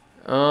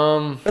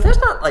 Um, But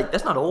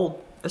that's not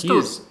old. That's he still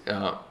is.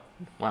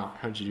 Wow,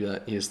 how'd you do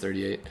that? He is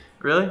 38.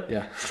 really.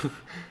 Yeah.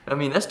 I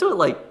mean, that's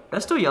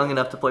still young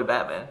enough to play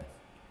Batman.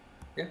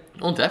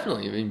 Well,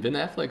 definitely. I mean, Ben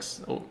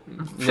Affleck's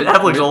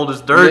Affleck's old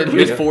as dirt.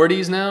 Mid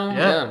 40s now.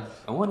 Yeah.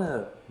 I want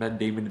Matt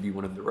Damon to be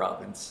one of the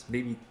Robins.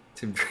 Maybe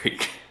Tim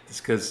Drake.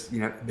 Just because,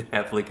 Ben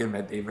Affleck and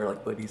Matt Damon are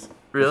like buddies.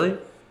 Really?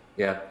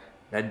 Yeah,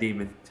 Matt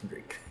Damon, Tim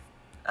Drake.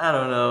 I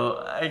don't know.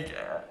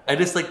 I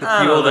just like to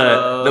I feel don't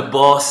know. the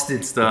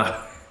Boston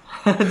stuff.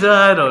 I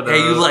don't know. Hey,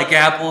 you like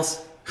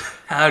apples?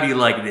 How do you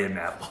like them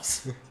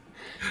apples?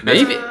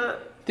 Maybe.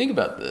 Think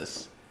about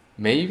this.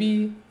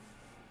 Maybe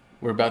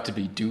we're about to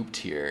be duped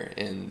here,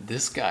 and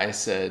this guy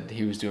said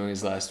he was doing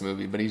his last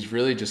movie, but he's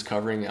really just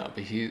covering up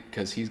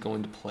because he's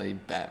going to play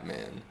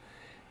Batman.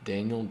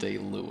 Daniel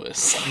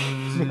Day-Lewis.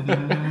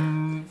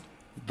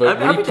 But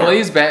when I'd he be down.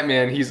 plays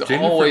Batman, he's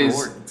Jennifer always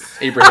Lawrence.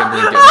 Abraham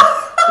Lincoln.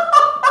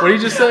 What did you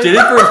just say?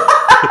 Jennifer.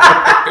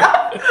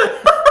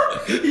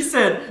 He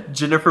said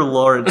Jennifer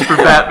Lawrence for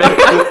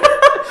Batman.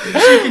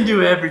 She can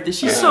do everything.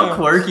 She's so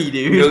quirky,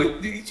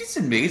 dude. Dude, she's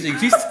amazing.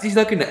 She's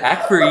not going to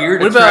act for a year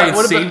to What try about- and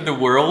what save about- the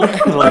world,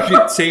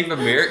 like save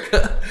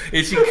America,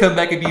 and she can come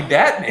back and be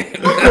Batman.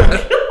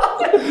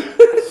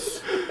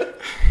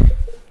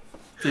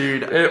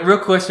 Dude, Real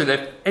question: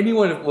 if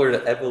anyone were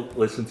to ever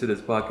listen to this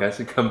podcast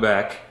and come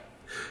back,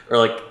 or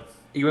like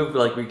even if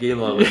like we get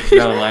down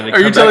the line, and Are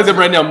you come telling back them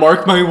right now,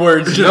 mark my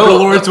words, Jennifer No,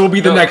 Lawrence will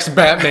be the no. next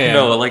Batman?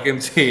 No, like I'm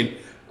saying,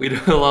 we don't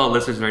have a lot of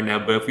listeners right now,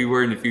 but if we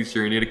were in the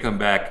future and you had to come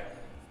back,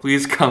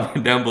 please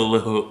comment down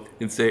below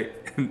and say,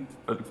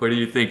 what do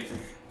you think?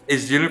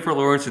 Is Jennifer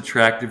Lawrence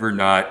attractive or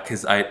not?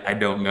 Because I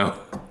don't know.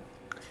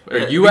 Are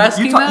you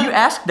asking that? You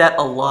asked that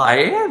a lot. I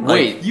am.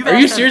 Wait, you've are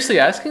you asked that- seriously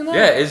asking that?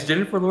 Yeah, is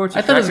Jennifer Lawrence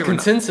I thought it was attractive a or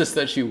not? consensus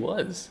that she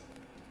was.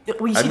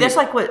 Well, you see, I mean- that's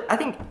like what I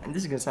think. And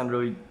this is gonna sound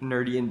really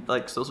nerdy and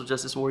like social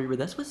justice warrior, but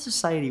that's what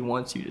society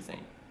wants you to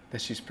think.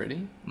 That she's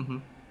pretty?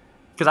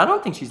 Because I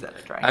don't think she's that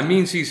attractive. I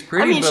mean, she's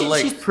pretty, but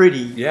like, she's pretty.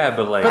 yeah,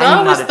 but like, But I'm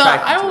I always not thought,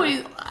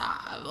 attracted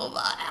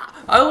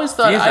to I always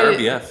thought, she is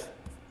RBF,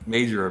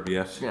 major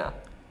RBF. Yeah.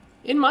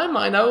 in my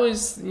mind, I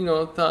always,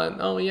 thought,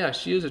 oh yeah,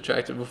 she is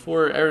attractive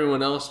before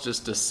everyone else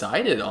just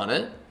decided on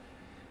it.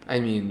 I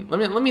mean,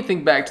 let me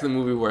think back to the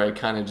movie where I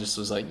kind of just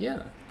was like,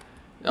 yeah.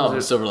 Oh,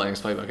 Was it- Silver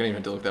Linings Playbook. I didn't even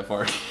have to look that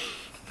far.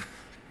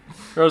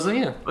 Where I was like,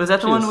 yeah. Was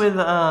that the she one is. with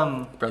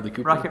Bradley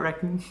Cooper? Rocket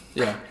Raccoon?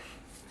 Yeah.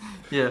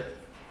 Yeah.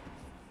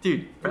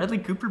 Dude, Bradley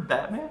Cooper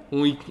Batman?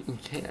 We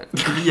can't.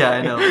 Yeah,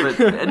 I know, but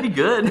that'd be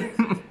good.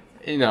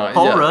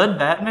 Paul yeah. Rudd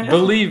Batman?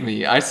 Believe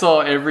me, I saw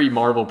every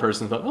Marvel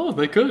person thought, oh,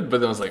 they could, but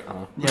then I was like,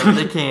 oh. Yeah, but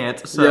they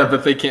can't. So. Yeah,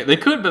 but they can't. They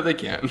could, but they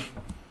can't.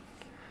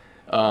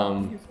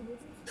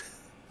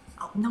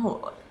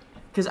 No,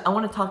 because I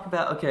want to talk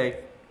about, okay.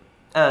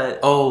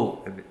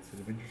 Oh, is it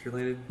Avengers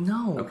related?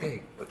 No.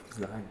 Okay, what's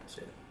behind that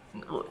shit?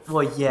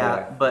 Well,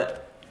 yeah,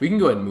 but We can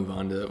go ahead and move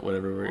on to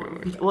whatever we're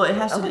going. well, it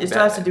has I to. like It still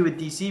has to Batman. do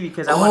with DC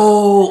because I want.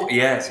 Oh,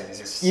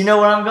 yes. You know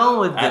where I'm going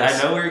with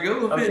this. I know where you're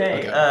going with Okay.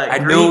 it. Okay. I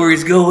know where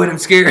he's going. I'm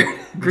scared.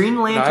 Green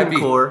Lantern I'd be-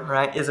 Corps,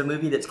 right, is a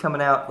movie that's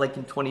coming out like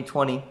in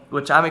 2020,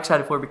 which I'm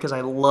excited for because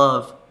I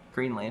love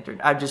Green Lantern.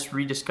 I've just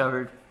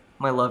rediscovered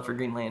my love for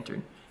Green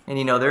Lantern. And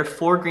there are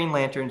 4 Green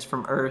Lanterns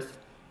from Earth.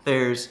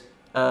 There's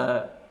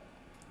Hal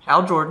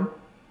Jordan,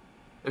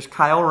 there's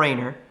Kyle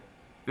Rayner,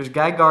 there's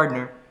Guy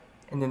Gardner,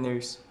 and then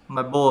there's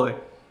my boy,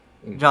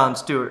 Jon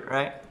Stewart,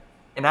 right?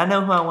 And I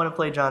know who I want to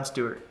play Jon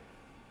Stewart.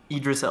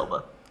 Idris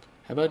Elba.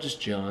 How about just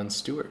Jon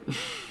Stewart?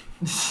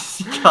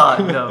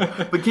 God, no.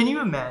 But can you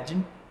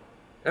imagine?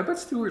 How about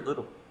Stuart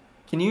Little?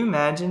 Can you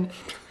imagine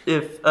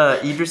if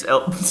Idris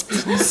Elba...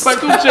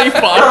 Michael J.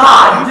 Fox.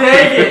 God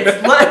dang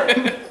it!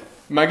 What?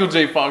 Michael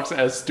J. Fox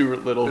as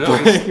Stuart Little. No,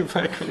 playing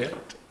Michael.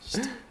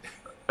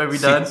 Are we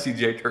done?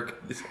 CJ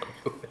Turk.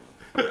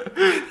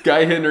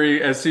 Guy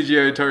Henry as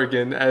CGI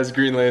Tarkin as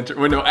Green Lantern.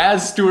 Well, no,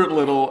 as Stuart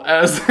Little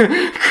as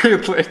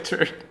Green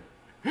Lantern.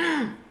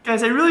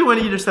 Guys, I really want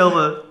Idris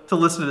Elba to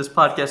listen to this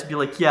podcast and be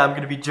like, yeah, I'm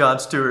going to be Jon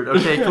Stewart,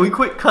 okay? Can we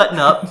quit cutting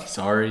up?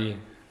 Sorry.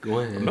 Go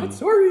ahead. I'm not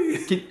sorry.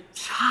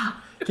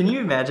 Can you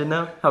imagine,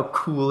 though, how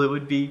cool it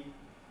would be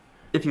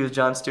if he was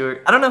Jon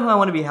Stewart. I don't know who I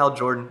want to be Hal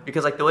Jordan,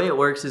 because like the way it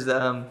works is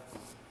that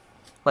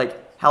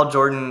like Hal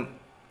Jordan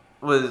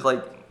was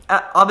like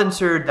Abin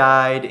Sur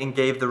died and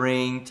gave the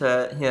ring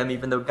to him,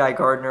 even though Guy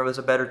Gardner was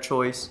a better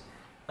choice.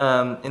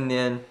 And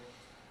then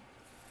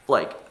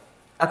like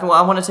I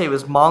want to say it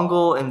was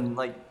Mongol and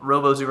like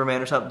Robo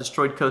Superman or something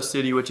destroyed Coast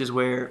City, which is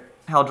where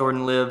Hal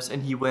Jordan lives,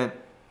 and he went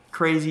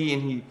crazy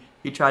and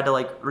he tried to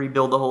like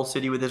rebuild the whole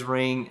city with his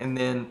ring, and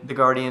then the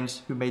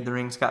Guardians who made the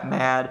rings got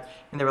mad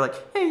and they were like,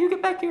 "Hey, you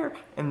get back here!"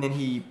 And then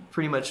he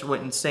pretty much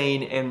went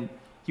insane and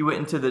he went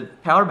into the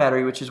power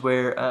battery, which is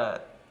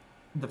where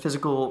the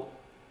physical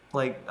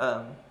like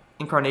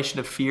incarnation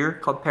of fear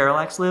called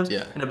Parallax lives,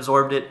 and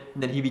absorbed it.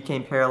 And then he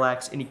became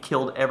Parallax and he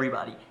killed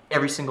everybody,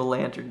 every single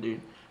Lantern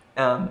dude.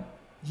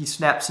 He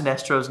snapped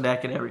Sinestro's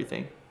neck and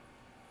everything,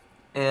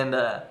 and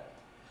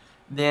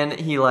then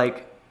he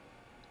like.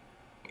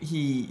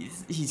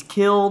 He's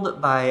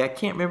killed by, I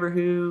can't remember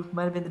who,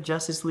 might have been the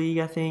Justice League,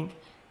 I think.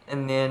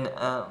 And then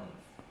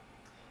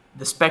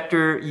the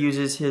Spectre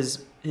uses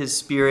his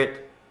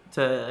spirit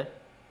to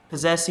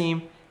possess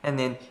him, and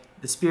then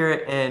the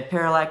spirit and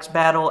Parallax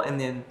battle,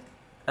 and then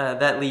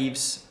that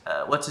leaves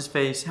what's his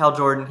face, Hal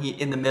Jordan, he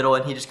in the middle,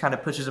 and he just kind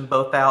of pushes them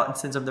both out and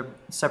sends them their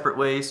separate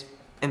ways.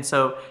 And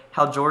so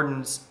Hal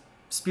Jordan's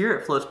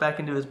spirit floats back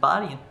into his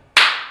body, and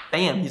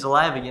bam, he's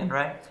alive again,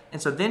 right?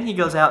 And so then he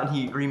goes out and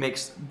he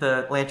remakes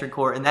the Lantern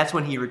Corps, and that's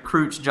when he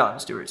recruits Jon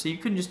Stewart. So you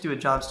couldn't just do a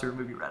Jon Stewart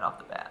movie right off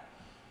the bat.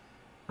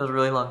 That was a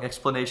really long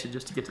explanation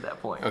just to get to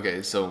that point.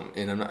 Okay, so,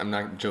 and I'm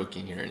not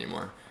joking here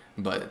anymore,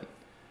 but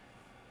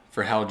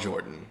for Hal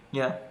Jordan,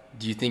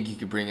 do you think you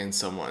could bring in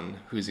someone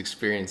who's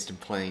experienced in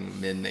playing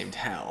men named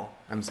Hal?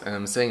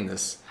 I'm saying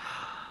this,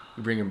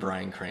 you bring in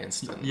Bryan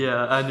Cranston.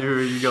 Yeah, I knew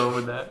where you were going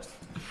with that.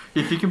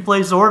 If you can play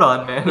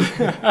Zordon, man.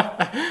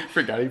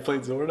 Forgot he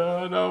played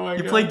Zordon. Oh my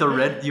god. He played the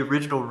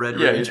original Red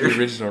Ranger. Yeah, Ranger. the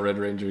original Red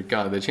Ranger.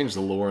 God, they changed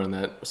the lore on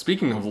that.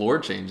 Speaking of lore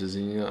changes,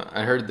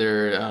 I heard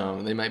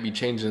they might be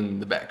changing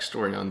the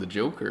backstory on the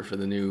Joker for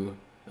the new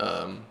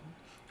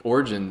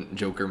origin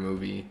Joker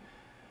movie.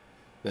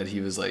 That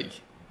he was like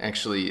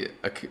actually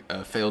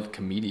a failed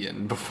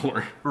comedian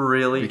before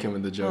really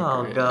becoming the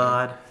Joker. Oh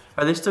god.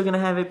 Are they still gonna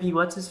have it be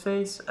what's his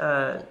face?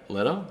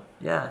 Leto?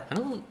 Yeah. I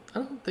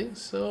don't think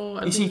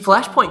so. You see,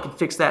 Flashpoint could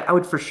fix that. I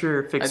would for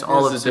sure fix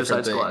all of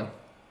Suicide Squad.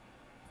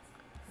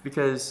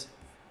 Because,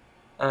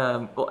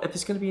 well, if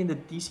it's gonna be in the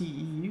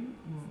DCEU,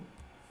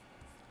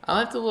 I'll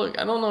have to look.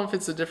 I don't know if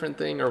it's a different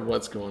thing or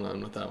what's going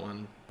on with that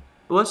one.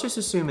 Well, let's just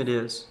assume it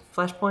is.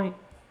 Flashpoint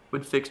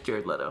would fix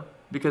Jared Leto,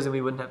 because then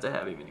we wouldn't have to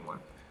have him anymore.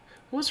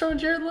 What's wrong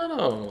with Jared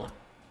Leto?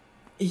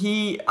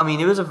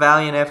 It was a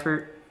valiant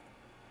effort.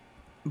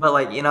 But,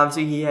 like,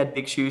 obviously he had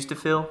big shoes to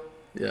fill.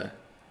 Yeah.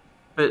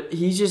 But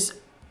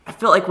I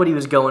felt like what he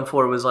was going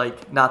for was,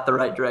 like, not the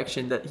right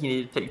direction that he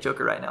needed to take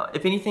Joker right now.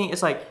 If anything,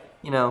 it's like,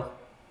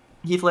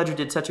 Heath Ledger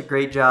did such a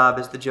great job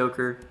as the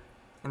Joker.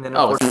 And then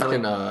it's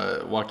fucking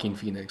Joaquin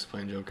Phoenix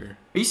playing Joker.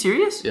 Are you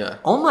serious? Yeah.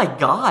 Oh, my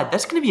God.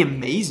 That's going to be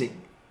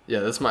amazing.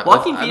 Yeah, that's my...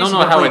 Joaquin I don't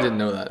know how I didn't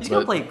know that. He's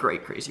going to play a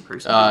great crazy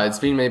person. It's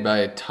being made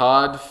by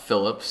Todd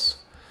Phillips,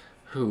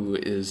 who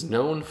is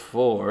known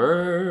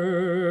for...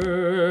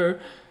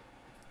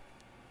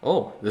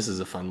 Oh, this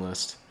is a fun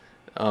list.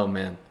 Oh,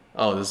 man.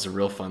 Oh, this is a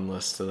real fun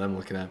list that I'm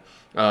looking at.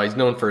 He's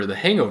known for the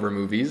Hangover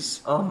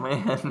movies. Oh,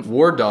 man.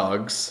 War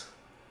Dogs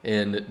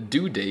and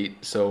Due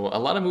Date. So a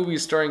lot of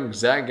movies starring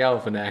Zach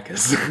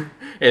Galifianakis.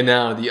 And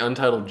now the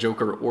untitled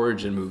Joker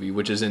origin movie,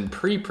 which is in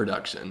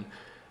pre-production.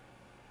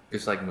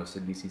 Just like most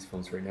of DC's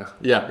films right now.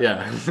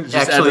 Yeah.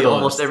 Actually,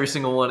 almost every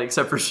single one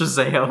except for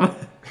Shazam.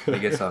 I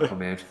guess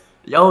Aquaman.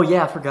 Oh,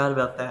 yeah, I forgot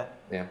about that.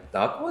 Yeah, the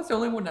Aquaman's the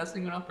only one that's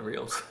going off the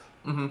rails.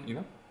 Mm-hmm.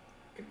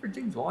 Good for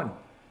James Wan.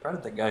 Proud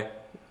of that guy.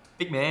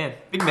 Big man.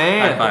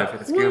 High five.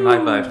 Let's give him a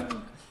high five.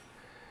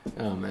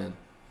 Oh, man.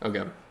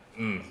 Okay.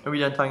 Are we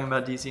done talking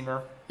about DC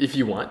now? If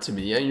you want to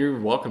be, yeah, you're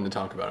welcome to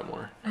talk about it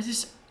more. I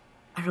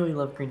really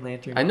love Green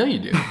Lantern. I know you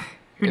do.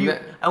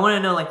 I want to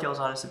know, like, y'all's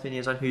honest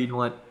opinions on who you'd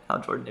want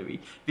Hal Jordan to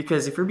be.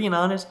 Because if we're being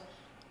honest,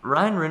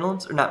 Ryan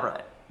Reynolds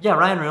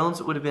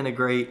would have been a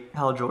great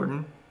Hal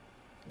Jordan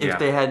if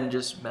they hadn't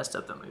just messed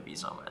up the movie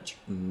so much.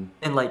 Mm-hmm.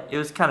 And, like, it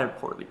was kind of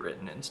poorly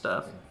written and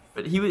stuff.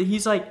 But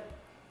he's like,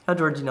 Hal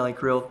Jordan's,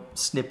 like, real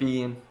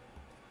snippy and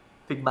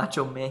big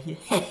macho man.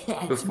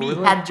 It's me,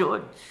 Hal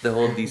Jordan. The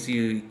whole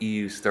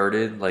DCEU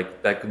started,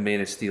 like, back in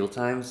Man of Steel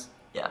times.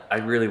 Yeah. I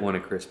really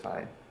wanted Chris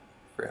Pine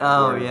for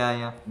Hal Jordan.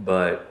 Yeah.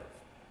 But,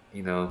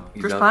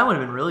 Chris Pine would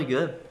have been really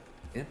good.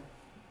 Yeah.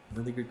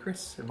 Really good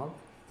Chris and Mark.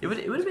 It would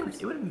have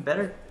been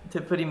better to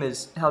put him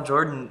as Hal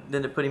Jordan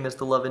than to put him as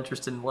the love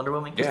interest in Wonder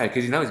Woman. Yeah,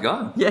 because now he's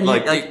gone. Yeah,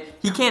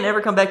 he can't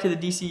ever come back to the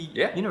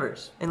DC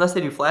universe unless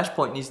they do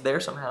Flashpoint and he's there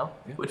somehow,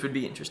 which would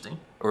be interesting.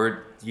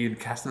 Or you'd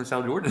cast him as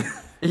Hal Jordan.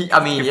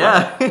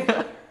 Yeah.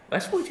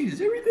 Flashpoint changes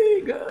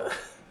everything.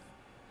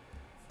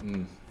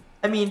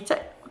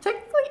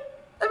 Technically,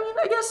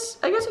 I guess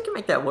you can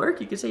make that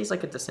work. You could say he's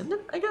like a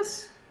descendant, I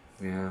guess.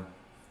 Yeah.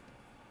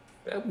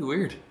 That'd be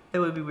weird. It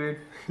would be weird.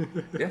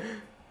 Yeah.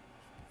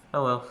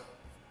 Oh well.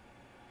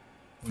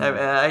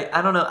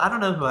 I don't know. I don't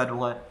know who I'd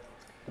want.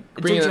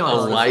 Bring Jake in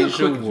Gyllenhaal.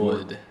 Elijah Quick,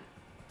 Wood.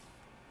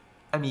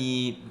 I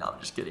mean, no, I'm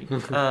just kidding.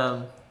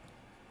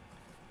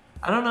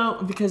 I don't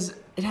know because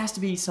it has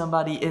to be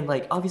somebody, and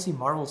like obviously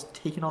Marvel's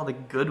taking all the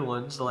good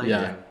ones. Like,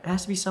 Yeah. it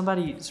has to be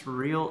somebody that's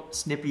real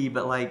snippy,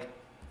 but like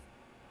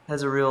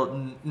has a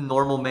real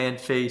normal man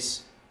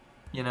face.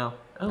 You know.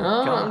 Oh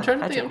God, I'm trying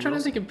to think. Patrick I'm trying to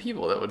Wilson. think of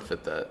people that would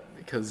fit that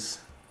because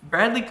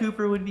Bradley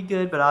Cooper would be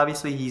good, but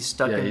obviously he's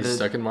stuck in he's the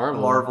stuck in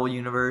Marvel.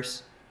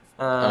 universe.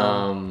 What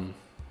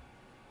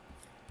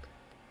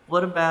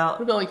What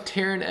about? about like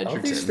Taron Egerton? All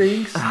these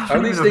things, I all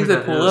don't these even know things who that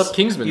that pull is. up,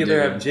 Kingsman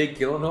either dude. have Jake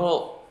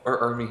Gyllenhaal or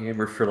Armie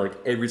Hammer for like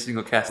every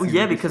single casting. Well,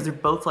 yeah, because they're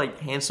both like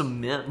handsome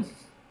men.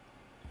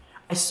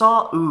 I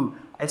saw.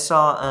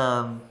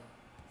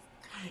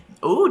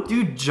 Oh,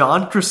 dude,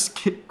 John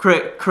Krasinski.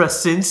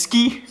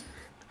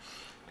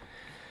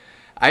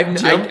 I've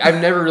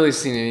never really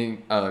seen any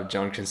of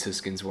John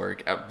Krasinski's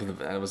work.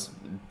 I was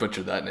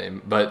butchered that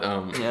name, but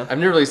Yeah. I've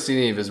never really seen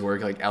any of his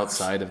work like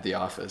outside of The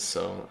Office.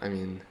 So I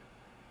mean,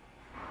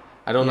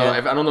 I don't know. Yeah.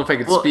 I don't know if I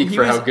could Well, speak he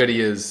for how was- good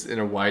he is in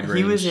a wide range.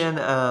 He was in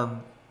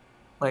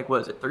like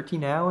what is it,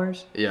 13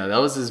 Hours? Yeah, that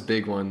was his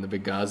big one, the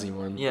Benghazi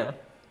one. Yeah.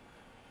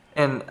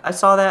 And I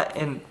saw that,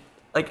 and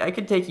like I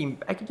could take him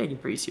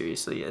pretty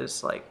seriously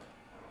as like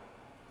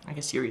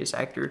a serious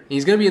actor.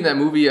 He's gonna be in that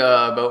movie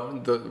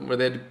about where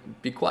they had to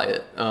be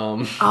quiet.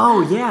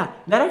 Oh yeah,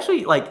 that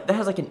actually that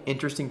has like an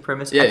interesting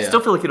premise. Yeah, I yeah. still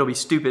feel like it'll be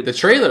stupid. The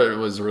trailer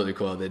was really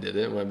cool how they did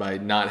it by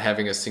not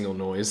having a single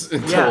noise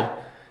until Yeah.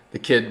 the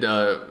kid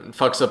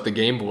fucks up the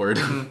game board.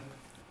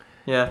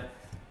 Yeah,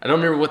 I don't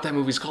remember what that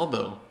movie's called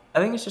though. I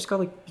think it's just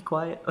called like Be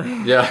Quiet.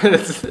 Yeah,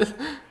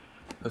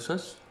 What's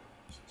this?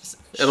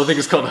 I don't think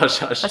it's called Hush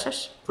Hush. Hush,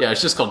 hush. Yeah,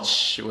 it's just called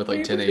Shh with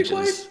like 10 Be H's.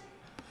 quiet.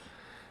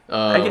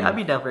 I'd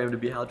be down for him to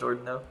be Hal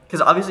Jordan though,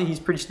 because obviously he's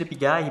a pretty snippy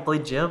guy. He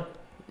played Jim.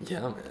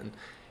 Yeah, man.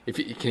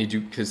 Can he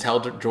do? Does Hal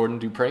Jordan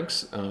do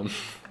pranks?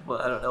 Well,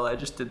 I don't know. I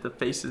just did the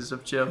faces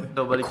of Jim.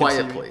 Nobody A can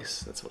Quiet see me. Place.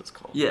 That's what it's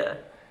called. Yeah.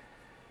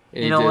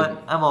 And You know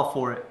what? I'm all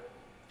for it.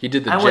 He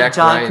did the I want Jack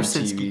John Ryan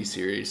Krasinski. TV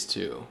series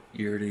too.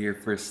 You heard it here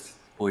first,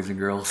 boys and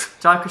girls.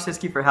 John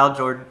Krasinski for Hal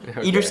Jordan,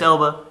 Okay. Idris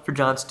Elba for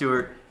Jon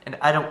Stewart, and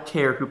I don't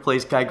care who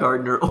plays Guy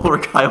Gardner or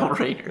Kyle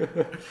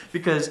Rayner,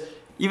 because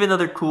even though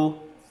they're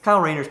cool, Kyle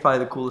Rayner's probably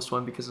the coolest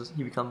one because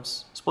he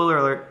becomes, spoiler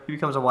alert, he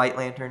becomes a White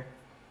Lantern,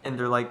 and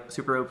they're like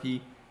super OP.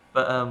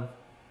 But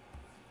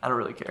I don't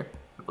really care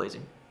who plays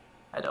him.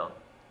 I don't.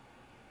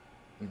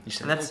 You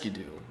sound And that's- like you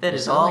do. That You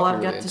is sound all like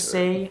I've you're got really to into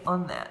it. say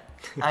on that.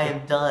 I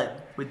am done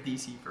with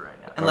DC for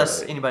right now, unless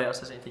Alright. anybody else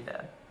has anything to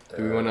add.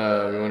 Do we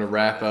wanna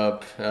wrap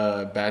up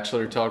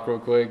Bachelor talk real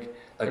quick?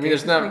 I mean,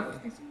 there's not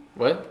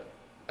what.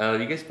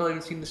 You guys probably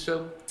haven't seen the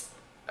show,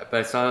 but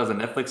I saw it was on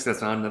Netflix.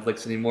 That's not on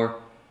Netflix anymore.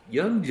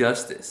 Young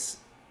Justice,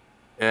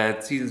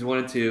 seasons 1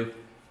 and 2,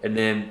 and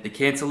then they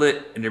cancel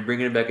it and they're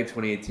bringing it back in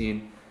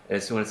 2018. I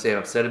just want to say I'm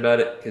upset about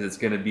it because it's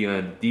going to be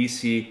on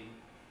DC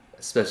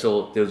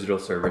special digital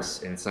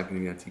service and it's not going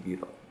to be on TV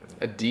at all.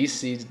 A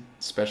DC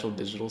special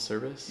digital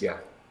service? Yeah,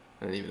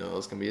 I didn't even know that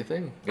was gonna be a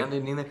thing. I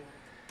didn't either.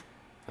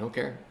 I don't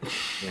care.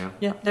 yeah.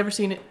 Yeah, never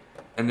seen it.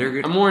 And they're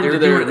good. I'm more into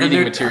their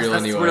reading material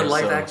that's anyway, where the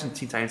live so- action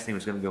Teen Titans thing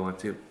was going to go on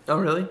too. Oh,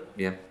 really?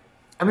 Yeah.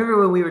 I remember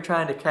when we were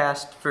trying to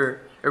cast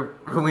or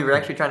when we were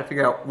actually trying to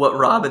figure out what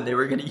Robin they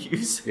were going to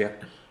use. Yeah.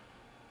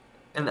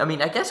 And I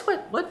mean, I guess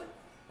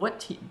what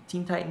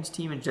Teen Titans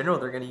team in general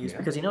they're going to use Yeah.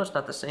 because it's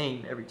not the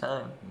same every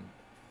time.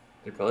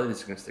 They're probably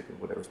just going to stick with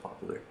whatever's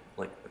popular.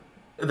 Like,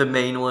 The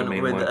main one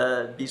main with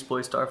one. Beast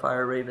Boy,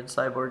 Starfire, Raven,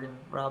 Cyborg, and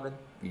Robin.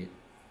 yeah.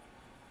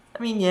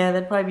 I mean, yeah,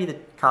 that'd probably be the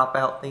cop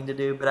out thing to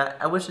do, but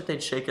I wish that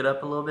they'd shake it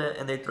up a little bit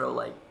and they'd throw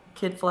like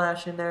Kid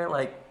Flash in there,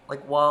 like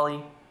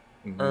Wally,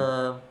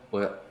 Mhm.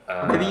 Well,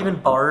 maybe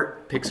even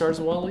Bart. Pixar's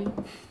Wally.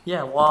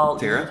 Yeah, Wally.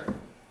 Tara?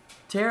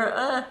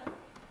 Tara,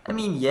 I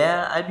mean,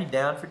 yeah, I'd be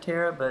down for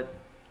Tara, but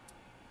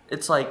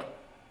it's like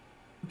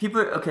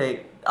people are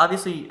okay.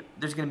 Obviously,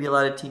 there's gonna be a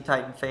lot of Teen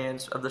Titan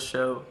fans of the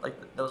show, like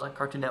that was on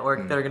Cartoon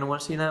Network, that are gonna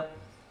want to see that.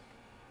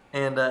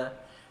 And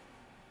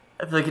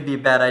I feel like it'd be a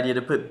bad idea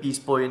to put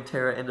Beast Boy and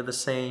Tara into the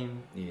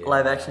same Yeah.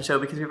 live action show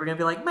because people are gonna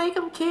be like, make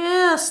them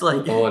kiss,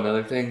 like. Oh,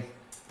 another thing.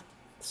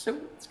 So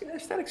let's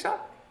get Static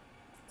Shock.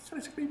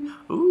 Static Shock, baby.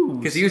 Ooh.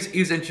 Because he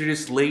was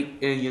introduced late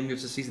in Young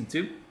Justice season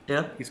 2.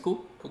 Yeah, He's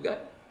cool guy.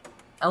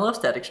 I love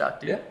Static Shock,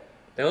 dude. Yeah,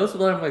 that was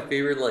one of my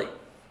favorite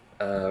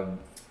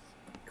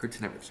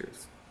Cartoon Network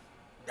series.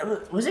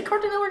 Was it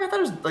Cartoon Network? I thought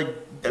it was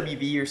like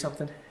WB or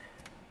something.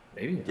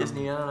 Maybe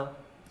Disney, I don't know.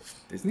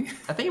 Disney.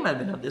 I think it might have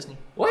been on Disney.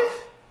 What?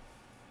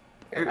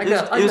 It I was,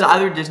 got- it was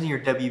either Disney or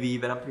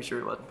WB, but I'm pretty sure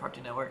it wasn't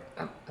Cartoon Network.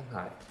 I'm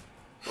high.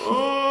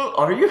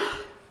 Are you?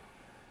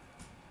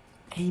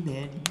 Hey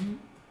man,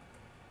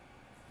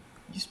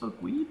 you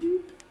smoke weed,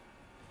 dude?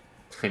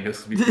 I know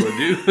some people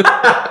who do.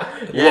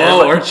 Yeah, Whoa,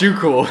 like- aren't you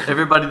cool?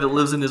 Everybody that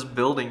lives in this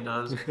building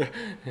does.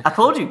 I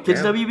told you,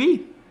 kids Yeah.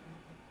 WB.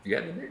 You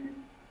got it there, dude.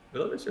 I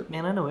love that show.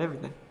 Man, I know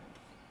everything.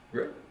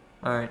 Right?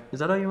 All right, is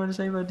that all you want to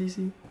say about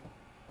DC?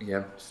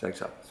 Yeah, Static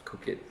Shock. It's a cool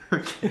kid.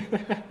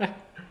 Okay.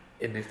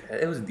 And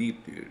it was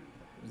deep, dude.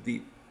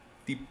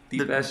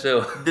 deep ass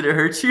show. Did it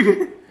hurt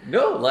you?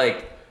 No,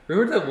 like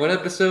remember that one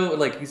episode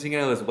like he's hanging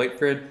out with his white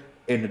friend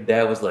and the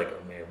dad was like,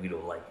 "Oh man, we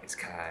don't like his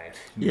kind."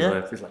 And Yeah. he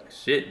left. He's like,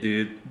 "Shit,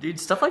 dude." Dude,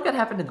 stuff like that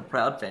happened in the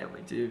Proud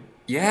Family too.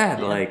 Yeah,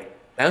 Yeah. like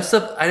that was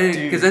stuff I didn't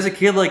Dude. because as a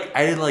kid like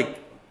I didn't like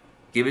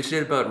give a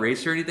shit about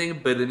race or anything,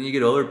 but then you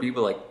get older,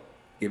 people like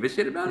give a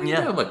shit about it.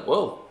 Yeah. I'm like,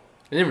 whoa,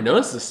 I never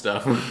noticed this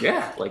stuff.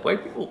 yeah, like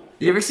white people.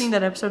 You ever seen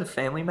that episode of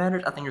Family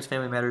Matters? I think it was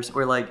Family Matters,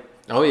 where like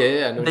Oh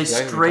yeah. I know they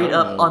exactly what you're straight talking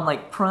up about. on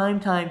like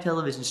primetime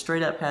television,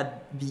 straight up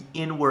had the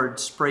N-word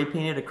spray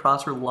painted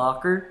across her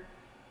locker.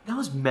 That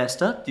was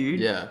messed up, dude.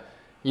 Yeah.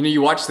 You know,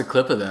 you watched the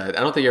clip of that.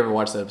 I don't think you ever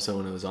watched that episode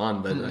when it was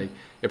on, but like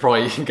it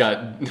probably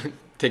got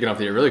taken off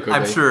the air really quickly.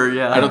 I'm sure,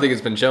 yeah. I don't think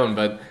it's been shown,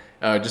 but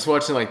just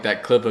watching like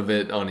that clip of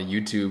it on a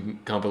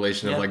YouTube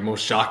compilation Yeah. of like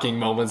most shocking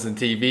moments in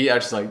TV, I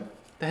was just like,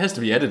 that has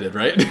to be edited,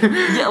 right? Yeah,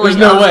 There's like,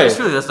 no way.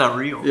 Surely that's not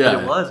real. Yeah.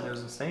 But it was, and it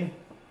was insane.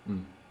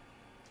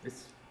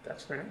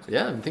 That's very nice.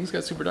 Yeah, and things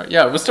got super dark.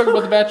 Yeah, let's talk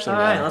about The Bachelor. All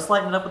right, now. let's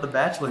lighten it up with The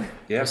Bachelor.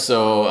 Yeah.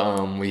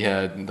 So we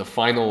had the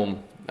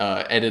final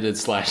edited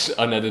 /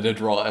 unedited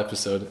raw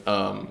episode,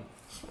 or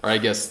I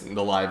guess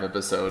the live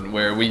episode,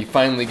 where we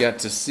finally got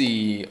to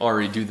see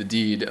Ari do the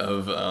deed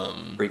of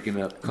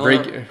Breaking up.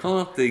 Break-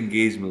 Calling up the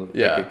engagement with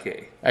Yeah. Becca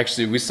K.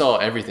 Actually, we saw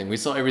everything. We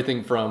saw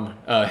everything from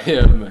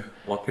him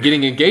Walking-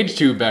 getting engaged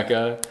to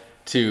Becca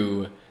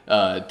to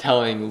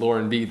telling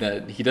Lauren B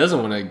that he doesn't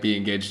want to be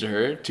engaged to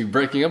her, to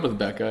breaking up with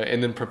Becca,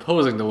 and then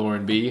proposing to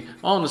Lauren B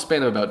all in the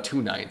span of about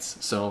 2 nights.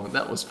 So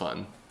that was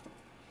fun.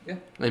 Yeah.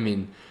 I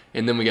mean,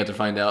 and then we got to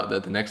find out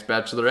that the next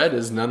Bachelorette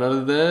is none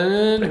other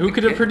than who Becca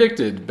could have K.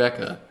 predicted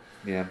Becca.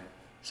 Yeah.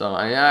 So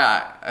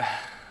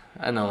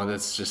I know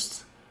that's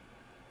just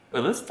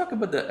Well, let's talk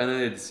about the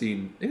unedited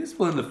scene. It is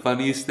one of the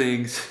funniest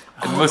things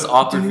and most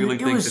awkward feeling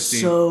It things was to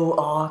see. so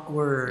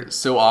awkward.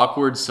 so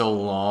awkward, so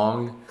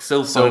long.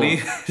 So so-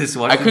 funny. Just I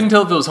watching. couldn't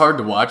tell if it was hard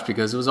to watch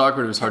because it was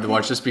awkward. It was hard to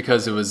watch just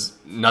because it was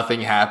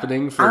nothing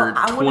happening for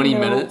I wanna 20 know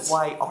minutes.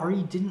 why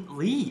Ari didn't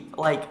leave.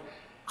 Like,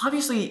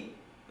 obviously,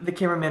 the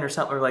cameraman or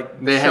something, or like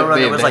They the had- showrunner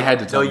they- was they like, had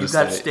to tell "No, him you to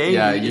got to stay. stay.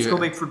 Yeah, It's you- gonna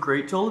make for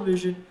great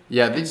television."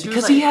 Yeah, And she was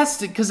because like- he has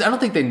to. Because I don't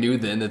think they knew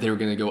then that they were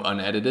going to go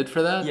unedited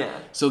for that. Yeah.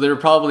 So they were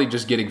probably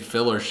just getting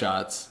filler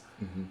shots,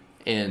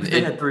 and They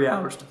it- had 3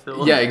 hours to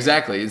fill. yeah,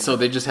 exactly. And so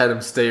they just had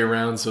him stay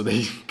around so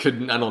they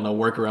couldn't, I don't know,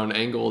 work around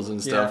angles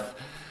and stuff.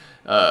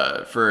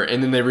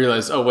 And then they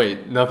realized, oh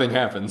wait, nothing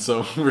happened.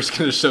 So we're just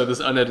going to show this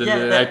unedited Yeah,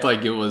 and that- act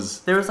like it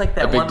was. There was like A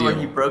that big one where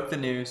deal. he broke the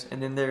news,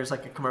 and then there's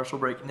like a commercial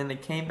break, and then they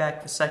came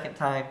back the second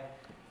time,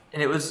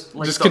 and it was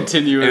like Just the-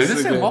 continuous. Is this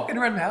again. him walking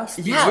around the house?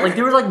 Yeah, like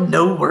there were like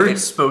no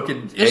words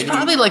spoken. It's And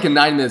probably like a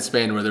 9-minute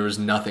span where there was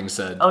nothing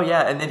said. Oh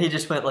yeah, and then he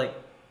just went like,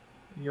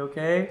 "You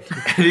okay?"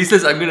 And he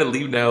says, "I'm gonna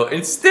leave now,"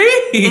 and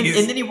stays.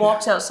 and then he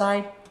walks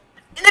outside,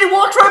 and then he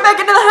walks right back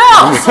into the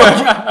house.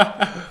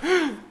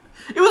 Like,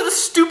 it was the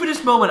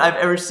stupidest moment I've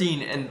ever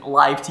seen in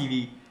live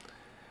TV.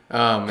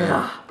 Oh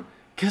man,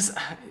 because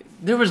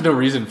there was no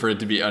reason for it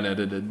to be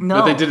unedited, No.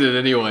 but they did it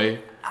anyway.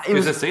 It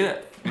Does was, it say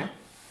that?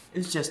 it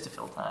was just to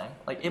fill time.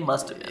 Like it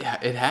must have been. Yeah,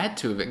 it had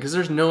to have been because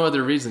there's no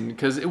other reason.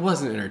 Because it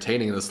wasn't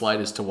entertaining in the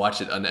slightest to watch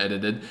it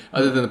unedited,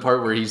 other than the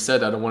part where he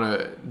said, "I don't want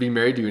to be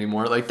married to you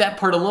anymore." Like that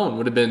part alone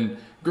would have been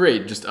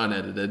great, just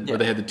unedited, Yeah. where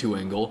they had the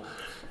 2-angle.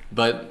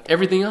 But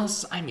everything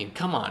else, I mean,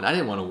 come on, I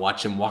didn't want to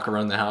watch him walk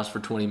around the house for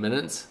 20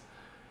 minutes.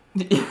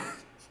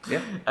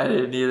 Yeah. I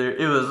didn't either.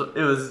 It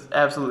was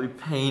absolutely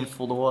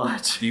painful to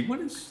watch. Do you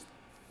want to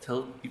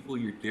tell people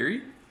your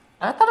theory?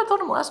 I thought I told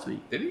him last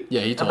week Did he?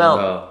 Yeah, he told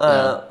about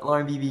him.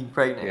 Lauren B being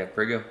pregnant. Yeah,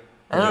 Prego.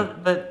 I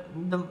don't, but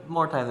the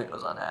more time that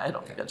goes on, I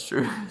don't think that's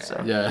true.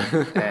 So Yeah.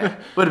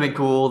 would have been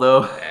cool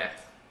though. Eh.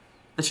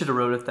 They should have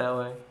wrote it that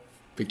way.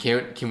 But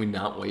can we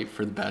not wait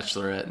for the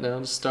Bachelorette now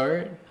to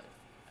start?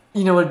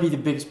 You know what would be the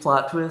biggest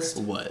plot twist?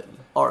 What?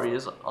 Ari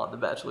is on the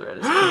Bachelorette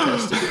as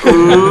a contestant.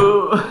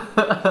 Ooh.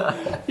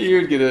 He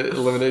would get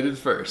eliminated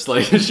first.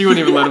 Like she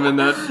wouldn't even let him in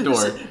that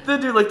door. They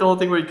do like the whole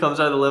thing where he comes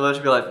out of the limo.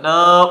 She'd be like,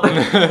 "No,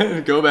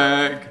 Go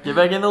back. get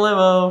back in the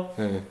limo.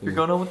 Yeah. You're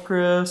going home with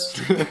Chris."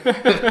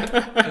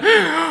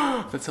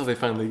 That's how they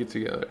finally get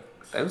together.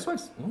 That was one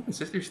of my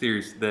sister's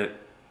theories that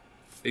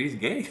he's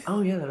gay.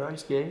 Oh yeah, that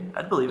Ari's gay.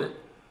 I'd believe it.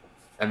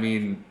 I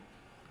mean,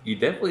 he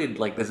definitely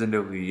like doesn't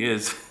know who he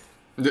is.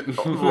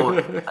 Well,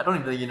 I don't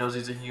even think he knows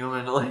he's a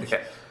human. Like Yeah.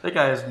 that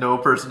guy has no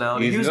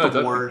personality. He was no, the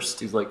don't- worst.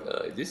 He's like,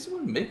 just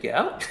want to make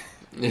out.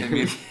 I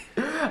mean,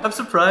 I'm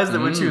surprised that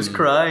when she was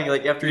crying,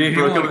 like after he Yeah,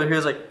 broke up like- with her, he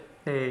was like,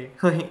 "Hey,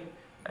 like,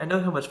 I know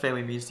how much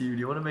family means to you. Do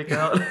you want to make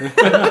out?"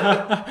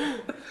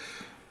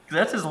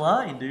 That's his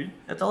line, dude.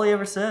 That's all he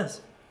ever says.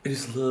 I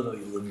just love how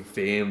you love your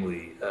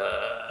family.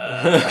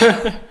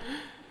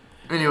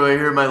 Anyway,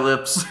 here are my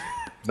lips.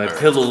 My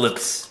pillow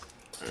lips.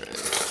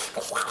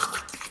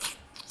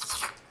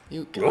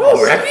 You guys,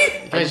 Oh,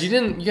 Remy? guys, you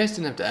guys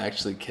didn't have to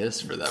actually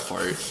kiss for that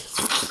part.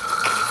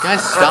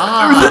 Guys,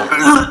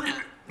 stop.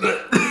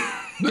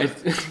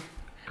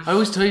 I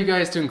always tell you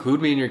guys to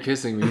include me in your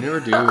kissing, but you never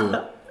do.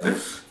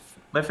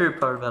 My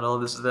favorite part about all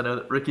this is that I know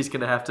that Ricky's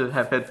gonna have to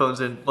have headphones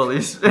in while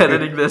he's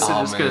editing this, and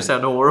Oh, it's gonna man.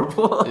 sound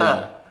horrible.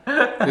 Yeah.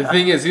 The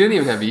thing is, he didn't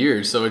even have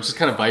ears, so it just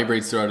kind of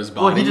vibrates throughout his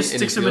body. Well, he just and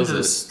sticks him feels into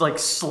it. this like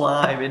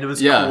slime into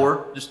his Yeah.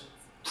 core. Just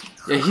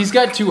Yeah, he's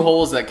got 2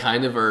 holes that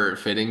kind of are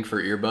fitting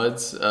for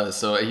earbuds,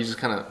 so he just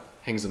kind of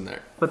hangs them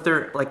there. but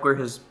they're like where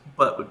his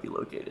butt would be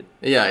located.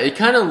 Yeah, it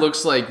kind of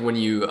looks like when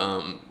you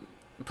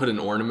put an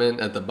ornament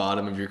at the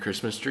bottom of your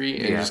Christmas tree,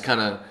 and it Yeah. just kind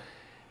of.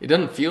 It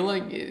doesn't feel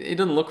like it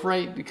doesn't look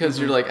right because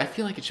you're like, I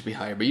feel like it should be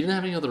higher, but you didn't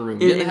have any other room.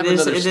 You didn't have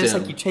another It's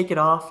stem. like you take it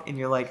off and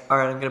you're like, all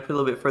right, I'm gonna put a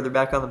little bit further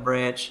back on the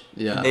branch.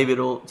 Yeah. And maybe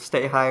it'll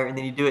stay higher, and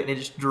then you do it, and it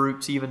just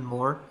droops even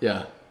more.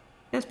 Yeah.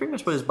 That's pretty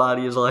much what his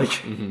body is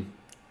like.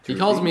 He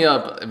calls me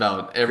up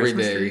about every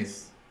Christmas day,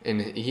 trees. and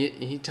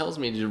he tells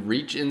me to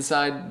reach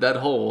inside that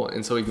hole,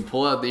 and so he could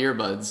pull out the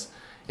earbuds,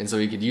 and so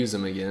he could use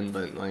them again.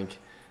 But like,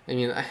 I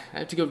mean, I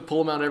have to go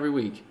pull them out every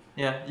week.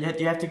 Yeah.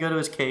 You have to go to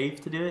his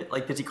cave to do it.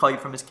 Like, does he call you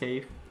from his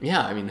cave?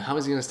 Yeah, I mean, how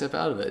is he gonna step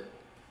out of it?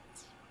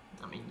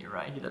 I mean, you're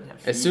right. He doesn't have.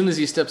 As feet. soon as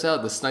he steps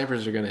out, the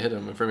snipers are gonna hit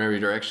him from every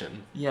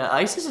direction. Yeah,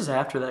 ISIS is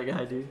after that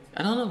guy, dude.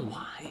 I don't know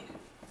why.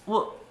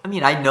 Well, I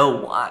mean, I know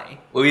why.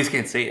 Well, we just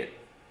can't say it.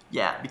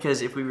 Yeah,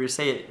 because if we were to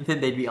say it,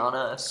 then they'd be on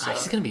us. So.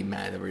 He's gonna be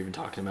mad that we're even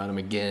talking about him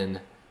again.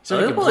 So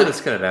he he'll can probably play-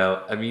 just cut it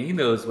out. I mean, he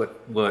knows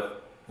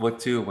what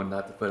to and what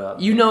not to put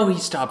out. You know he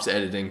stops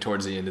editing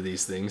towards the end of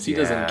these things. He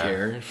doesn't Yeah.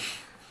 care.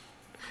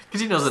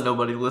 Because he knows that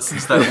nobody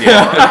listens to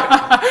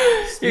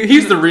that.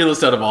 He's the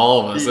realest out of all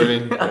of us. I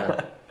mean,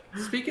 yeah.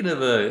 Speaking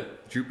of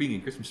drooping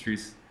in Christmas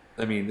trees,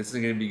 I mean, this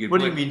isn't gonna be a good. What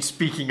do you point. mean,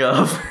 speaking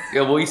of?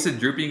 Yeah, well, you said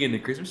drooping in the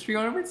Christmas tree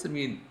ornaments. I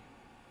mean,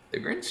 the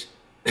Grinch.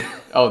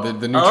 Oh, the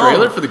new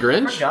trailer for the I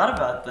Grinch? forgot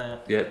about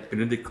that. Yeah,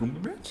 Benedict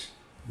Cumberbatch.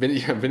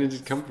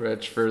 Benedict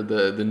Cumberbatch for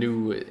the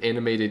new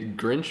animated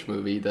Grinch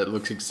movie that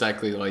looks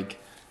exactly like,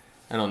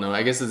 I don't know,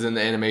 I guess it's in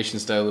the animation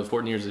style of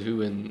 14 Years of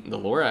Who and the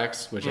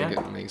Lorax, which I Yeah.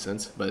 guess makes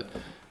sense. But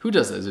who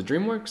does that? Is it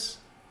DreamWorks?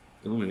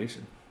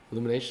 Illumination.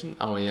 Illumination?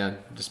 Oh, yeah.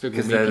 Despicable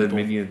Because Me that had people.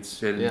 Minions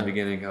shit in Yeah. the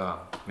beginning. Oh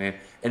man!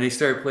 And they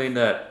started playing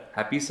that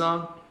Happy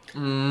song.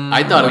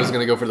 I thought it was going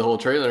to go for the whole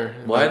trailer.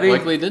 Why but they?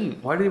 likely it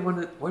didn't. Why do they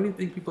want to? Why do you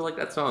think people like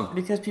that song?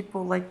 Because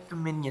people like the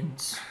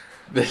Minions.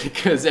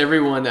 Because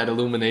everyone at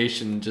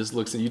Illumination just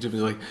looks at YouTube and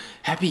is like,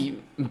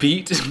 happy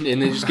beat,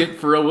 and they just get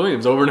Pharrell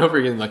Williams over and over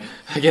again. Like,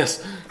 I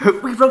guess.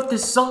 We wrote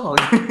this song.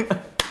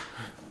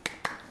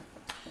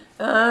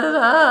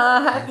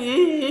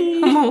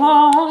 Happy. Come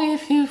along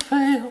if you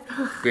fail.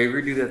 Have you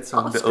ever do that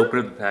song to open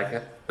up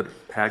the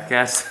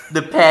podcast?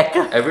 The pack.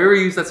 Have you ever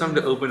used that song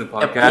to open a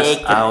podcast?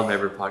 Epic. I'll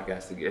never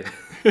podcast again.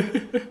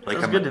 Like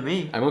That's good to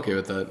me. I'm okay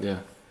with that, yeah.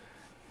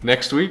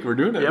 Next week, we're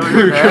doing it. Yeah, we're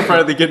doing that.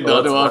 finally getting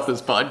Well, Dono that's off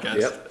this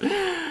podcast.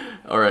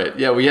 Yep. All right,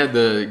 yeah, we had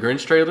the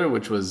Grinch trailer,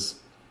 which was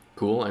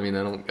cool. I mean,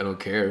 I don't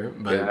care,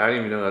 but Yeah, I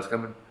didn't even know that was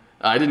coming.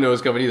 I didn't know it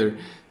was coming either.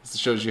 This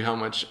shows you how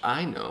much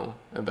I know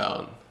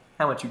about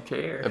How much you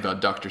care.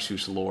 Dr.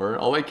 Seuss lore.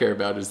 All I care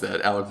about is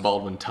that Alec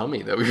Baldwin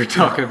tummy that we were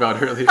talking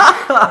about earlier.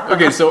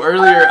 Okay, so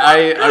earlier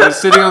I was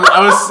sitting on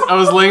I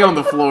was laying on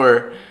the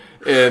floor,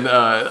 and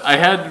I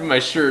had my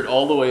shirt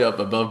all the way up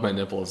above my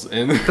nipples,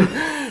 and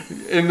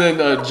and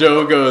then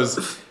Joe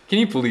goes, "Can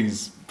you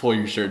please pull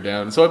your shirt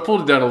down?" So I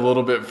pulled it down a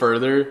little bit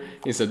further.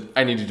 He said,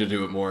 "I need you to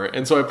do it more,"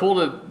 and so I pulled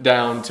it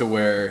down to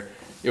where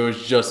it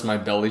was just my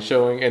belly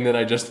showing, and then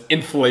I just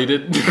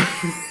inflated.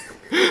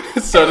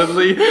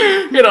 Suddenly,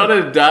 on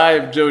a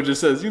dive, Joe just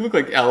says, "You look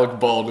like Alec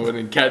Baldwin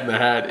in Cat in the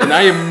Hat," and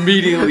I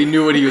immediately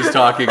knew what he was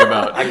talking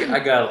about. I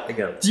got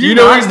it. Do you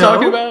know what not he's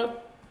talking about?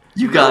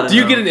 You got it. Do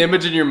you get an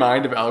image in your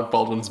mind of Alec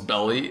Baldwin's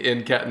belly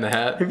in Cat in the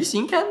Hat? Have you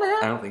seen Cat in the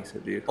Hat? I don't think so,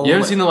 dude. Oh You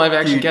haven't my- seen the live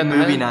action Dude, Cat in the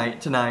movie Hat?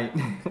 night tonight.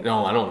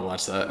 No, I don't want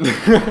to watch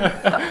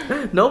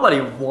that. Nobody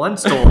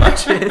wants to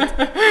watch it.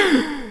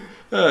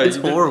 It's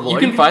You- horrible. You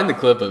can find the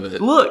clip of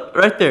it. Look,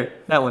 right there.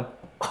 That one.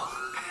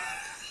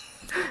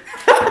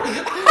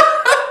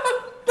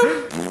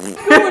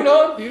 What's going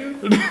on,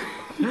 dude?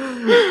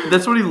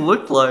 That's what he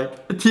looked like.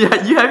 Yeah,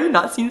 have you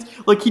not seen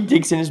this? Look, he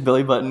digs in his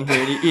belly button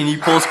here and he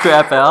pulls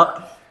crap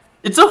out.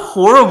 It's a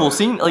horrible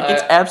scene. Like,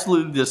 it's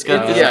absolutely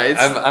disgusting. Yeah, it's,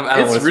 I don't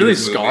wanna it's see really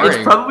this movie. scarring.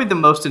 It's probably the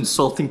most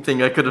insulting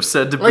thing I could have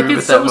said to like, Boob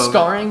it's at that so moment.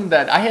 scarring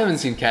that I haven't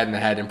seen Cat in the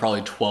Hat in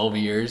probably 12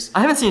 years. I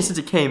haven't seen it since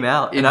it came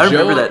out, and I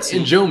remember that scene.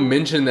 And Joe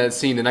mentioned that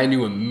scene, and I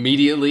knew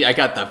immediately. I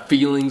got the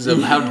feelings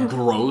of how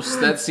gross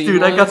that scene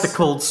Dude, was. I got the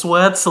cold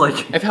sweats.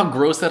 Like, Of how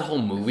gross that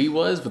whole movie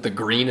was, with the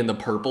green and the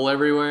purple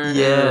everywhere. And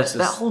it yes, was that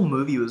just whole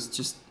movie was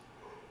just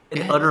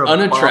an utter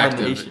unattractive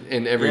abomination.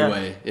 in every Yeah.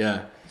 way.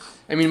 Yeah,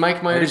 I mean, Mike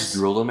I Myers. just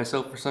drooled on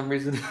myself for some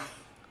reason.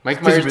 Mike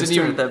 'Cause Myers you've been didn't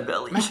staring even. at that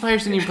belly. Mike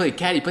Myers didn't even play a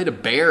cat. He played a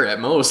bear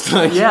at most.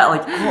 Like, Yeah,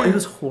 like, oh, it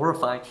was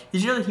horrifying.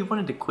 Did you know that he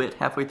wanted to quit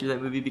halfway through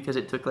that movie because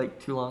it took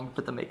like too long to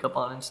put the makeup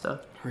on and stuff?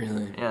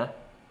 really. Yeah.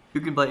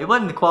 Who can blame? It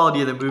wasn't the quality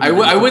of the movie. I that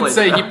he would complained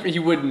say about. he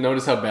wouldn't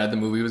notice how bad the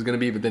movie was going to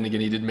be, but then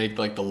again, he did make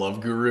like The Love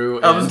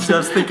Guru. I was and-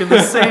 just thinking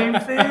the same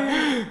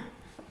thing.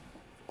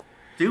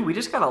 Dude, we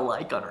just got a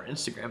like on our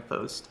Instagram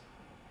post.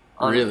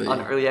 Really? On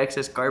early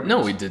access garbage.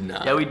 No, we did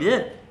not. Yeah, we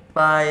did.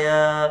 By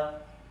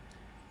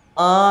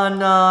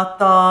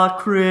Anatha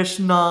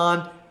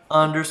Krishnan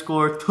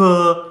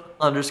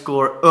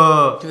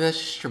 __. Dude, that's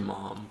just your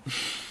mom.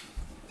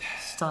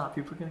 Stop.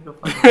 People are going to go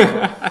find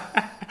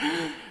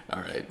it.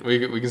 All right,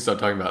 we can stop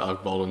talking about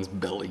Alec Baldwin's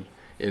belly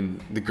in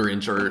the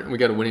Grinch, or we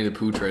got a Winnie the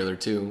Pooh trailer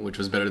too, which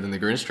was better than the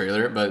Grinch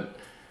trailer, but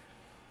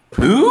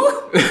Pooh?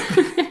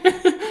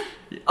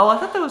 Oh, I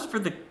thought that was for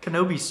the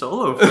Kenobi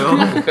solo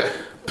film.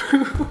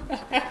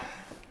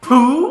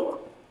 Pooh?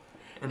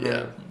 And yeah.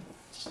 then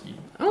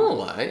I don't know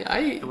why.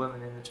 the women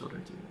and the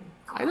children too.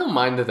 I don't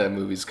mind that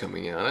movie's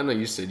coming out. I know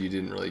you said you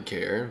didn't really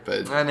care,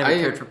 but I never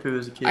cared for Pooh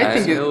as a kid. I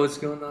think know what's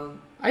going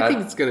on. I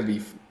think it's gonna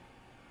be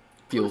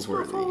feels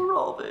worthy.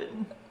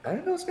 Robin. I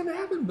don't know what's gonna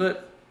happen,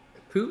 but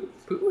Pooh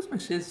was my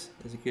shiz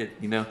as a kid.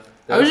 You know.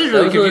 I was just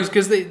really confused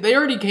because they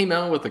already came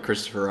out with the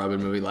Christopher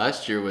Robin movie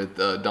last year with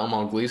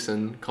Domhnall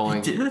Gleeson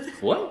calling. Did?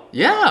 What?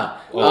 Yeah.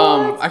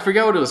 What? I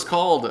forgot what it was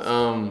called.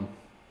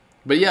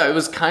 But yeah, it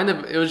was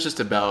just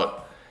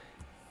about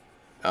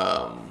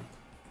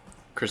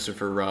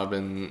Christopher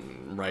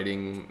Robin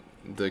writing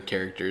the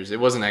characters. It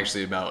wasn't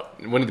actually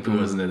about Winnie the Pooh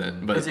wasn't in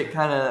it. But Is it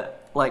kind of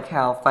like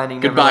how Finding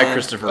Goodbye, Neverland?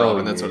 Christopher Oh,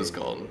 Robin. That's yeah, what it's yeah,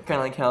 called. Kind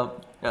of like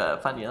how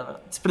Finding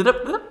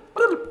Neverland.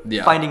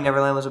 Yeah. Finding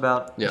Neverland was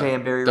about Yeah.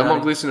 J.M. Barrie. Domhnall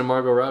writing. Gleeson and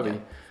Margot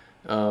Robbie.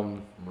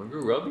 Margot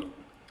Robbie?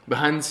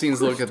 Behind the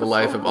scenes look at the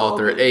life of Christopher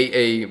author Robin.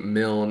 A.A.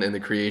 Milne and the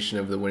creation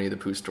of the Winnie the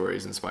Pooh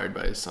stories inspired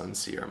by his son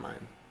C.R.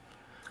 Milne.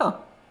 Huh.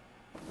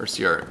 Or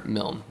C.R.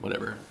 Milne,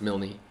 whatever.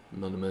 Milne. I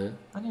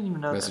didn't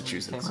even know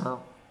Massachusetts. that movie came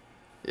out.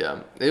 Yeah.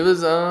 It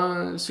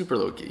was super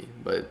low key,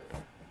 but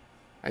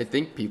I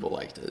think people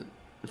liked it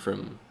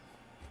from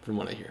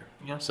what I hear.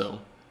 Yeah. So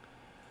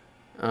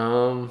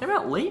Came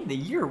out late in the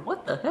year.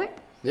 What the heck?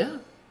 yeah.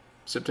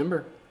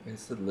 September.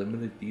 It's a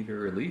limited theater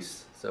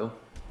release, so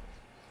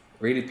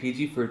rated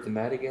PG for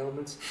thematic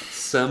elements,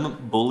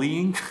 some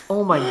bullying.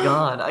 Oh my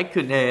god, I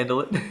couldn't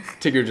handle it.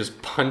 Tigger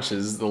just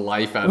punches the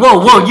life out of Whoa,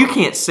 the whoa, kid. you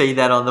can't say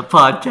that on the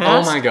podcast.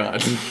 Oh my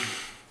god.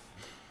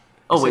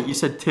 Oh wait, you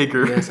said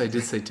Tigger. Yes, I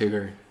did say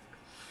Tigger.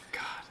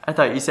 God. I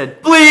thought you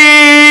said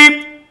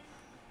bleep.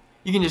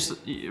 You can just,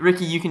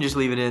 Ricky, you can just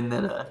leave it in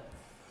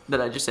that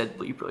I just said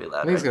bleep really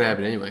loud. I think it's right gonna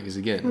happen anyway, because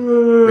again,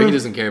 Ricky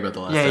doesn't care about the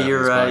last there. half Yeah, of you're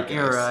this right. podcast.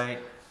 You're right.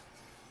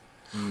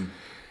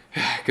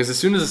 Because as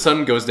soon as the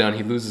sun goes down,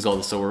 he loses all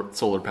the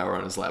solar power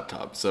on his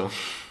laptop. So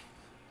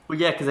Well,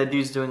 yeah, because that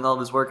dude's doing all of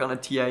his work on a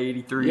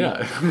TI-83 yeah,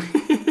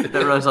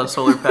 that runs on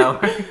solar power.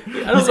 I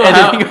don't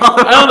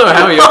know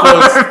how he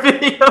uploads.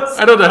 videos.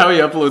 I don't know how he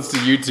uploads to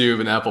YouTube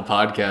and Apple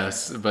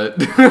Podcasts, but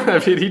I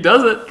mean he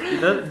does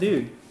it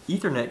Dude,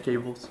 Ethernet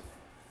cables.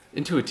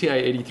 into a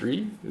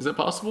TI-83. Is that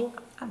possible?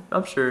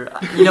 I'm sure.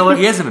 You know what?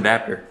 He has an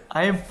adapter.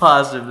 I am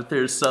positive that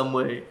there's some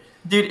way.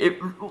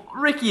 Dude,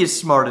 Ricky is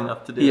smart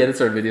enough to do He it. edits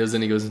our videos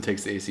and he goes and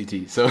takes the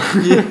ACT. So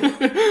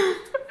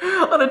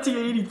On a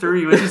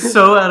TI-83, which is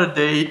so out of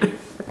date.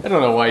 I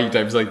don't know why he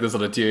types like this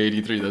on a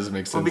TI-83. Doesn't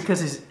make sense. Well,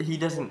 because he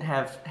doesn't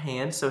have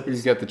hands, so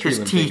He's got the his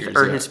Treeland teeth fingers,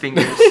 are yeah. his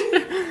fingers.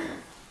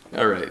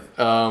 All right.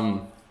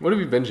 What are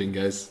we binging,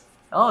 guys?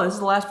 Oh, this is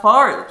the last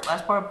part.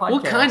 Last part of the podcast.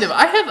 Well, kind of.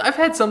 I've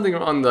had something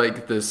on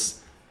like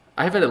this.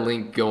 I've had a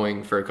link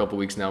going for a couple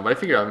weeks now, but I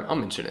figure I'll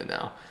mention it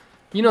now.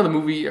 You know the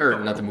movie, or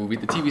not the movie,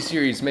 the TV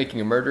series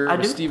Making a Murder I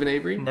with do. Stephen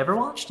Avery? Never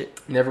watched it.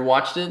 Never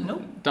watched it?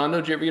 Nope. Dondo,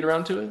 did you ever get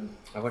around to it?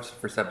 I watched the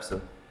first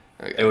episode.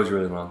 Okay. It was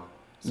really long.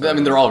 I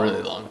mean, they're all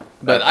really long.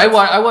 But I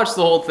watched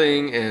the whole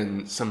thing,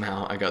 and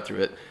somehow I got through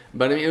it.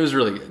 But I mean, it was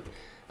really good.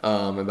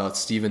 About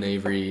Stephen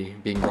Avery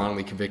being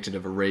wrongly convicted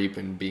of a rape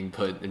and being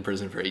put in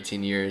prison for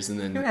 18 years. And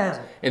Who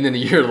hasn't? then a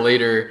year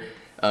later,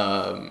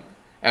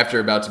 after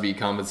about to be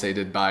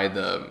compensated by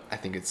I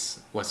think it's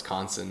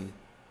Wisconsin.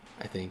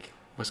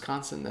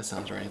 Wisconsin? That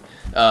sounds right.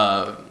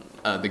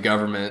 The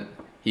government,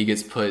 he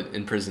gets put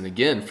in prison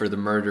again for the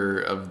murder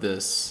of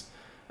this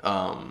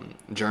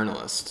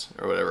journalist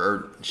or whatever.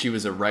 Or she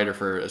was a writer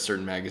for a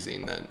certain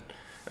magazine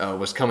that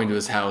was coming to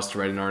his house to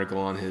write an article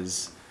on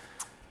his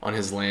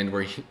land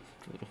where he...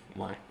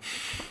 Why?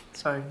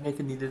 Sorry,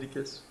 Nathan needed a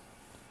kiss.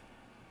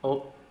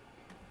 Oh,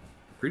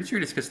 Pretty sure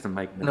you discussed the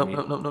mic.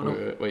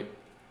 no. Wait.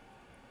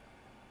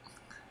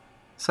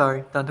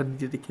 Sorry, Dante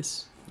needed a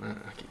kiss.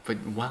 Okay, but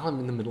while I'm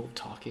in the middle of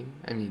talking,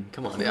 I mean,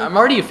 come on. I'm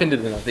already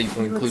offended enough that you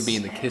don't include me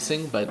in the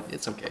kissing, but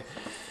it's okay.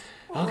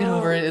 I'll get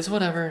over it. It's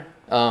whatever.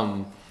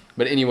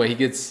 But anyway, he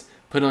gets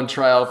put on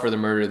trial for the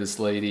murder of this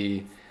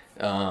lady,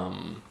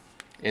 and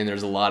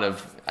there's a lot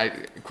of,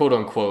 quote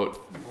unquote,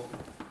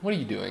 what are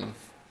you doing?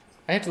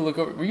 I have to look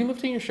over. Were you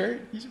lifting your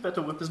shirt? He's about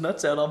to whip his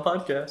nuts out on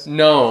podcast.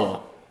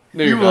 No.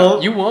 No, You you're not.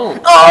 won't. You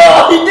won't.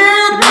 Oh, he did!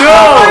 No!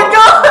 Oh my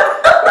god!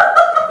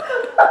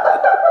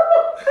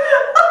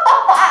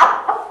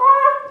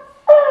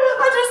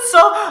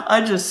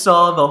 I just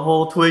saw the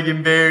whole twig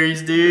and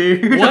berries,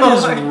 dude. What Oh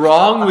is my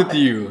wrong with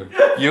you?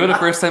 You know the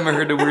first time I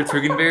heard the word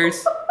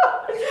Twiggenberries?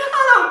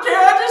 I don't care.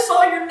 I just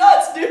saw your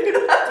nuts, dude.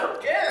 I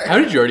don't care. How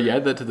did you already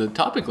add that to the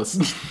topic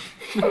list?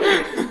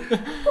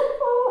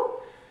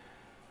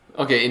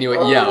 Okay, anyway,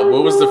 yeah.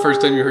 What was the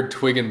first time you heard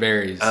twig and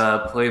berries?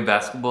 Playing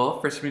basketball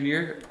freshman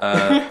year.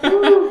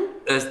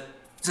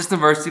 Just the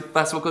varsity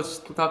basketball coach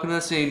talking to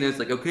us, saying it's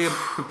like, okay,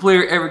 if a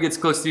player ever gets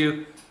close to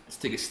you, let's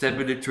take a step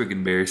into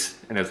Trigon Bears.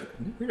 And I was like,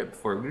 I've never heard that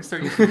before. I'm gonna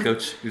start using it,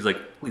 Coach. He was like,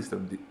 please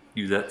don't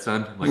use that,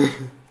 son. I'm like,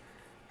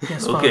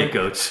 Yes, okay, Father.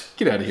 Coach.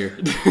 Get out of here.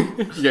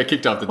 You got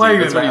kicked off the Why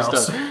team. are you That's a what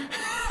he's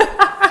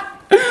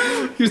mouse?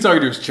 done. He was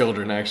talking to his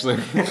children, actually.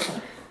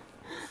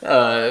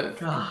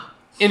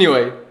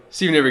 Anyway,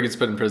 Steven Avery gets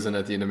put in prison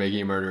at the end of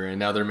Making a Murderer, and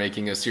now they're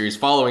making a series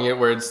following it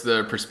where it's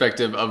the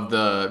perspective of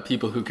the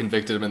people who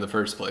convicted him in the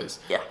first place.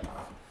 Yeah.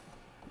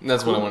 And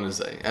that's what I wanted to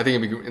say. I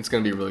think it's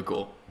going to be really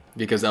cool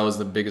because that was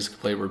the biggest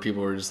complaint where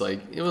people were just like,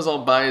 it was all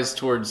biased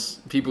towards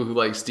people who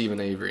like Steven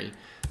Avery.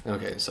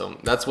 Okay, so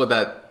that's what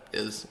that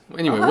is.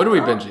 Anyway, what are we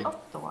binging? I'll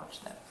have to watch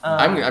that.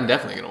 I'm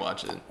definitely going to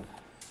watch it.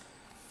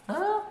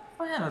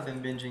 I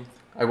haven't been binging.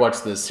 I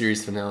watched the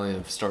series finale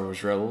of Star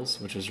Wars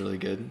Rebels, which was really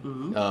good.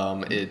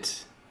 Mm-hmm.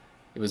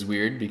 It was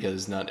weird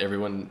because not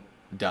everyone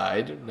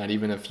died. Not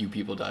even a few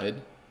people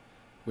died,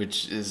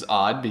 which is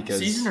odd because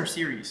Season or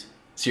series?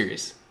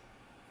 series.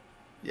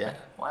 Yeah.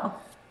 Wow.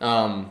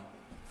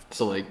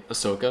 So like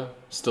Ahsoka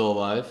still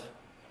alive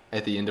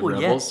at the end of Well,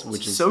 Rebels, yeah,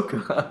 which is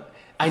Ahsoka.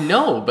 I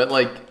know, but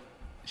like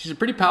she's a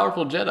pretty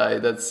powerful Jedi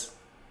that's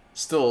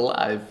still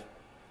alive.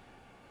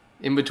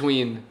 In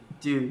between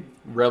Dude,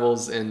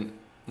 Rebels and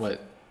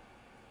what?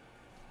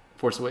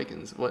 Force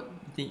Awakens. What?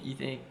 you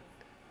think?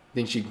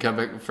 Think she can come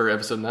back for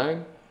episode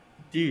 9?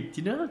 Dude,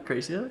 do you know how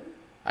crazy that is?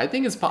 I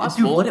think it's Dude,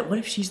 possible. what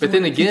if she's the but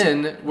one then that teaches-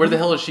 again, where the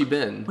hell has she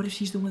been? What if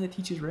she's the one that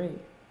teaches Rey?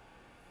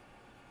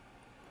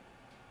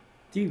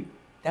 Dude,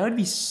 that would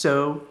be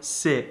so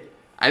sick.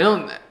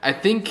 I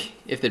think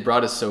if they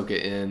brought Ahsoka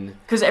in,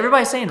 Because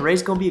everybody's saying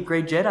Rey's gonna be a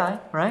great Jedi,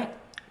 right?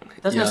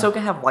 Doesn't Yeah. Ahsoka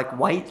have like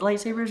white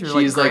lightsabers or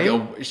she's like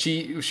like gray?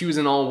 she was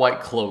in all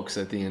white cloaks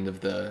at the end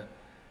of the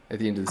I'm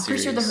pretty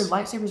series. sure that her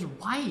lightsabers are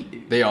white,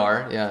 dude. They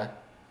are, yeah.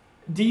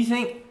 Do you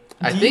think?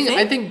 I do you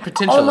think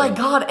potentially. Oh my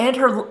god! And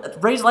her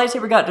Rey's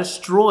lightsaber got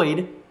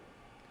destroyed.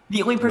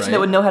 The only person that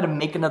Right. would know how to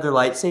make another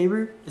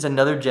lightsaber is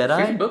another Here's a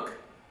Jedi. book.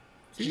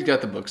 She's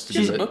got the books to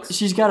She's do it. books.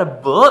 She's got a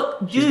book,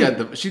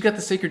 dude. She's got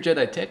the sacred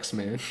Jedi text,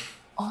 man.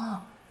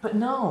 Oh, but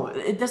no,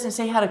 it doesn't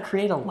say how to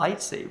create a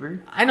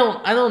lightsaber. I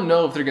don't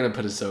know if they're gonna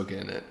put Ahsoka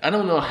in it. I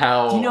don't know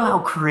how. Do you know how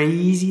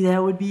crazy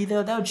that would be,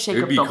 though? That would shake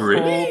It'd up be the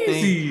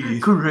crazy. whole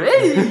thing.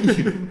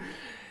 Crazy.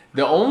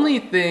 The only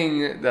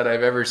thing that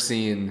I've ever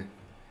seen,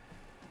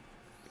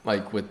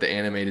 like with the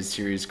animated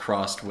series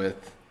crossed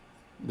with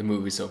the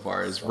movie so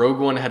far, is Rogue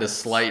One had a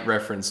slight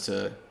reference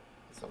to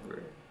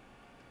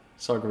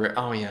Saw Gerrera.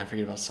 Oh yeah, I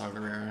forget about Saw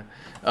Gerrera.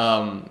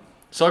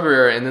 Saw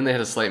Gerrera, and then they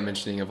had a slight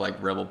mentioning of like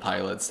Rebel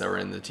pilots that were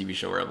in the TV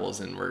show Rebels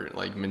and were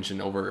like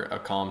mentioned over a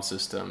comm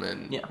system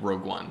in Yeah.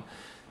 Rogue One.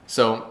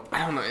 So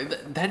I don't know.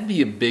 That'd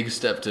be a big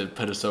step to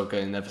put Ahsoka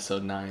in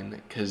Episode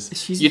 9 because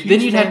She's a then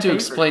huge you'd have fan to favorite.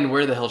 explain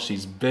where the hell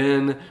she's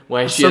been,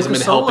 why she hasn't Ahsoka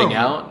been Solo helping movie.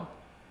 out.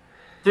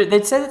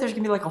 They said that there's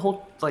gonna be like a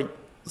whole like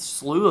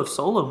slew of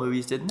solo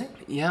movies, didn't they?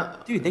 Yeah,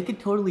 Dude, they could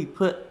totally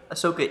put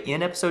Ahsoka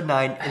in Episode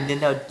 9, and then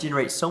that would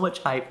generate so much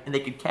hype, and they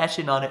could cash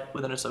in on it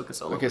with an Ahsoka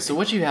solo. okay. So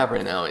what you have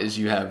right now is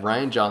you have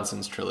Ryan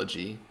Johnson's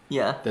trilogy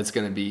Yeah. that's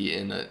going to be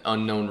in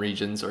unknown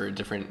regions or a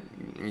different,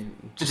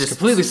 just Just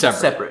completely separate.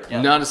 separate,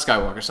 yeah. Not a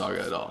Skywalker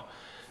saga at all.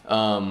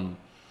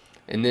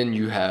 And then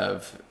you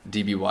have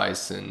D.B.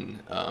 Weiss and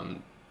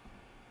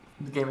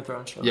The Game of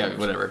Thrones show. yeah,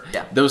 whatever.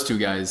 Yeah. Those two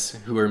guys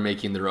who are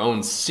making their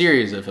own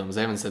series of films.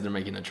 They haven't said they're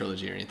making a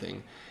trilogy or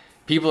anything.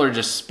 People are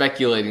just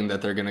speculating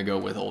that they're going to go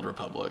with Old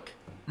Republic,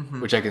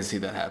 which I can see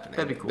that happening.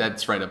 That'd be cool.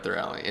 That's right up their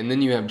alley. And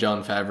then you have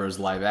Jon Favreau's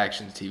live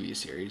action TV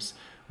series,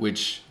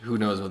 which who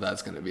knows what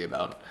that's going to be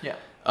about. Yeah.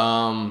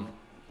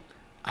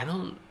 I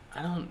don't.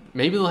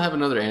 Maybe they'll have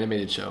another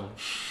animated show.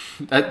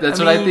 That's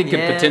I what I mean, think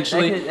yeah, could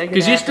potentially, that could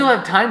because you still happen.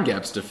 have time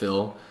gaps to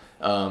fill.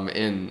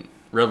 And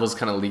Rebels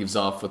kind of leaves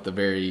off with a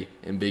very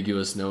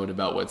ambiguous note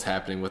about what's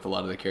happening with a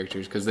lot of the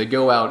characters because they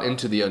go out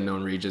into the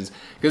unknown regions.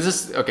 Because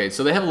this, okay,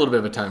 so they have a little bit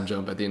of a time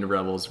jump at the end of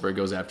Rebels where it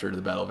goes after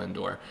the Battle of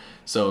Endor.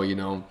 So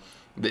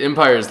the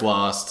Empire is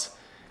lost,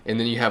 and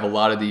then you have a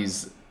lot of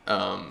these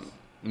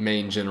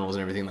main generals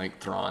and everything like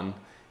Thrawn,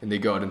 and they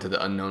go out into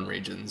the unknown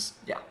regions.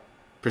 Yeah.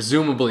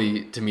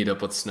 Presumably to meet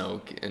up with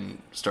Snoke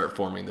and start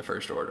forming the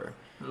First Order.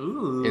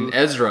 Ooh. And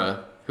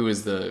Ezra, who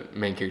is the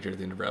main character at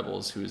the end of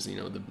Rebels, who is the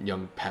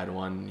young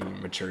Padawan,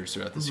 he matures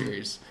throughout the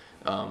series.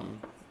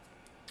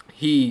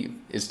 He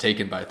is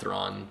taken by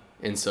Thrawn,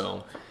 and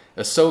so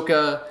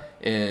Ahsoka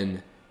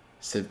and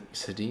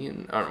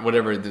Sabine, or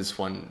whatever this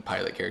one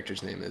pilot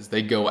character's name is,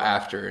 they go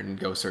after and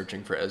go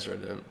searching for Ezra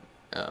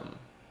to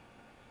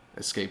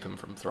escape him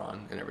from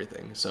Thrawn and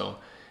everything. So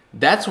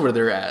that's where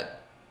they're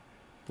at,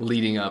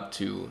 leading up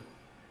to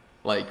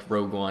like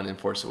Rogue One and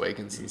Force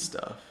Awakens and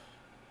stuff.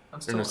 I'm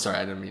Or still, no, sorry,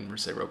 I didn't mean to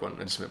say Rogue One.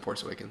 I just meant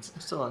Force Awakens.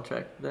 I'm still on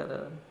track with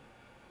that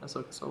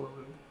Ahsoka solo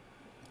movie.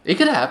 It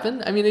could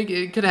happen. I mean,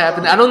 it could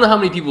happen. I don't know how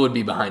many people would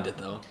be behind it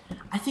though.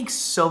 I think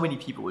so many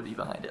people would be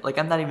behind it. Like,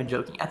 I'm not even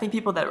joking. I think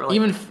people that were like,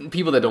 Even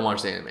people that don't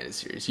watch the animated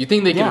series. You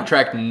think they could Yeah.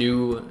 attract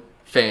new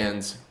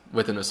fans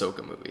with an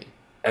Ahsoka movie?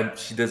 And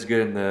she does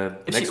good in the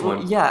If next well,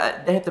 one.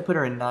 yeah, they have to put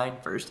her in 9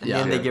 first, and Yeah.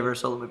 then they Yeah. give her a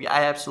solo movie.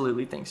 I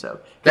absolutely think so. 'Cause,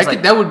 That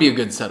like, that would be a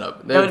good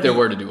setup that would if there be-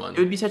 were to do one. It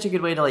would be such a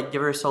good way to like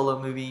give her a solo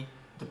movie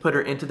to put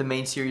her into the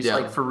main series Yeah.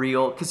 like for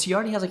real, because she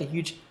already has like a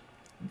huge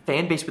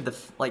fan base with the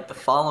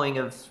following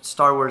of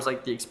Star Wars,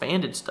 like the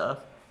expanded stuff.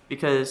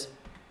 Because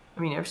I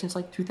mean, ever since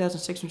like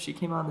 2006 when she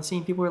came on the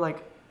scene, people were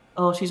like,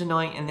 "Oh, she's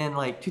annoying," and then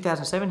like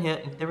 2007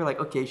 hit, and they were like,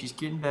 "Okay, she's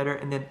getting better,"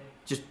 and then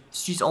just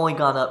she's only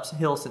gone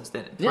uphill since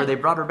then. Yeah. Where they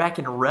brought her back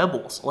in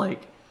Rebels,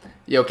 like.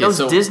 Yeah, okay, That was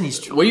so Disney's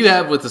choice. what you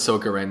have with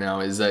Ahsoka right now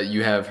is that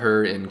you have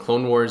her in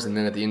Clone Wars, and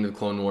then at the end of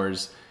Clone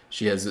Wars,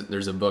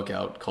 there's a book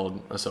out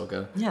called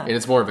Ahsoka. Yeah. And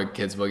it's more of a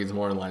kid's book. It's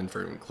more in line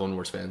for Clone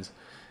Wars fans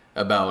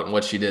about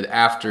what she did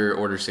after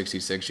Order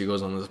 66. She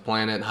goes on this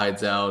planet,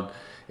 hides out,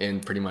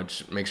 and pretty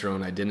much makes her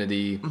own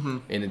identity, Mm-hmm.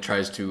 and it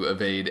tries to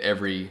evade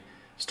every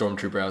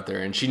stormtrooper out there.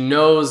 And she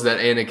knows that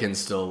Anakin's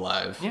still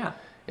alive. Yeah.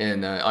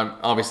 And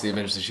obviously,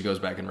 eventually, she goes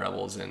back in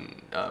Rebels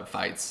and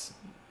fights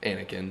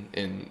Anakin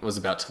and was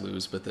about to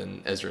lose, but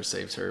then Ezra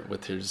saves her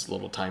with his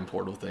little time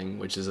portal thing,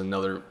 which is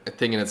another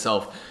thing in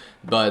itself.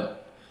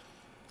 But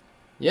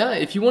yeah,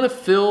 if you want to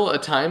fill a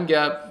time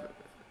gap,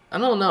 I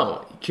don't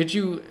know. Could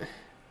you?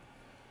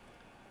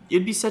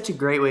 It'd be such a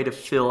great way to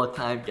fill a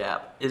time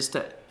gap is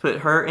to put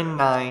her in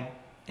 9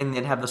 and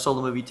then have the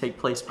solo movie take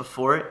place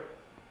before it,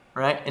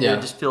 right? And it Yeah.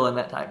 would just fill in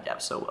that time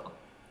gap so well.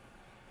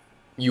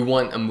 You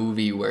want a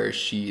movie where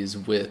she's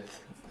with.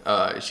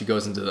 She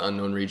goes into the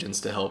unknown regions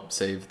to help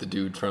save the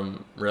dude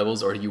from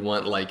Rebels, or do you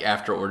want like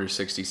after Order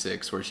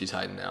 66 where she's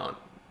hiding out?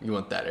 You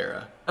want that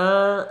era?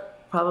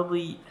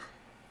 Probably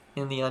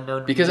in the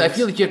unknown. Because I regions.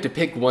 feel like you have to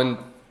pick one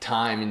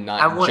time and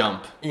not I want,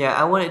 jump. Yeah,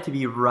 I want it to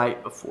be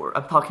right before.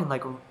 I'm talking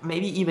like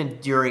maybe even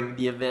during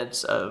the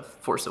events of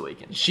Force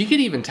Awakens. She could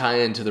even tie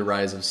into the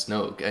rise of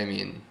Snoke. I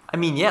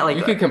mean, Yeah, like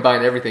you could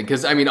combine everything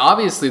because I mean,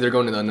 obviously they're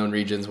going to the unknown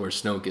regions where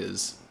Snoke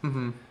is.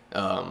 Mhm.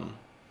 Um,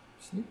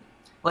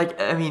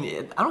 I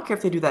mean, I don't care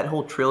if they do that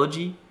whole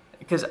trilogy,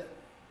 because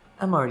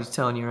I'm already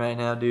telling you right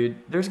now, dude,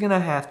 there's going to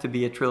have to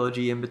be a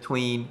trilogy in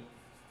between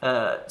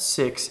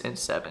 6 and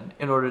 7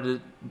 in order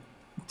to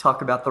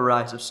talk about the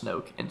rise of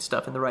Snoke and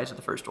stuff and the rise of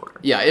the First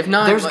Order. yeah, if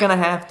not, There's like, going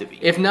to have to be.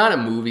 if not a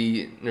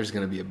movie, there's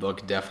going to be a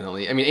book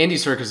definitely. I mean, Andy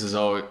Serkis is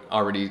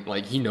already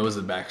like he knows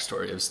the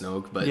backstory of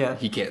Snoke, but Yeah.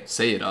 he can't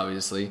say it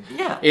obviously.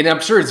 Yeah. And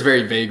I'm sure it's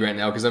very vague right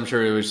now because I'm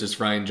sure it was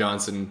just Ryan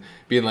Johnson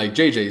being like,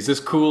 "JJ, is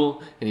this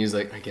cool?" And he's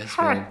like, "I guess,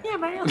 man." Yeah,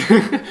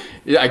 man.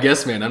 Yeah, I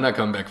guess, man. I'm not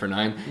coming back for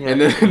 9. Yeah. And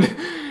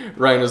then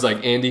Ryan was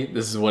like, "Andy,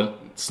 this is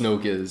what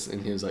Snoke is,"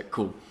 and he was like,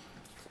 "Cool."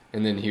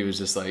 And then he was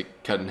just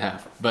like cut in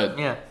half. But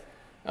Yeah.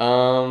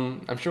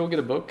 I'm sure we'll get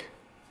a book.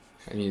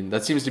 I mean,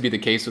 that seems to be the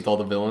case with all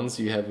the villains.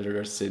 You have a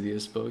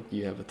Sidious book,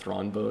 you have a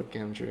Thrawn book,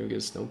 and I'm sure you'll get a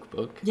Snoke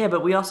book. Yeah,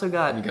 but we also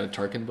got And you got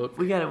a Tarkin book.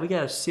 we got a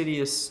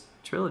Sidious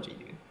trilogy,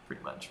 dude,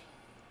 pretty much.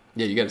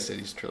 Yeah, you got a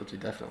Sidious trilogy,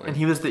 definitely. And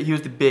he was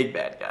the big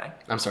bad guy.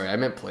 I'm sorry, I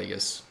meant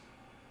Plagueis.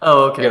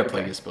 Oh, okay. You got a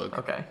okay. Plagueis book.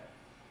 Okay.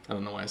 I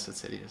don't know why I said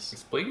Sidious.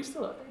 Is Plagueis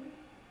still out there?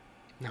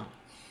 No.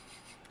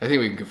 I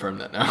think we can confirm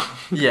that now.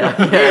 Yeah,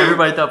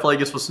 everybody thought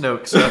Plagueis was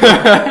Snoke, so.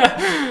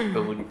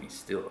 But would he be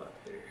still out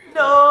there?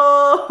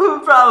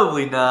 No,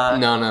 probably not.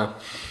 No.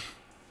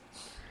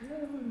 Yeah,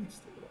 would he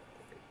still out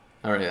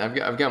All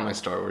right, I've got my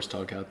Star Wars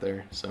talk out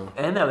there. So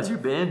And that was your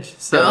binge.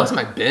 So that was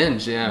my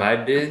binge. Yeah, there?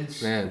 My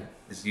binge. man.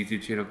 This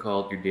YouTube channel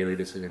called Your Daily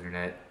Dose of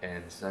Internet,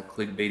 and it's not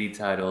clickbaity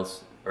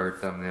titles or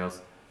thumbnails.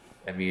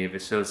 I mean, if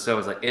it shows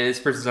someone's like, "Hey, this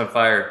person's on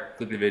fire,"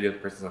 click the video,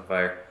 person's on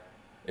fire.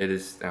 It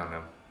is, I don't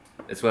know.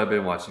 It's what I've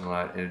been watching a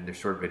lot, and they're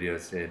short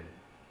videos, and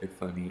they're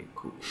funny and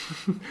cool.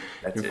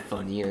 That's You're it.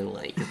 funny. I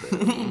like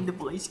them. the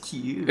boy's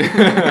cute.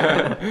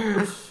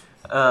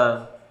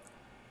 I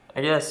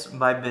guess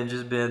my binge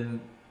has been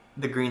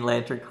the Green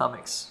Lantern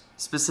comics,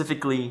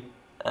 specifically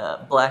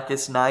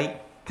Blackest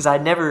Night, because I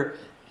never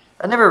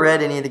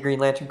read any of the Green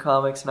Lantern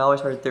comics, and I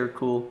always heard they were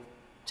cool.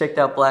 Checked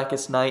out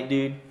Blackest Night,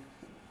 dude.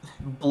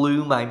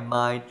 Blew my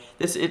mind.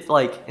 It's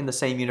like in the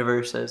same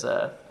universe as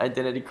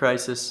Identity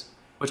Crisis,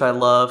 which I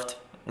loved,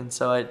 and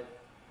so I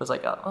was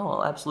like, oh,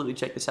 I'll absolutely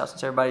check this out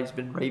since everybody's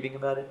been raving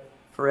about it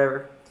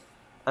forever.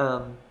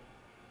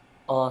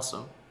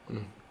 Awesome.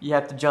 Mm. You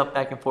have to jump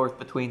back and forth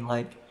between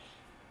like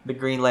the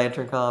Green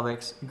Lantern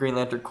comics, Green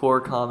Lantern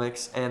Corps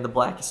comics, and the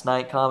Blackest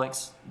Night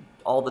comics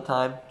all the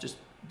time, just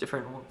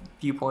different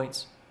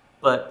viewpoints,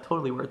 but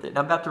totally worth it. And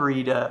I'm about to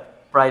read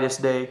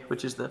Brightest Day,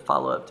 which is the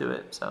follow-up to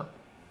it, so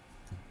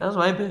that was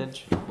my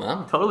binge.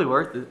 Wow. Totally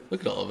worth it.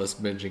 Look at all of us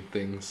binging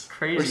things.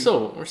 Crazy. We're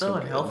So good.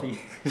 unhealthy.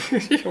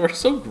 Yeah, we're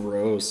so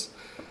gross.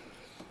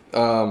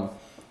 I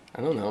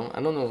don't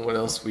know what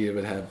else we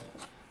would have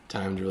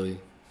time to really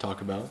talk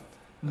about.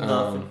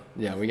 Nothing.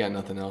 Yeah, we got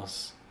nothing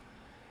else.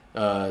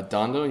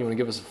 Dondo, you want to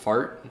give us a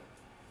fart?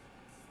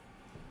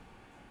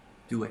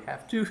 Do I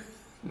have to?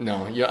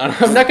 No, yeah,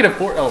 I'm not gonna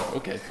fart. Oh,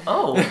 okay.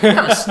 Oh, kind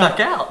of snuck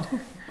out.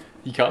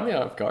 You caught me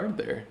off guard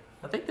there.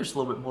 I think there's a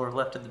little bit more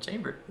left in the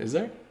chamber. Is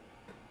there?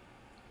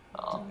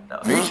 Oh, no.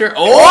 Are you sure?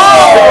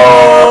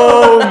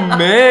 Oh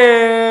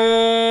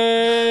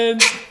man!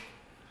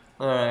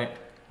 All right.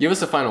 Give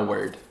us a final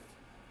word.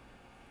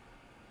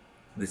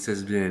 This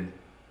has been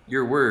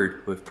your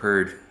word with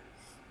Purd.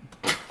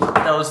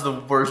 That was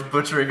the worst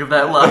butchering of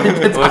that line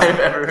that I've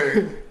ever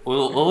heard.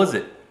 Well, what was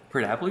it?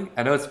 Purd Appley?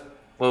 I know it's.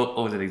 Well,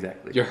 what was it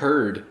exactly? You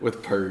heard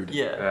with Purd.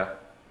 Yeah. Yeah.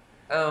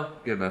 Oh,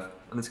 good enough.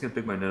 I'm just gonna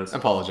pick my nose. I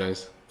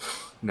apologize.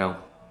 No.